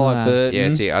I don't like Burton. Yeah,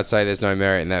 that's it. I'd say there's no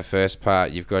merit in that first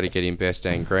part. You've got to get in Best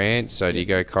and Grant. So do you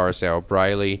go Coruscant or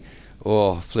Brayley?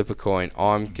 Or flip a coin.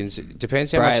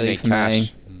 Depends how much you Brayley need for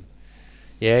cash. me.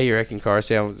 Yeah, you reckon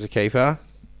Coruscant was a keeper?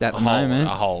 At the moment.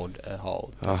 A hold. A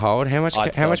hold. How much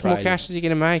I'd more Brayley. cash is he going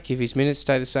to make if his minutes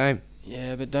stay the same?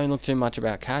 Yeah, but don't look too much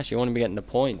about cash. You want to be getting the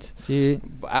points. Yeah.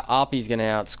 Arpie's going to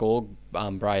outscore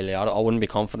Brayley. I wouldn't be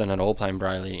confident at all playing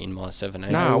Brayley in my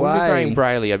 17. No, I wouldn't be playing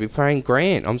Brayley. I'd be playing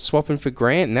Grant. I'm swapping for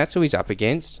Grant, and that's who he's up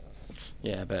against.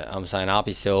 Yeah, but I'm saying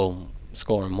Arpey's still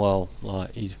scoring well.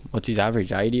 Like, what's his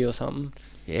average, 80 or something?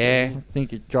 Yeah. I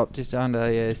think it dropped just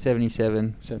under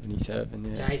 77.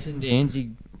 77, yeah. Jason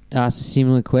Danzig asked a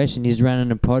similar question. He's running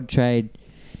a pod trade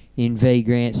in V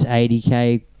Grant's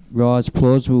 80k rise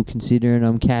plausible, considering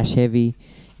I'm cash heavy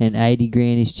and 80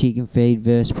 grand is chicken feed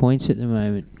versus points at the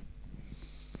moment.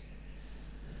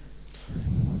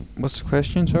 What's the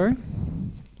question, sorry?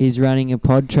 Is running a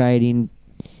pod trade in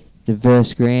the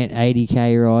verse Grant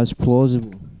 80k rise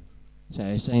plausible?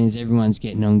 So seeing as everyone's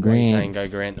getting on Grant, He's saying go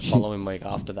Grant the following week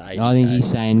after the 80. I think he's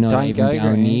saying not Don't even go going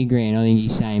Grant. near Grant. I think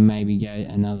he's saying maybe go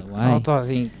another way. I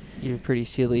think you're pretty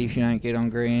silly if you don't get on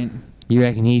Grant. You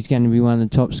reckon he's going to be one of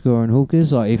the top scoring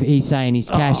hookers? Like, if he's saying he's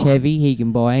cash heavy, he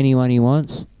can buy anyone he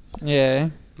wants. Yeah.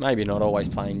 Maybe not always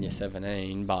playing your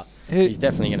 17, but he's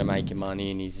definitely going to make you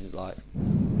money, and he's like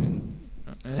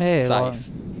Yeah, safe. like,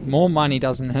 more money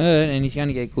doesn't hurt, and he's going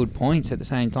to get good points at the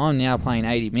same time. Now playing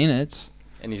 80 minutes.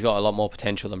 And he's got a lot more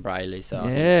potential than Brayley, so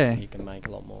I Yeah. think he can make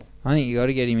a lot more. I think you got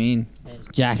to get him in.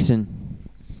 Jackson.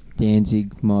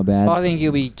 Danzig, my bad. I think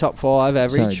he'll be top 5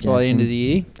 average by the end of the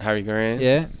year. Harry Grant?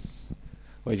 Yeah.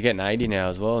 Well, he's getting 80 now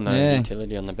as well. No Yeah.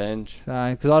 utility on the bench.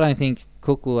 Because I don't think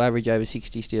Cook will average over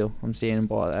 60 still. I'm standing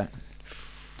by that.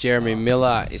 Jeremy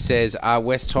Miller says, are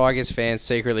West Tigers fans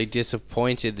secretly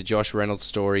disappointed the Josh Reynolds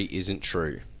story isn't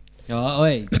true? Oh,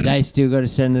 wait. They still got to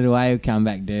send it away or come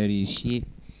back dirty as shit.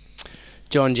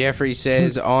 John Jeffrey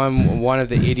says, I'm one of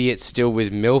the idiots still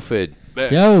with Milford.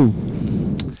 Yo!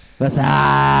 What's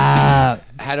up?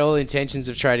 Had all intentions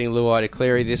of trading Luai to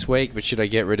Cleary this week, but should I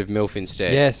get rid of Milf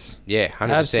instead? Yes. Yeah, 100%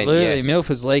 Absolutely. yes.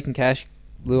 Milford's leaking cash.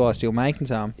 Luai still making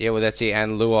some. Yeah, well, that's it.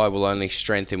 And Luai will only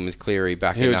strengthen with Cleary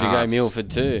back in Who the would you go halves. Milford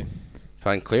to?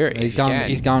 Playing Cleary. He's if going- you can.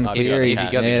 he's going to If you got Cleary. the cash,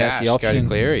 if you got Yeah, the that's cash, the go to option.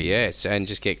 Cleary, yes. And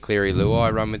just get Cleary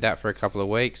Luai, run with that for a couple of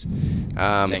weeks.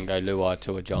 Then go Luai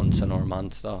to a Johnson or a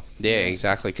Munster. Yeah,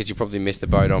 exactly, because you probably missed the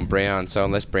boat on Brown, so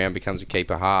unless Brown becomes a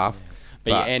keeper half...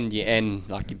 But you end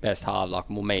like your best half. Like,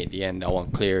 well, me at the end, I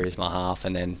want Cleary as my half,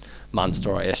 and then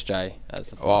Munster or SJ as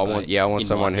the Oh, I want in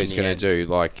someone my- who's in the going to end.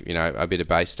 do, like, you know, a bit of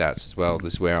base stats as well.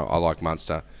 This is where I like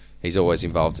Munster. He's always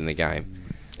involved in the game.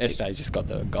 SJ's just got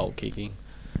the goal kicking,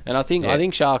 and I think Yeah.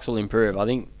 Sharks will improve. I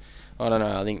don't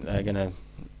know. I think they're gonna.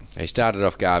 He started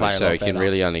off garbage, Play a so lot he can better.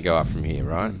 really only go up from here,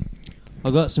 right?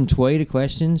 I got some tweeter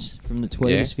questions from the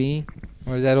tweeter sphere.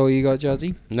 Or is that all you got,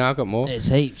 Juzzy? No, I've got more. There's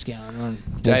heaps going on.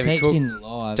 There's David heaps Cook, in the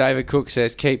live. David Cook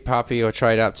says, keep Puppy or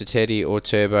trade up to Teddy or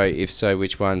Turbo. If so,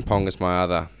 which one? Ponga's my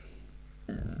other.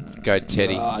 Go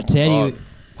Teddy. Teddy.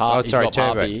 He's sorry, got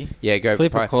Turbo. Parpy. Yeah, go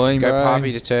Flip a coin, go bro.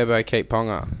 Puppy to Turbo, keep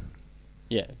Ponga.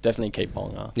 Yeah, definitely keep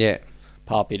Ponga. Yeah.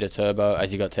 Parpy to Turbo.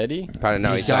 Has he got Teddy? Pardon,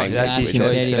 no, he's saying that's his which one.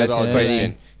 Teddy, That's his Teddy.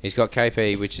 question. He's got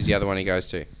KP, which is the other one he goes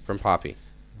to from Puppy.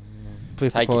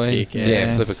 Flip Take a your coin. pick,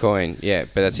 Yeah, flip a coin. Yeah,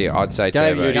 but that's it. I'd say Go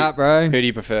Turbo. it up, bro. Who do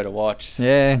you prefer to watch?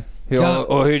 Yeah. Go.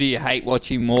 Or who do you hate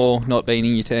watching more not being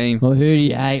in your team? Or who do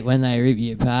you hate when they rip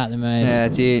you apart the most? Yeah,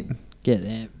 that's it. Get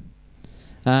them.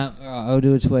 Alright, I'll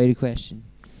do a tweeter question.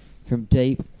 From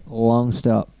Deep, long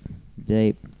stop.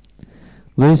 Deep.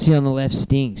 Lucy on the left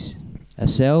stinks. A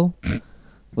sell?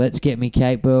 Let's get me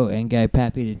Capewell and go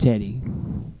Pappy to Teddy.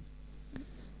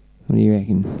 What do you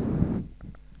reckon?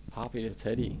 Parpy to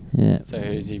Teddy. Yeah. So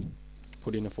who's he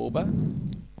put in a fullback?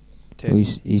 Well,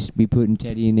 he's be putting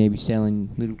Teddy in there, be selling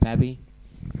little Pappy.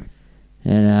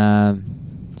 And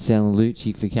selling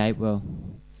Lucci for Capewell.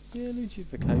 Yeah, Lucci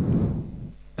for Capewell.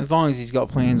 As long as he's got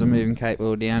plans on moving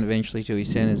Capewell down eventually to his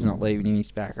centres, not leaving him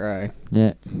his back row.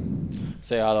 Yeah.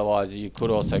 So otherwise, you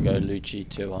could also go Lucci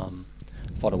to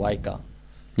Fodawaker.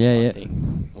 Yeah, I yeah.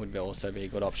 think would also be a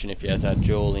good option if he has that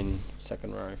duel in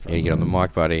second row. Yeah, you get on the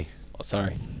mic, buddy. Oh,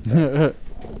 sorry.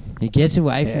 He gets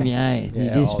away from you, eh? You Yeah,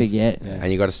 just I was- forget. yeah.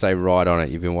 And you got to stay right on it.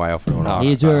 You've been way off it all night.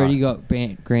 He's already got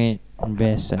Grant and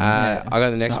Best. So. I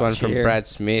got the next Oh, one from cheer. Brad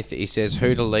Smith. He says,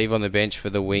 who to leave on the bench for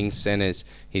the wing centres?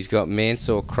 He's got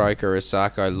Mansour, Croker,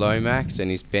 Osako, Lomax, and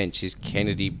his bench is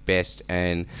Kennedy, Best,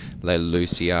 and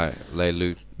Lelucio.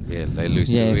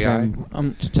 yeah,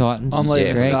 from Titans. I'm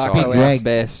leaving Yeah, Sarko Big out Greg.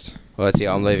 best. Well, that's it.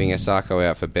 I'm leaving Osako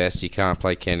out for Best. You can't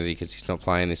play Kennedy because he's not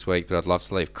playing this week, but I'd love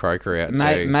to leave Croker out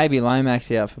too. Maybe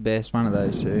Lomax out for best, one of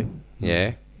those two.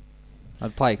 Yeah.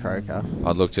 I'd play Croker.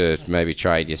 I'd look to maybe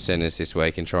trade your centres this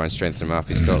week and try and strengthen them up.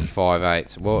 He's got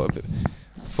 5'8". Well,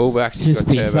 fullbacks, he's Just got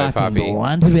be Turbo fucking Puppy.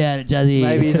 blunt about it, does he?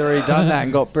 Maybe he's already done that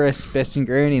and got best and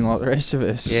green in like the rest of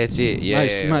us. Yeah, that's it.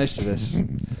 Yeah, most of us.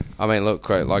 I mean, look,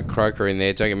 like Croker in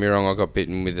there, don't get me wrong, I got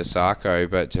bitten with Asako,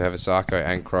 but to have Asako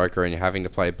and Croker and you're having to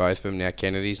play both of them, now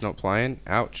Kennedy's not playing,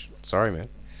 ouch. Sorry, man.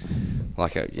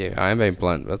 Like, yeah, I am being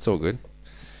blunt, that's all good.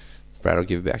 Brad will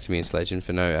give it back to me in Sledgen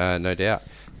for no doubt.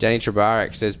 Danny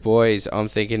Trebarek says, boys, I'm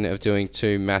thinking of doing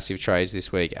 2 massive trades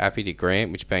this week. Appy to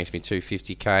Grant, which banks me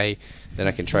 $250K. Then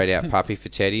I can trade out Puppy for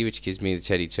Teddy, which gives me the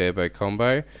Teddy Turbo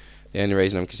combo. The only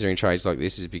reason I'm considering trades like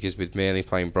this is because with Manly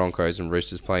playing Broncos and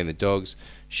Roosters playing the Dogs,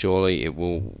 surely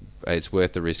it's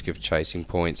worth the risk of chasing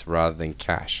points rather than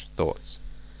cash. Thoughts?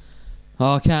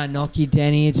 Oh, I can't knock you,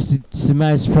 Danny. It's the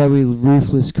most probably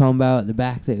ruthless combo at the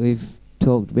back that we've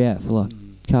talked about for like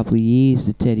a couple of years,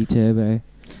 the Teddy Turbo.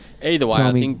 Either way,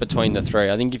 Tommy. I think between the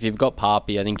three, I think if you've got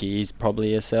Papi, I think he is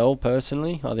probably a sell,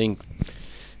 personally. I think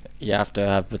you have to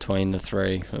have between the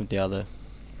three of the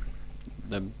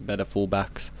better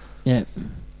fullbacks. Yep.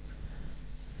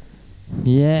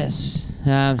 Yes.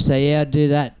 So yeah, I'd do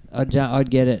that. I'd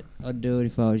get it. I'd do it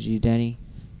if I was you, Danny.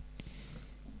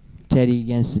 Teddy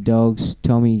against the Dogs,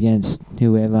 Tommy against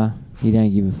whoever. You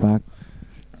don't give a fuck.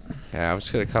 I've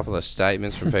just got a couple of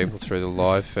statements from people through the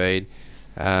live feed.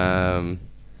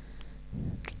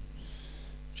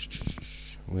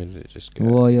 Where did it just go?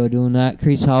 While you're doing that,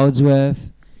 Chris Holdsworth,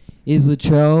 is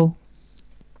Latrell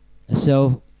a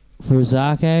sell for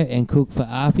Zarko and Cook for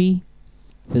Arpy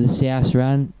for the South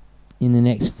run in the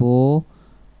next 4?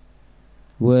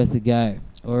 Worth a go.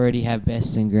 Already have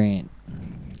Best and Grant.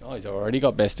 Oh, he's already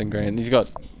got Best and Grant. He's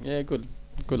got good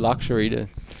luxury to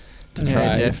trade.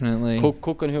 Definitely.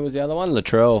 Cook and who was the other one?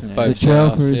 Latrell. Yeah. Both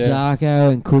Latrell for Souths,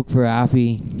 Zarko and Cook for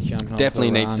Arpy.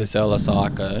 Definitely needs to sell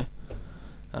Asako.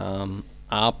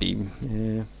 Arpy,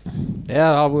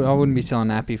 Yeah, I wouldn't be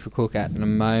selling Appy for Cook at the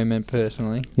moment,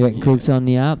 personally. You reckon Cook's on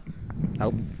the up?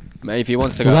 Nope. If he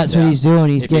wants to Well, go that's south, what he's doing.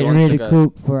 He's if he getting wants rid to of go-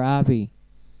 Cook for Arpy.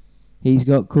 He's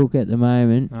got Cook at the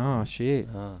moment, Oh, shit.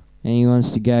 and he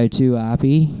wants to go to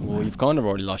Arpy. Well, you've kind of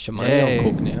already lost your money on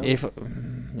Cook now.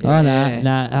 Oh,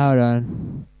 no, hold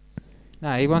on.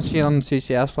 No, he wants to get on the 2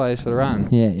 South players for the run.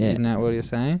 Yeah. Isn't that what you're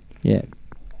saying? Yeah,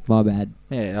 my bad.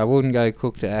 Yeah, I wouldn't go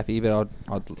Cook to Appy, but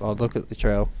I'd look at the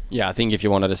trail. Yeah, I think if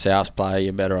you wanted a South player,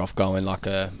 you're better off going like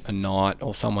a Knight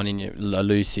or someone in your a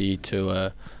Lucy to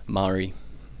a Murray.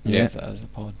 Yeah. So as a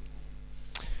pod.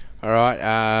 All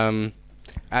right.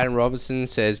 Adam Robertson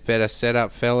says, better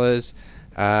setup, fellas.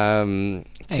 Ted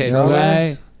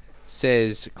Roberts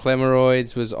says,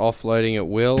 Clemeroids was offloading at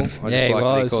will. I just like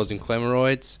that he calls him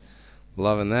Clemeroids.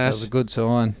 Loving that. That was a good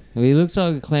sign. Well, he looks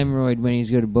like a Clemeroid when he's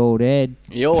got a bald head.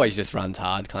 He always just runs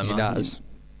hard, Clemmer. He does.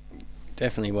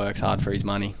 Definitely works hard for his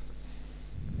money.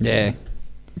 Yeah.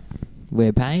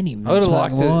 We're paying him. I would have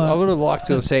liked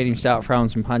to have seen him start throwing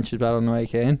some punches back on the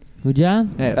weekend. Would ya?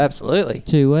 Yeah, absolutely.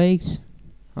 2 weeks.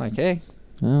 Okay.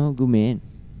 Oh, good man.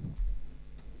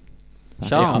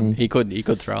 Show him. He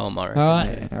could throw him, I reckon. All right.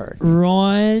 Yeah, I reckon.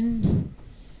 Ryan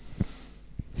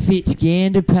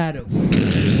Fitzgander paddle.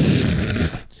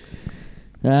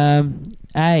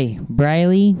 A.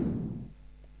 Brayley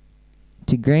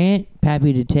to Grant,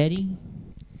 Pappy to Teddy.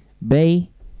 B.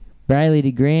 Brayley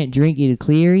to Grant, Drinky to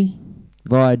Cleary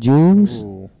via Jules.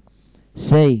 Ooh.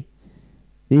 C.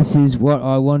 This is what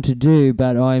I want to do,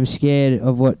 but I am scared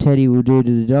of what Teddy will do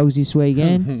to the Dogs this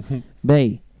weekend.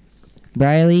 B.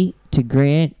 Brayley to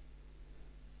Grant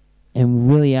and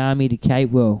Willie Army to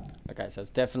Capewell. Okay, so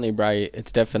it's definitely Brayley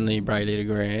to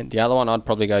Grant. The other one, I'd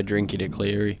probably go Drinky to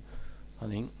Cleary, I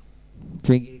think.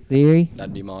 Drinky to Cleary?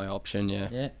 That'd be my option, yeah.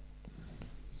 Yeah.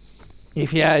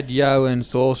 If you had Yo and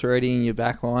Sauce already in your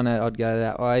back line, I'd go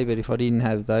that way. But if I didn't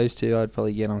have those two, I'd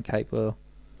probably get on Capewell.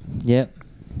 Yep.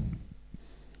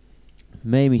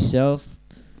 Me, myself,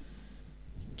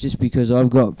 just because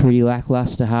I've got pretty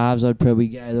lacklustre halves, I'd probably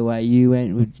go the way you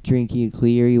went with Drinky and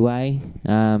Cleary way.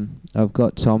 I've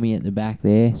got Tommy at the back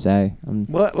there, so I'm...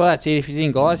 Well, that's it. If he's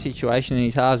in Guy's situation and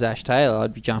he's halves Ash Taylor,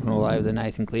 I'd be jumping all over the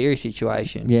Nathan Cleary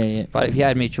situation. Yeah. But if you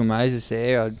had Mitchell Moses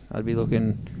there, I'd be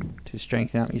looking to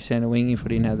strengthen up your centre wing if I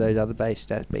didn't have those other base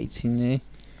stat beats in there.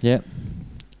 Yep.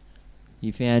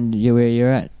 You found where you're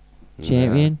at,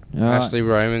 champion? No. All right. Ashley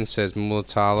Roman says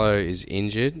Mulatalo is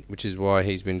injured, which is why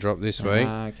he's been dropped this week.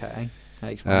 Okay.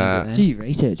 That explains it then. Do your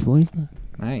research, boy.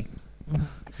 Hey.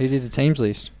 Who did the teams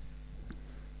list?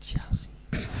 Chelsea.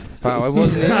 But I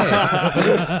wasn't there.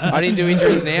 I didn't do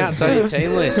injuries and outs. I did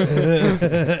team lists.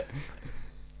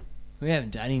 We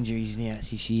haven't done injuries and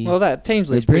outs this year. Well, that teams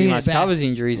We're list pretty bringing it much back. covers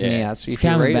injuries and Yeah. outs It's if you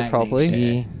coming read back it properly. next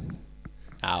year.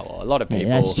 Well, a lot of Yeah,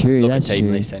 people that's true, look that's at team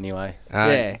true. lists anyway.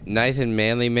 Yeah. Nathan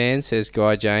Manly Man says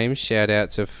Guy James. Shout out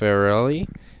to Ferrelli,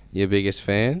 your biggest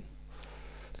fan.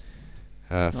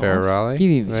 Ferrelli.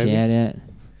 Give him a maybe? shout out.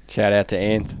 Shout out to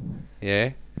Anth.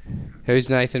 Yeah. Who's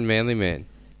Nathan Manly Man?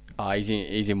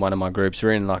 He's in one of my groups.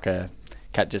 We're in like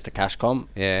just a cash comp.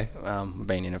 Yeah. We've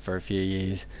been in it for a few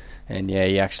years, and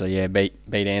he actually beat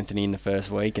Anthony in the first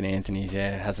week, and Anthony's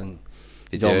hasn't.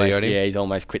 He's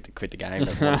almost quit the game.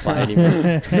 Doesn't want to play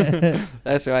anymore.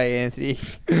 That's right, Anthony.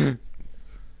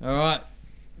 All right.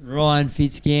 Ryan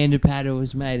Fitzgander-Paddle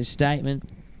has made a statement.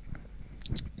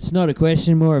 It's not a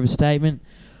question, more of a statement.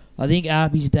 I think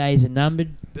Arpy's days are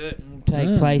numbered. Burton will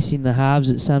take place in the halves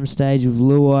at some stage with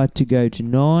Luai to go to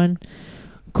 9.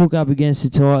 Cook up against the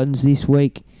Titans this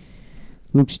week.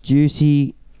 Looks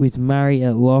juicy with Murray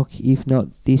at lock. If not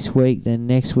this week, then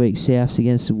next week. Souths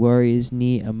against the Warriors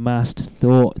near a must.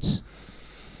 Thoughts?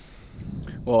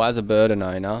 Well, as a Burton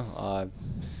owner, I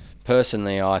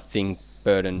think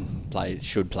Burton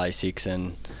should play 6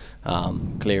 and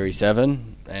Cleary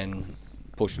 7 and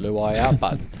push Luai out,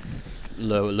 but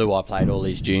Luai played all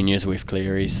these juniors with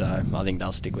Cleary, so I think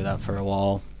they'll stick with that for a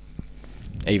while,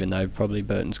 even though probably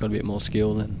Burton's got a bit more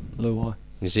skill than Luai.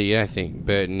 You don't think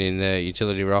Burton in the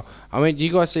utility role? I mean, do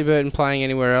you guys see Burton playing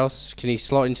anywhere else? Can he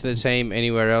slot into the team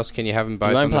anywhere else? Can you have him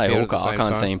both on the field at the same time? I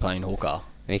can't see him playing hooker.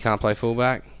 And he can't play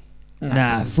fullback?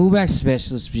 Nah, fullback's a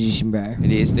specialist position, bro.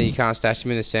 It is. Then you can't stash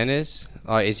him in the centres?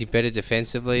 Like, is he better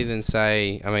defensively than,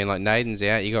 say... I mean, like, Nathan's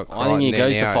out. You got Crichton. I think he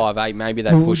goes to now. 5'8". Maybe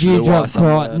they push Would you Luai drop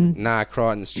somewhere. Crichton? Nah,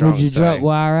 Crichton's strong. Would you drop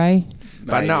Ware?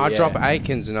 But no, I'd drop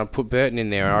Aikens and I'd put Burton in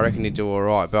there, and I reckon he'd do all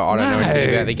right. But I don't know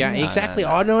anything about the game. Exactly,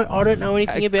 I don't know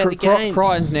anything about the game.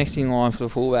 Crichton's next in line for the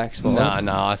fullback spot.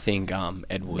 No, I think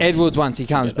Edwards. Edwards once he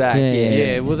comes back.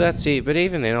 Yeah, well that's it. But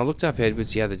even then, I looked up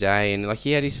Edwards the other day, and like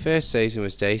he had his first season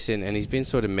was decent, and he's been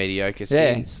sort of mediocre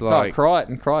since. Like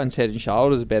Crichton's head and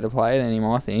shoulders a better player than him,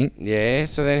 I think. Yeah.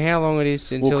 So then, how long it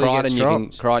is until he gets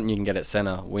dropped? Crichton you can get at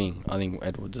centre wing. I think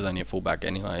Edwards is only a fullback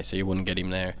anyway, so you wouldn't get him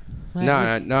there. No,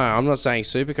 I'm not saying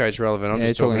Supercoach relevant. I'm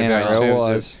just talking about in terms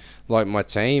of like my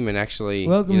team and actually.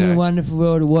 Welcome to the wonderful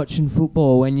world of watching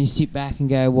football. When you sit back and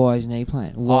go, "Why isn't he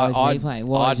playing? I'd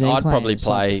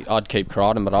keep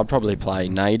Crichton, but I'd probably play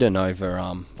Naden over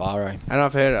Faro. And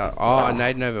I've heard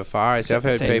Naden over Faro. So I've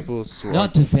heard people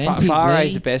not defensively.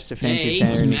 Faro's the best defensive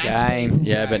centre in the game.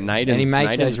 Yeah, but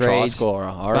Naden's try scorer.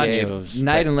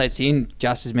 Naden lets in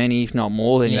just as many, if not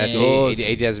more, than he scores.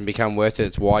 He doesn't become worth it.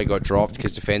 It's why he got dropped,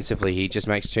 because defensively he just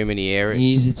makes too many errors.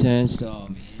 He's a turnstile,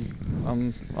 man.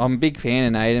 I'm a big fan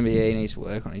of Naden, but he needs to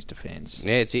work on his defence.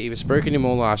 Yeah, he was spruiking him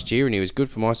all last year, and he was good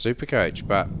for my Supercoach.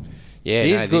 But yeah,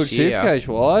 he's good Supercoach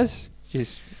wise.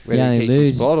 Just whether he keeps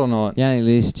the spot or not. You only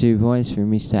lose 2 points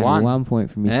from his tackle, 1 point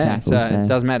from his tackle. So it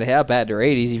doesn't matter how bad the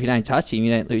read is. If you don't touch him,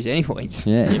 you don't lose any points.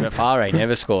 Yeah, but Faro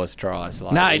never scores tries.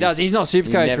 No, he does. He's not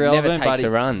Supercoach relevant, never takes a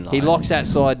run. He locks that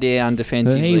side down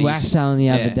defensively. But he whacked someone the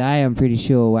other day. I'm pretty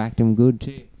sure whacked him good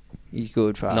too. He's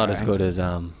good, Faro. Not as good as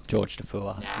George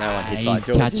Tafua. No one hits like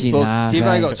George.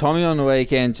 Sivo got Tommy on the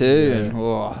weekend too. And,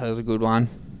 that was a good one.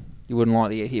 You wouldn't like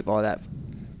to get hit by that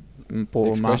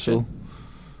poor muscle.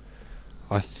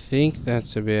 I think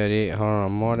that's about it. Hold on, I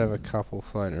might have a couple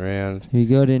floating around. You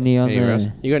got any on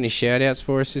there? You got any shout outs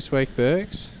for us this week,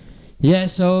 Bergs? Yeah,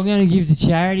 so we're going to give the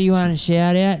charity one a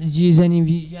shout out. Did you any of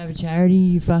you have a charity?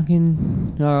 You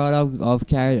fucking... Alright,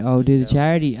 I'll do the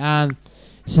charity.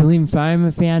 It's the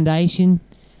Lymphoma Foundation.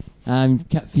 A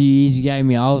few years ago,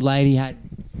 my old lady had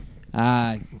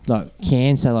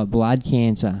cancer, like blood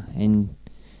cancer, and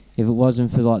if it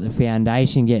wasn't for like the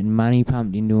foundation getting money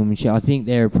pumped into them and shit, I think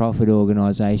they're a profit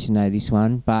organisation though, this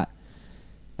one, but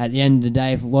at the end of the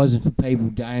day, if it wasn't for people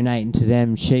donating to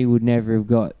them, she would never have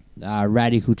got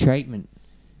radical treatment,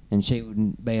 and she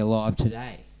wouldn't be alive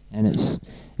today. And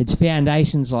it's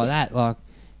foundations like that, like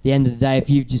at the end of the day, if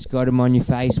you've just got them on your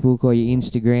Facebook or your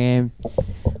Instagram,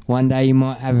 one day you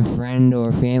might have a friend or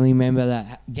a family member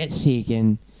that gets sick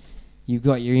and you've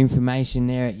got your information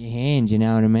there at your hand, you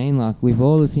know what I mean? Like, with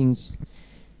all the things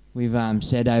we've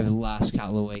said over the last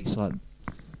couple of weeks, like,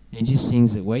 they're just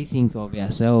things that we think of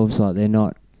ourselves, like they're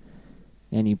not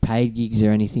any paid gigs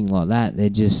or anything like that. They're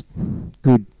just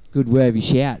good worthy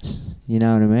shouts, you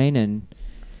know what I mean? And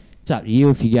it's up to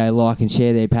you if you go like and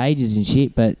share their pages and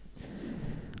shit, but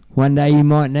one day you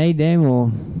might need them, or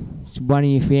one of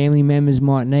your family members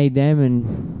might need them,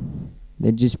 and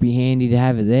they'd just be handy to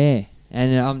have it there.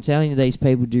 And I'm telling you, these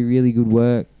people do really good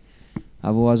work.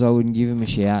 Otherwise, I wouldn't give them a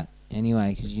shout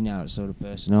anyway, because you know what sort of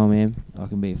person I am. I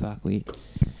can be a fuckwit.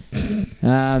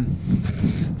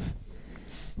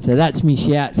 So that's me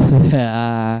shout.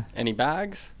 Any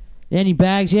bags? Any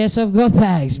bags? Yes, I've got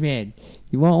bags, man.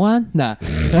 You want one? No.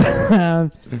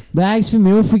 Bags for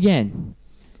MILF again.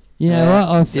 You know what?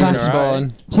 I've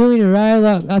fucked 2 in a row.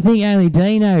 Like, I think only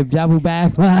Dino double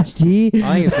bag last year.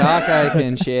 I think Zarko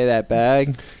can share that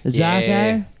bag.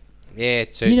 Zarko? Yeah,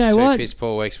 two You know what? piss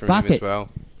poor weeks from Fuck him as it. well.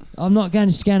 I'm not going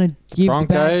to give the back to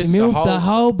Broncos, Milf. The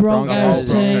whole Broncos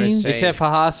team. Except for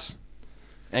Huss.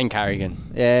 And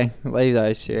Carrigan. Yeah, leave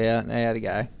those two out. They had to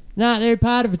go. No, they're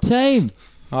part of a team.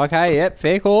 Okay, yep,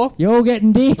 fair call. You're all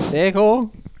getting dicks. Fair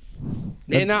call.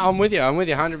 Yeah, no, I'm with you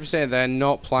 100%. They're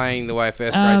not playing the way a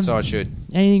first grade side should.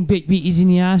 Anything bit is in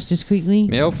the arse just quickly?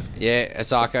 Milf. Yeah,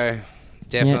 Asako,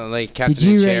 definitely. Yep. Captain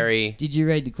and Cherry. Did you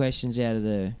read the questions out of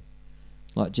the,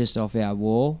 like, just off our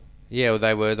wall? Yeah, well,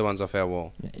 they were the ones off our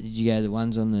wall. Did you go to the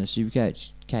ones on the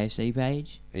Supercoach KFC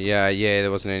page? Yeah,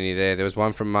 there wasn't any there. There was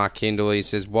one from Mark Kindle. He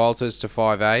says Walters to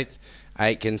 5'8",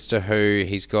 Aitkins to who?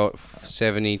 He's got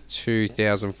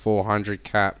 72,400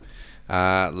 cap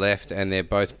left, and they're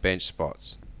both bench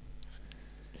spots.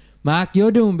 Mark,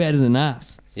 you're doing better than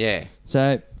us. Yeah.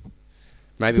 So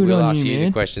maybe good we'll on ask you, you the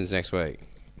man. questions next week.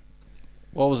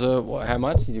 What was how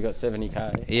much? You got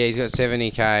 70k. Yeah, he's got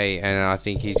 70k, and I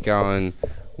think he's going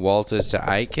Walters to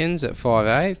Aitkins at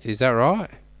 5'8". Is that right?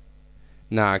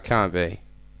 No, it can't be.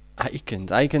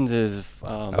 Aikens is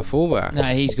a fullback. No,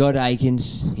 he's got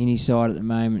Aikens in his side at the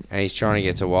moment. And he's trying to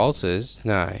get to Walters.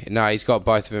 No, he's got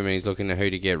both of them, and he's looking at who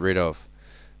to get rid of.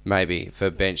 Maybe for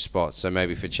bench spots, so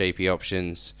maybe for cheapy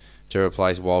options to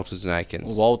replace Walters and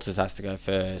Aikens. Well, Walters has to go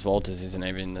first. Walters isn't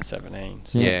even in the 17.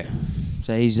 So. Yeah.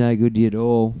 So he's no good to you at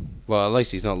all. Well, at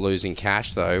least he's not losing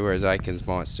cash, though, whereas Aikens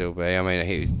might still be. I mean,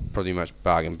 he's pretty much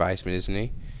bargain basement, isn't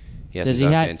he? He hasn't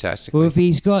done fantastically. Well, if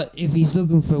he's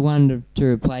looking for one to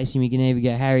replace him, you can either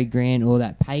go Harry Grant or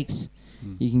that Pakes.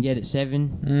 You can get at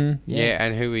 7. Yeah,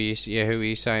 and who were you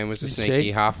saying was the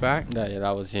sneaky halfback? Yeah,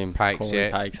 that was him. Pakes,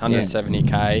 Pakes,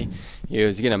 170k. He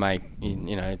was going to make,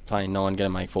 playing 9, going to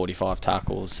make 45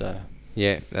 tackles. So.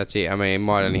 Yeah, that's it. I mean, he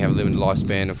might only have a limited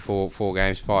lifespan of 4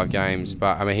 games, 5 games,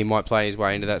 but I mean, he might play his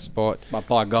way into that spot. But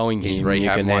by going his him,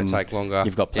 rehab might take longer.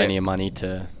 You've got plenty of money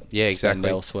to spend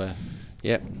elsewhere.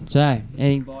 Yep. So,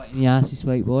 any bite in the arse this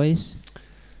week, boys?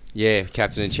 Yeah,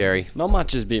 Captain and Cherry. Not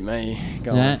much has bit me.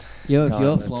 Nah, you're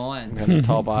flying. On the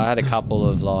top, I had a couple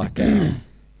of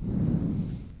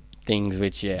things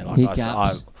which,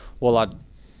 I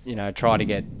try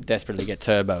to desperately get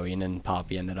Turbo in, and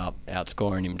Papi ended up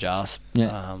outscoring him just.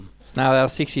 Yeah. No, they were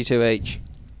 62 each.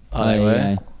 Oh, they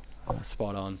were?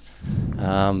 Spot on.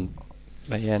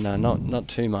 But yeah, no, not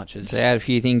too much. So they had a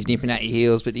few things nipping at your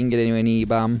heels, but didn't get anywhere near your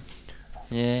bum.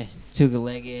 Yeah, took a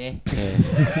leg air.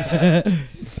 Yeah.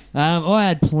 I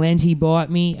had plenty bite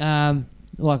me.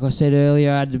 Like I said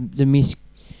earlier, I had the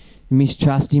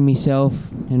mistrust in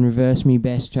myself and reversed me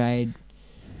best trade.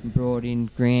 Brought in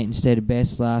Grant instead of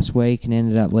Best last week and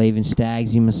ended up leaving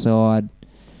Stags in my side.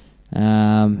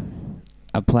 I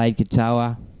played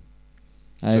Katoa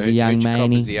over young who'd you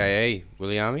Maney. cop as the AE?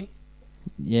 Willie Army?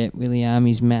 Yeah, Willie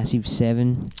Army's massive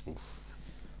 7.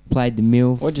 Played the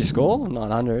Milf. What'd you score?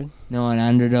 900.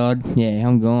 900 odd. Yeah,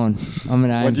 I'm gone. I'm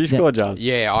at home. What'd you score, Jazz?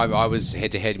 Yeah, I was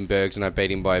head-to-head in Bergs, and I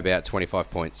beat him by about 25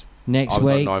 points. Next I was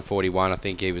week, on 941. I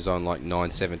think he was on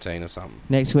 917 or something.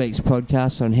 Next week's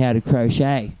podcast on how to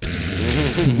crochet.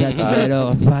 Because that's about all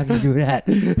I'm fucking good at.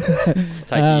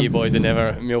 Take you boys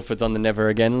Milford's on the never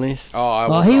again list.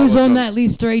 He was on that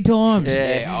list 3 times.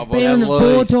 Yeah, I Been on it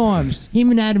 4 times. Him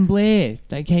and Adam Blair.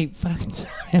 They keep fucking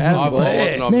saying I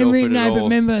wasn't on Milford at all. But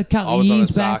remember a couple I of was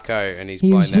years on back, Asako, and he's he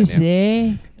blown was that just now.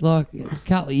 there, like a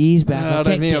couple of years back. I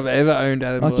don't think I've ever owned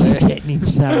Adam I Blair. kept getting him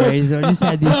for some reason. I just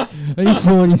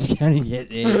thought he was going to get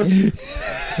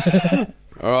there.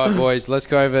 All right, boys, let's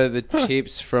go over the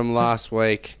tips from last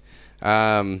week. You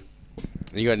got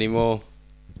any more?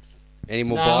 Any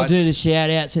more No, bites? I'll do the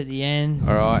shout-outs at the end.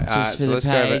 All right, Just for so the let's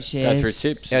page, go through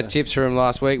tips. Our tips from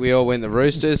last week, we all went the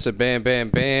Roosters, so bam, bam,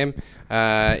 bam.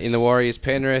 In the Warriors,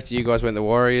 Penrith, you guys went the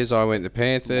Warriors, I went the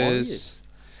Panthers.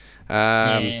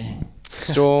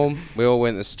 Storm, we all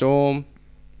went the Storm.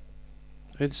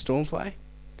 Who'd the Storm play?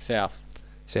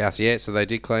 South, yeah, so they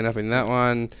did clean up in that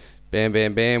one. Bam,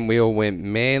 bam, bam. We all went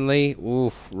Manly.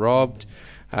 Oof, robbed.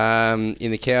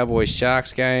 In the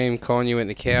Cowboys-Sharks game, Con, you went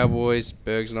the Cowboys.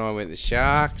 Bergs and I went the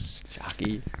Sharks.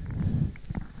 Sharky.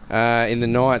 In the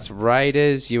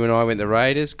Knights-Raiders, you and I went the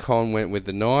Raiders. Con went with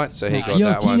the Knights, so he got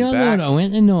that one You know back. what? I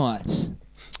went the Knights.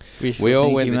 We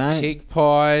all went the Tig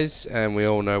Pies, and we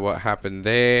all know what happened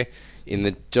there. In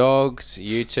the Dogs,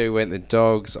 you two went the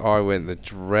Dogs, I went the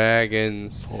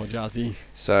Dragons. Poor Jazzy.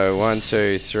 So 1,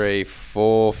 2, 3,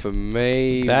 4 for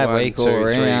me. Bad 1, week 2, all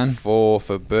 3, around. 4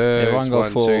 for Bergs. Everyone got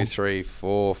 1, 4. 2, 3,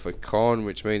 4 for Con,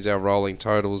 which means our rolling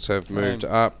totals have moved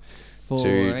up 4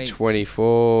 to each.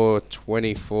 24,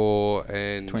 24,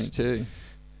 and 22.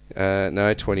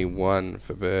 No, 21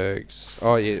 for Bergs.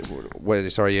 Oh, yeah.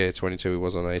 Sorry, yeah, 22. He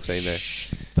was on 18 there.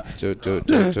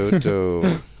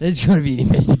 There's got to be an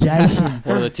investigation.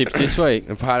 What are the tips this week?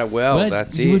 And part of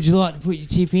that's it. Would you like to put your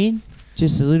tip in?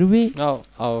 Just a little bit? No,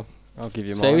 I'll give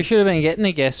you mine. So we should have been getting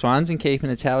the guest ones and keeping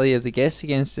a tally of the guests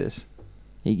against us.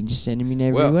 You can just send them in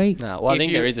every week. No, well, I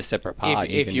think there is a separate part.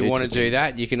 If you want to do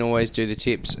that, you can always do the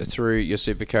tips through your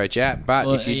Supercoach app. But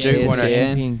if you do want to,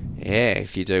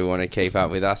 if you do want to keep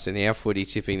up with us and our footy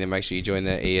tipping, then make sure you join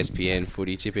the ESPN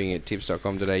footy tipping at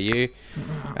tips.com.au.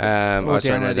 That's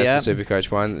the Supercoach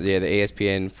one. Yeah, the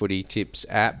ESPN footy tips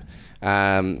app.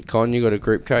 Con, you got a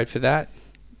group code for that?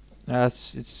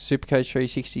 It's Supercoach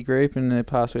 360 group, and the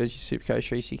password is Supercoach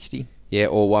 360. Yeah,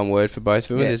 all one word for both of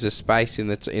them. Yeah. There's a space in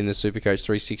the Supercoach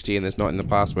 360, and there's not in the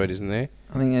password, isn't there?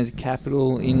 I think there's a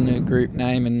capital in the group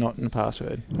name and not in the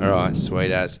password. All right,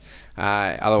 sweet as.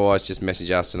 Otherwise, just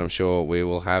message us, and I'm sure we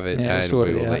will have it, and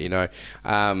we will let you know.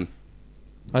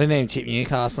 I didn't even tip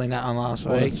Newcastle in that one last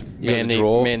week.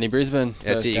 Manly Brisbane.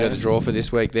 That's it. You got the draw for this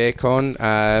week there, Con.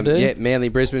 Manly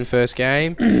Brisbane first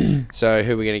game. So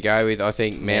who are we going to go with? I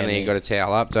think Manly ain't got a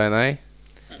towel up, don't they?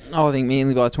 Oh, I think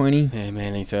Manly by 20. Yeah,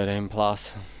 Manly 13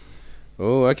 plus.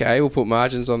 Oh, okay. We'll put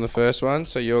margins on the first one.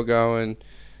 So you're going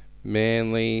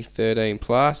Manly 13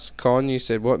 plus. Con, you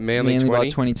said what? Manly 20? By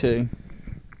 22.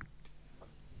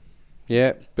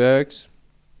 Yeah, Bergs.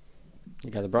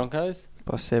 You go the Broncos?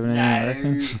 By 17, I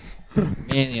reckon.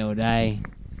 Manly all day.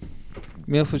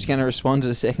 Milford's going to respond to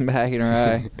the second bag in a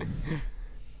row.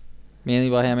 Manly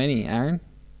by how many, Aaron?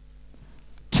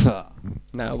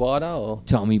 No wider or?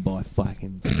 Tommy by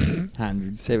fucking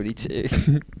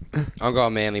 172. I'm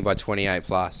going Manly by 28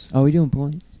 plus. Are we doing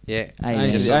points? Yeah.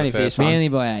 Just on the first one. Manly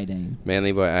by 18.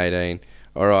 Manly by 18.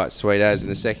 All right, sweet as. In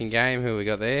the second game, who we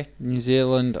got there? New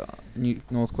Zealand,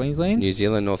 North Queensland. New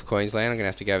Zealand, North Queensland. I'm going to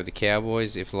have to go with the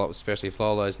Cowboys, especially if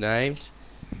Lolo's named.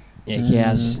 Yeah,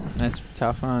 Cows. That's a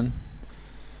tough one.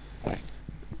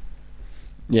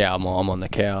 Yeah, I'm on the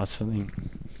Cows, I think.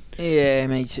 Yeah,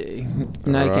 me too.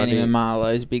 No Kenny and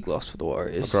Marlowe's big loss for the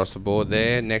Warriors. Across the board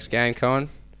there. Next game, Con?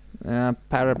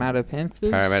 Parramatta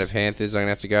Panthers. Parramatta Panthers. I'm going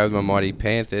to have to go with my mighty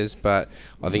Panthers, but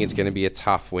I think it's going to be a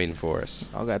tough win for us.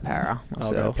 I'll go Para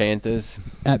myself. I'll go Panthers.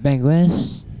 At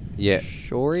Bankwest? Yeah.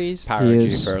 Shories? Para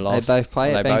due for a loss. They both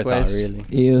play at Bankwest. They both are, really.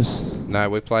 Eels. No,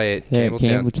 we play at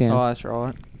Campbelltown. Oh, that's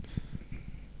right.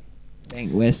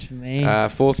 Bankwest for me.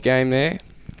 Fourth game there.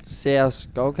 South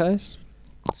Gold Coast.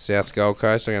 South Gold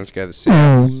Coast. I'm going to have to go to the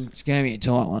South. It's going to be a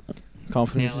tight one.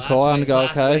 Confidence is high on the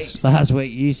Gold Coast. Last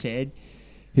week you said,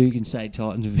 who can say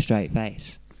Titans with a straight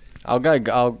face?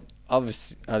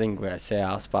 Obviously, I think we're at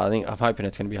South, but I'm hoping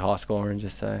it's going to be high scoring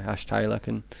just so Ash Taylor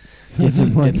can get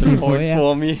some points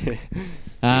for me. So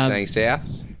you're saying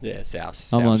Souths? Yeah,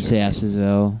 Souths. I'm on Souths as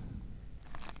well.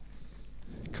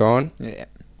 Con? Yeah.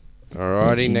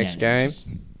 Alrighty, next game.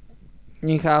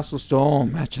 Newcastle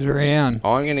Storm, match it around.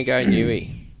 I'm going to go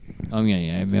Newey. I'm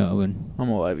going to go Melbourne.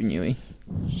 I'm all over Newey.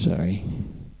 Sorry.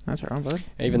 That's all right, bud.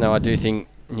 Even though I do think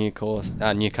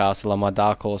Newcastle are my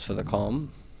dark horse for the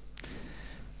comp,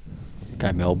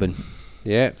 go Melbourne.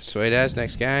 Yeah, sweet as.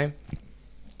 Next game.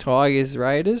 Tigers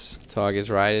Raiders. I'm going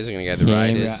to go the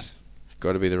Raiders.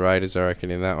 Got to be the Raiders, I reckon,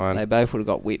 in that one. They both would have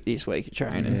got whipped this week at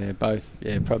training. Yeah, both.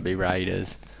 Yeah, probably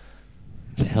Raiders.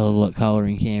 It's a hell of a lot colder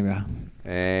in Canberra.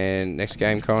 And next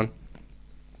game, Con?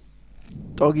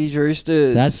 Doggies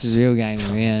Roosters. That's the real game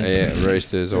around. Yeah,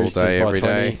 Roosters all day, every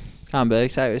day. Can't Berg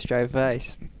say it with straight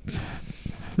face.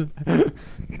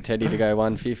 Teddy to go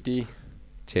 150.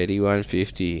 Teddy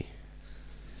 150.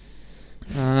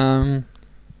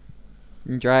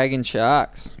 Dragon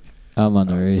Sharks. I'm on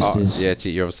the Roosters. Yeah, it's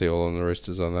it. You're obviously all on the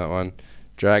Roosters on that one.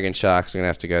 Dragon Sharks. I'm going to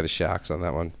have to go the Sharks on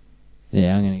that one.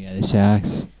 Yeah, I'm going to go the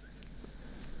Sharks.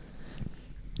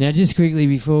 Now, just quickly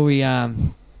before we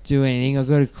do anything, I've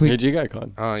got a quick... Who'd you go,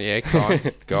 Con? Oh, yeah, Con.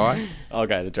 Guy? I'll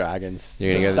go the Dragons.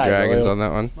 You're going to go the Dragons on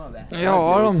that one? Yeah,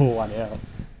 pull one out.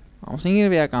 I'm thinking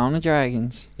about going to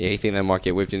Dragons. Yeah, you think they might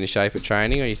get whipped into shape at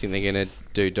training, or you think they're going to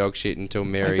do dog shit until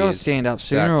Mary is They've got to stand up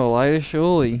sacked? sooner or later,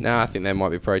 surely. No, I think they might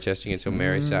be protesting until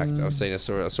Mary's sacked. I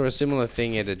saw a similar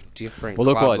thing at a different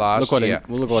Well, club last year.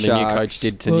 Look what a new coach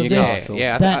did to Newcastle.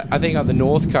 Yeah, I think up the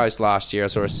North Coast last year, I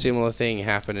saw a similar thing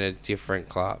happen at a different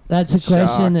club. That's a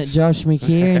question that Josh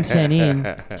McKieran sent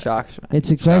in. Sharks.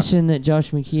 It's a question that Josh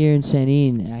McKieran sent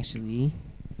in, actually.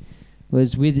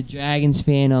 Was with a Dragons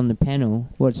fan on the panel,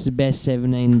 what's the best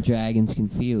 17 the Dragons can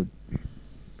field?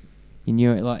 In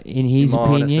his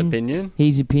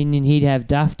opinion, he'd have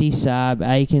Dufty, Saab,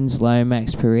 Aikens,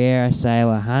 Lomax, Pereira,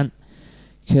 Sailor, Hunt,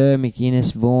 Kerr,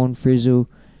 McInnes, Vaughan, Frizzle,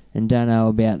 and don't know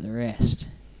about the rest.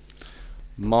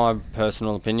 My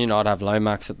personal opinion, I'd have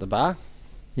Lomax at the back.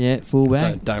 Yeah,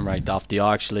 fullback. Don't rate Dufty.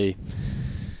 I actually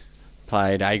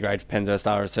played A grade for Pennhurst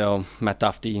RSL. Matt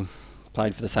Dufty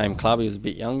played for the same club. He was a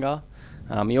bit younger.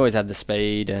 He always had the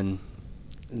speed and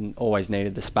always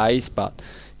needed the space, but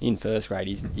in first grade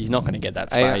he's not going to get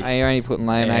that space. Are you only putting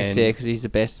Lomax there because he's the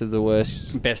best of the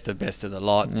worst? Best of the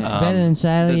lot. Yeah. Better than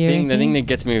Sailor, the thing that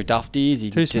gets me with Dufty is he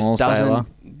Too just small, doesn't. Sailor.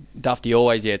 Dufty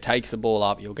always takes the ball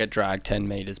up. You'll get dragged 10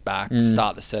 metres back,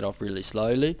 start the set off really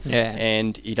slowly,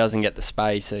 and he doesn't get the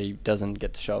space, so he doesn't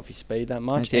get to show off his speed that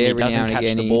much, and he doesn't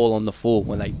catch the ball on the full.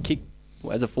 When they kick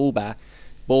as a fullback,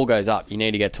 ball goes up, you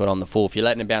need to get to it on the full. If you're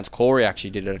letting it bounce, Corey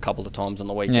actually did it a couple of times on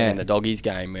the weekend in the Doggies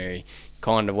game where he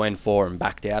kind of went for and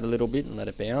backed out a little bit and let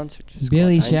it bounce, which is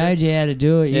Billy showed you how to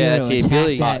do it. Yeah, that's it.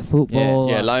 Billy. That football.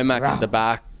 Yeah, Lomax at the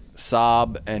back,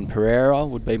 Saab and Pereira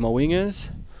would be my wingers.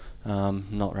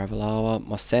 Not Ravalawa.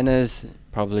 My centres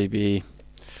probably be.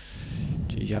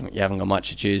 Geez, you haven't got much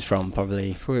to choose from.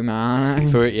 Probably.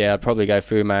 Fuimaono. I'd probably go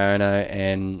Fuimaono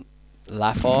and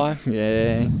Laffey.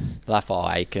 Yeah.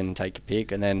 Laffey, Aiken, take your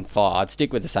pick, and then I'd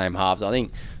stick with the same halves. I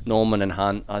think Norman and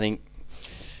Hunt. I think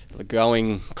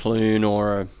going Clune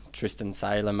or a Tristan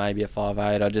Sailor, maybe a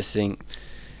 5'8". I just think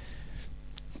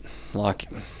like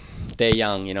they're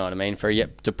young. You know what I mean?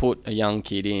 To put a young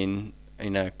kid in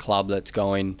a club that's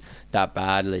going that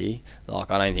badly,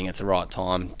 like I don't think it's the right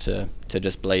time to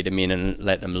just bleed them in and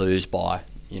let them lose by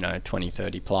 20,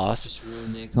 30 plus. Just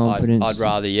ruin their confidence. I'd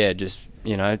rather just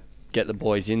get the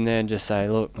boys in there and just say,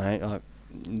 look mate,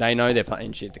 they know they're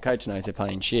playing shit, the coach knows they're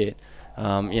playing shit,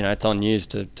 it's on you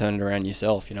to turn it around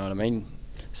yourself, you know what I mean?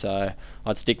 So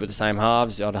I'd stick with the same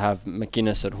halves. I'd have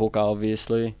McInnes at hooker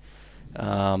obviously.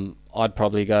 I'd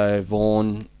probably go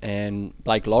Vaughan and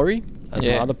Blake Laurie as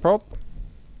my other prop.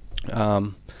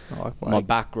 My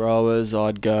back rowers,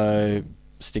 I'd go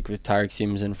stick with Tariq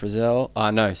Sims and Frizzell.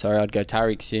 I'd go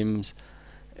Tariq Sims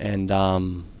and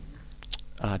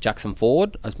Jackson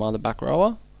Ford as my other back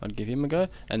rower. I'd give him a go,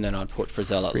 and then I'd put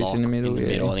Frizzell at lock in the middle.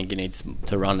 I think he needs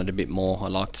to run it a bit more.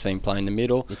 I'd like to see him play in the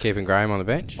middle. You're keeping Graham on the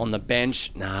bench? On the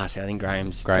bench, I think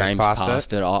Graham's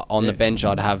past it. On the bench,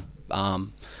 I'd have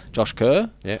Josh Kerr.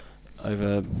 Yeah.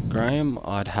 Over Graham,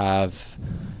 I'd have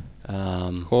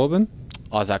Corbin,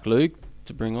 Isaac Luke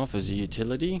to bring off as a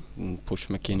utility and push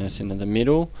McInnes into the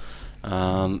middle.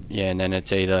 And then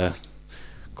it's either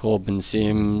Corbin,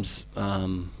 Sims.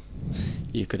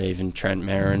 You could even Trent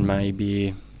Merrin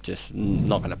maybe. Just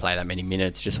not going to play that many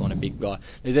minutes. Just want a big guy.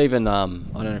 There's even I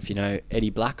don't know if you know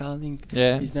Eddie Blacker. I think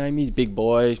his name is big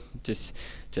boy. Just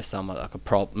someone like a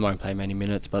prop. Won't play many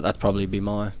minutes, but that'd probably be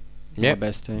my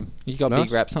best team. You got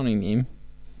big raps on him.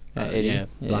 Eddie.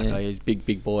 Blacker. He's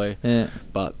big boy. Yeah,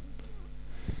 but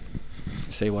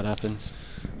see what happens.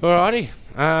 Alrighty.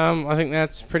 I think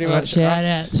that's pretty much shout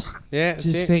us. outs. Yeah, that's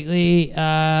just it. quickly.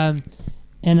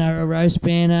 NRL roast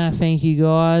banner. Thank you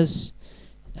guys.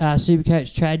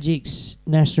 Supercoach Tragics,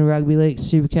 National Rugby League,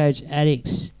 Supercoach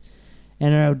Addicts,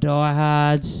 NRL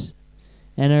Diehards,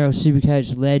 NRL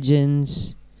Supercoach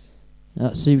Legends,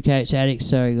 Supercoach Addicts.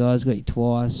 Sorry guys, got you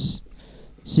twice.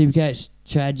 Supercoach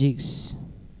Tragics.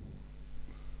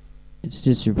 It's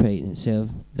just repeating itself.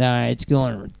 No, it's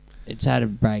gone. It's had a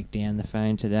break down the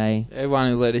phone today. Everyone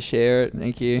who let us share it,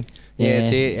 thank you. Yeah,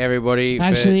 that's it. Everybody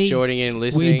Actually, for joining in and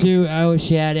listening. We do owe a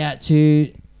shout out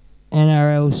to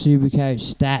NRL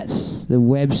Supercoach Stats, the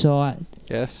website.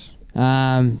 Yes.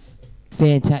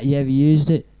 Fantastic. You ever used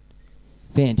it?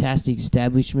 Fantastic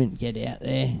establishment. Get out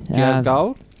there. Do you have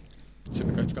gold?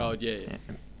 Supercoach Gold, yeah.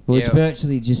 Well, it's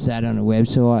virtually just that on a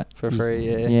website. For free,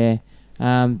 yeah. Yeah.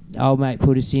 Old mate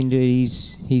put us into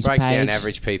his breaks page. down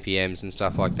average PPMs and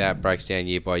stuff like that, breaks down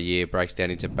year by year, breaks down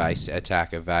into base,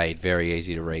 attack, evade. Very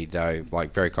easy to read though,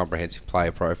 like very comprehensive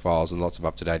player profiles and lots of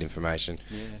up-to-date information.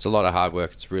 Yeah. It's a lot of hard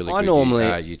work. It's really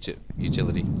good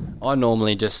utility. I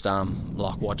normally just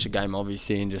like watch a game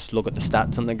obviously and just look at the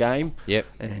stats on the game. Yep.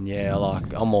 And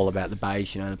I'm all about the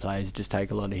base, the players just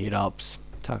take a lot of hit-ups.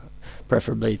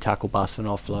 Preferably tackle, bust and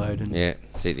offload. And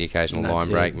see the occasional line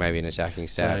break, maybe an attacking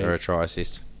stat or a try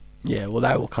assist. Yeah, well,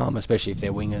 that will come, especially if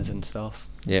they're wingers and stuff.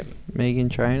 Yep. Megan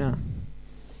Trainer.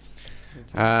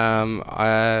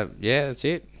 That's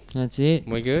it. That's it.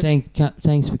 We good?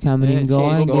 Thanks for coming in,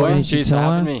 guys. Cheers for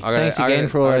having me. Thanks again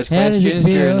for all those How does it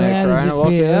feel?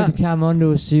 Corona to come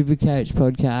onto a Supercoach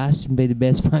podcast and be the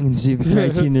best fucking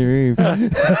Supercoach in the room?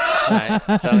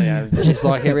 Mate, tell you, just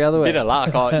like every other week. Bit of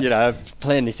luck. I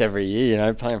plan this every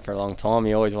year. Playing for a long time.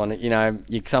 You always want to.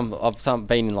 I've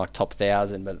been in like top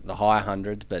 1,000, but the high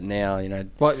hundreds. But now,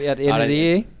 What at the end of the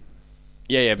year?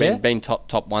 Yeah, been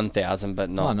top 1,000, but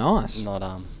not. Oh, nice.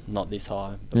 Not this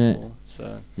high before.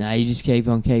 So No, you just keep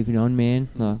on keeping on, man.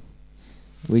 Like,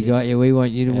 we got you. We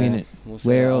want you to win it.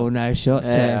 We're all no shots.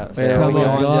 Yeah, so come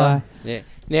on, guy. Yeah.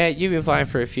 Now, you've been playing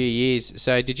for a few years,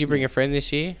 so did you bring a friend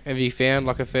this year? Have you found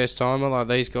like a first-timer like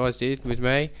these guys did with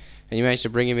me, and you managed to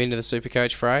bring him into the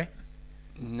Supercoach fray?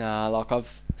 Nah, like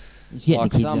I've... He's getting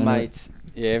like the kids some on mates...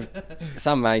 Yeah,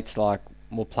 some mates like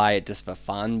will play it just for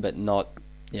fun, but not,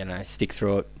 stick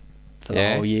through it for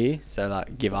the whole year. So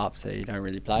like give up, so you don't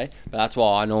really play. But that's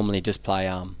why I normally just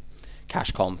play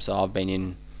cash comp. So I've been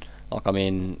in... Like I'm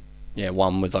in,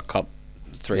 one with like a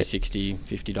 $360,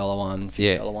 $50 one,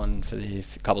 $50 one for the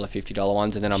couple of $50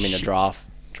 ones, and then I'm in a draft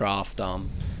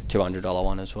 $200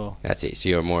 one as well. That's it. So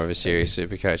you're more of a serious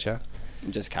super coach, huh?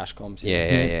 Just cash comps.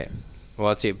 Yeah. Well,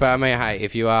 that's it. But I mean, hey,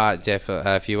 if you are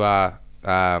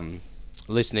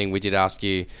listening, we did ask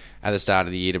you at the start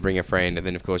of the year to bring a friend, and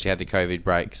then of course you had the COVID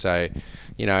break. So,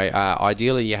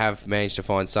 ideally you have managed to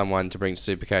find someone to bring to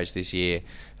Supercoach this year.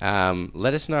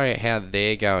 Let us know how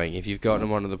they're going. If you've gotten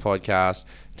them onto the podcast,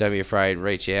 don't be afraid.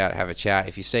 Reach out, have a chat.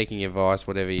 If you're seeking advice,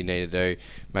 whatever you need to do,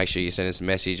 make sure you send us a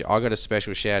message. I got a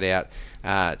special shout out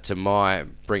to my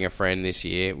bring a friend this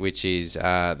year, which is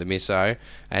the Misso,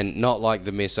 and not like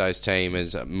the Misso's team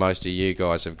as most of you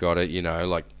guys have got it.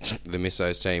 Like the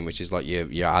Misso's team, which is like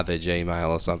your other Gmail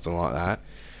or something like that.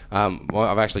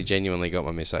 I've actually genuinely got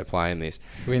my Misso playing this.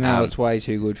 We know it's way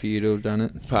too good for you to have done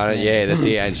it. Yeah, that's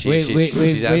it. And she's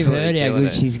we've absolutely heard how killing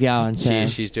good it. she's going. So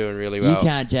she's doing really well. You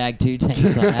can't jag two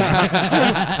teams like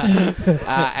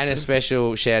that. And a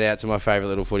special shout out to my favourite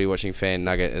little footy watching fan,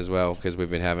 Nugget, as well, because we've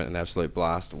been having an absolute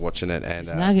blast watching it. And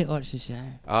Does Nugget watch the show?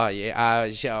 Oh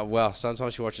yeah, well,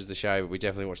 sometimes she watches the show, but we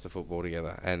definitely watch the football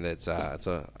together, and it's a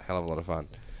hell of a lot of fun.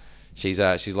 She's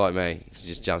like me. She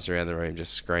just jumps around the room,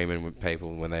 just screaming with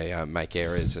people when they make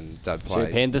errors and dud plays,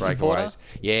 She a Panther supporter? breakaways.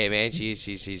 Yeah, man.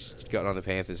 She's gotten on the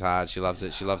Panthers hard. She loves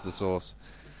it. She loves the sauce.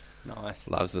 Nice.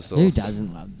 Loves the sauce. Who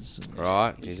doesn't love the sauce?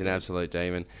 Right. He's an absolute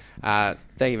demon.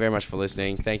 Thank you very much for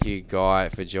listening. Thank you, Guy,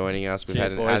 for joining us. We've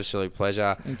had an absolute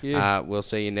pleasure. Thank you. We'll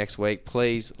see you next week.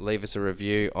 Please leave us a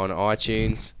review on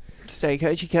iTunes. Stay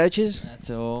coachy, coaches. That's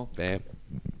all. Bam.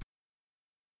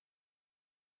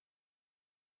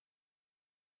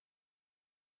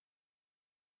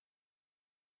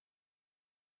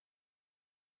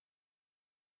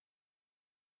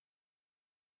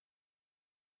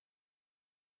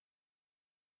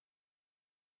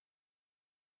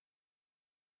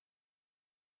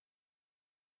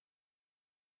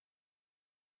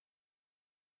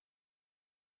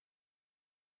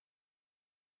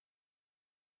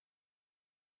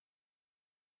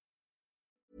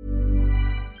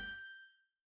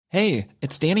 Hey,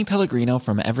 it's Danny Pellegrino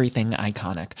from Everything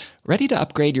Iconic. Ready to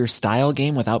upgrade your style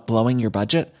game without blowing your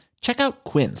budget? Check out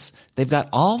Quince. They've got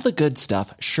all the good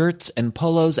stuff, shirts and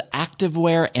polos,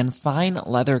 activewear, and fine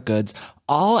leather goods,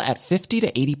 all at 50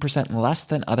 to 80% less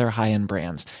than other high-end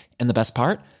brands. And the best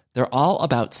part? They're all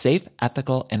about safe,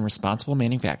 ethical, and responsible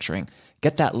manufacturing.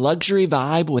 Get that luxury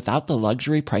vibe without the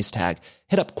luxury price tag.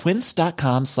 Hit up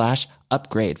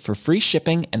quince.com/upgrade for free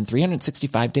shipping and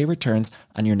 365-day returns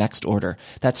on your next order.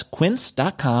 That's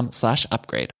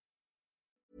quince.com/upgrade.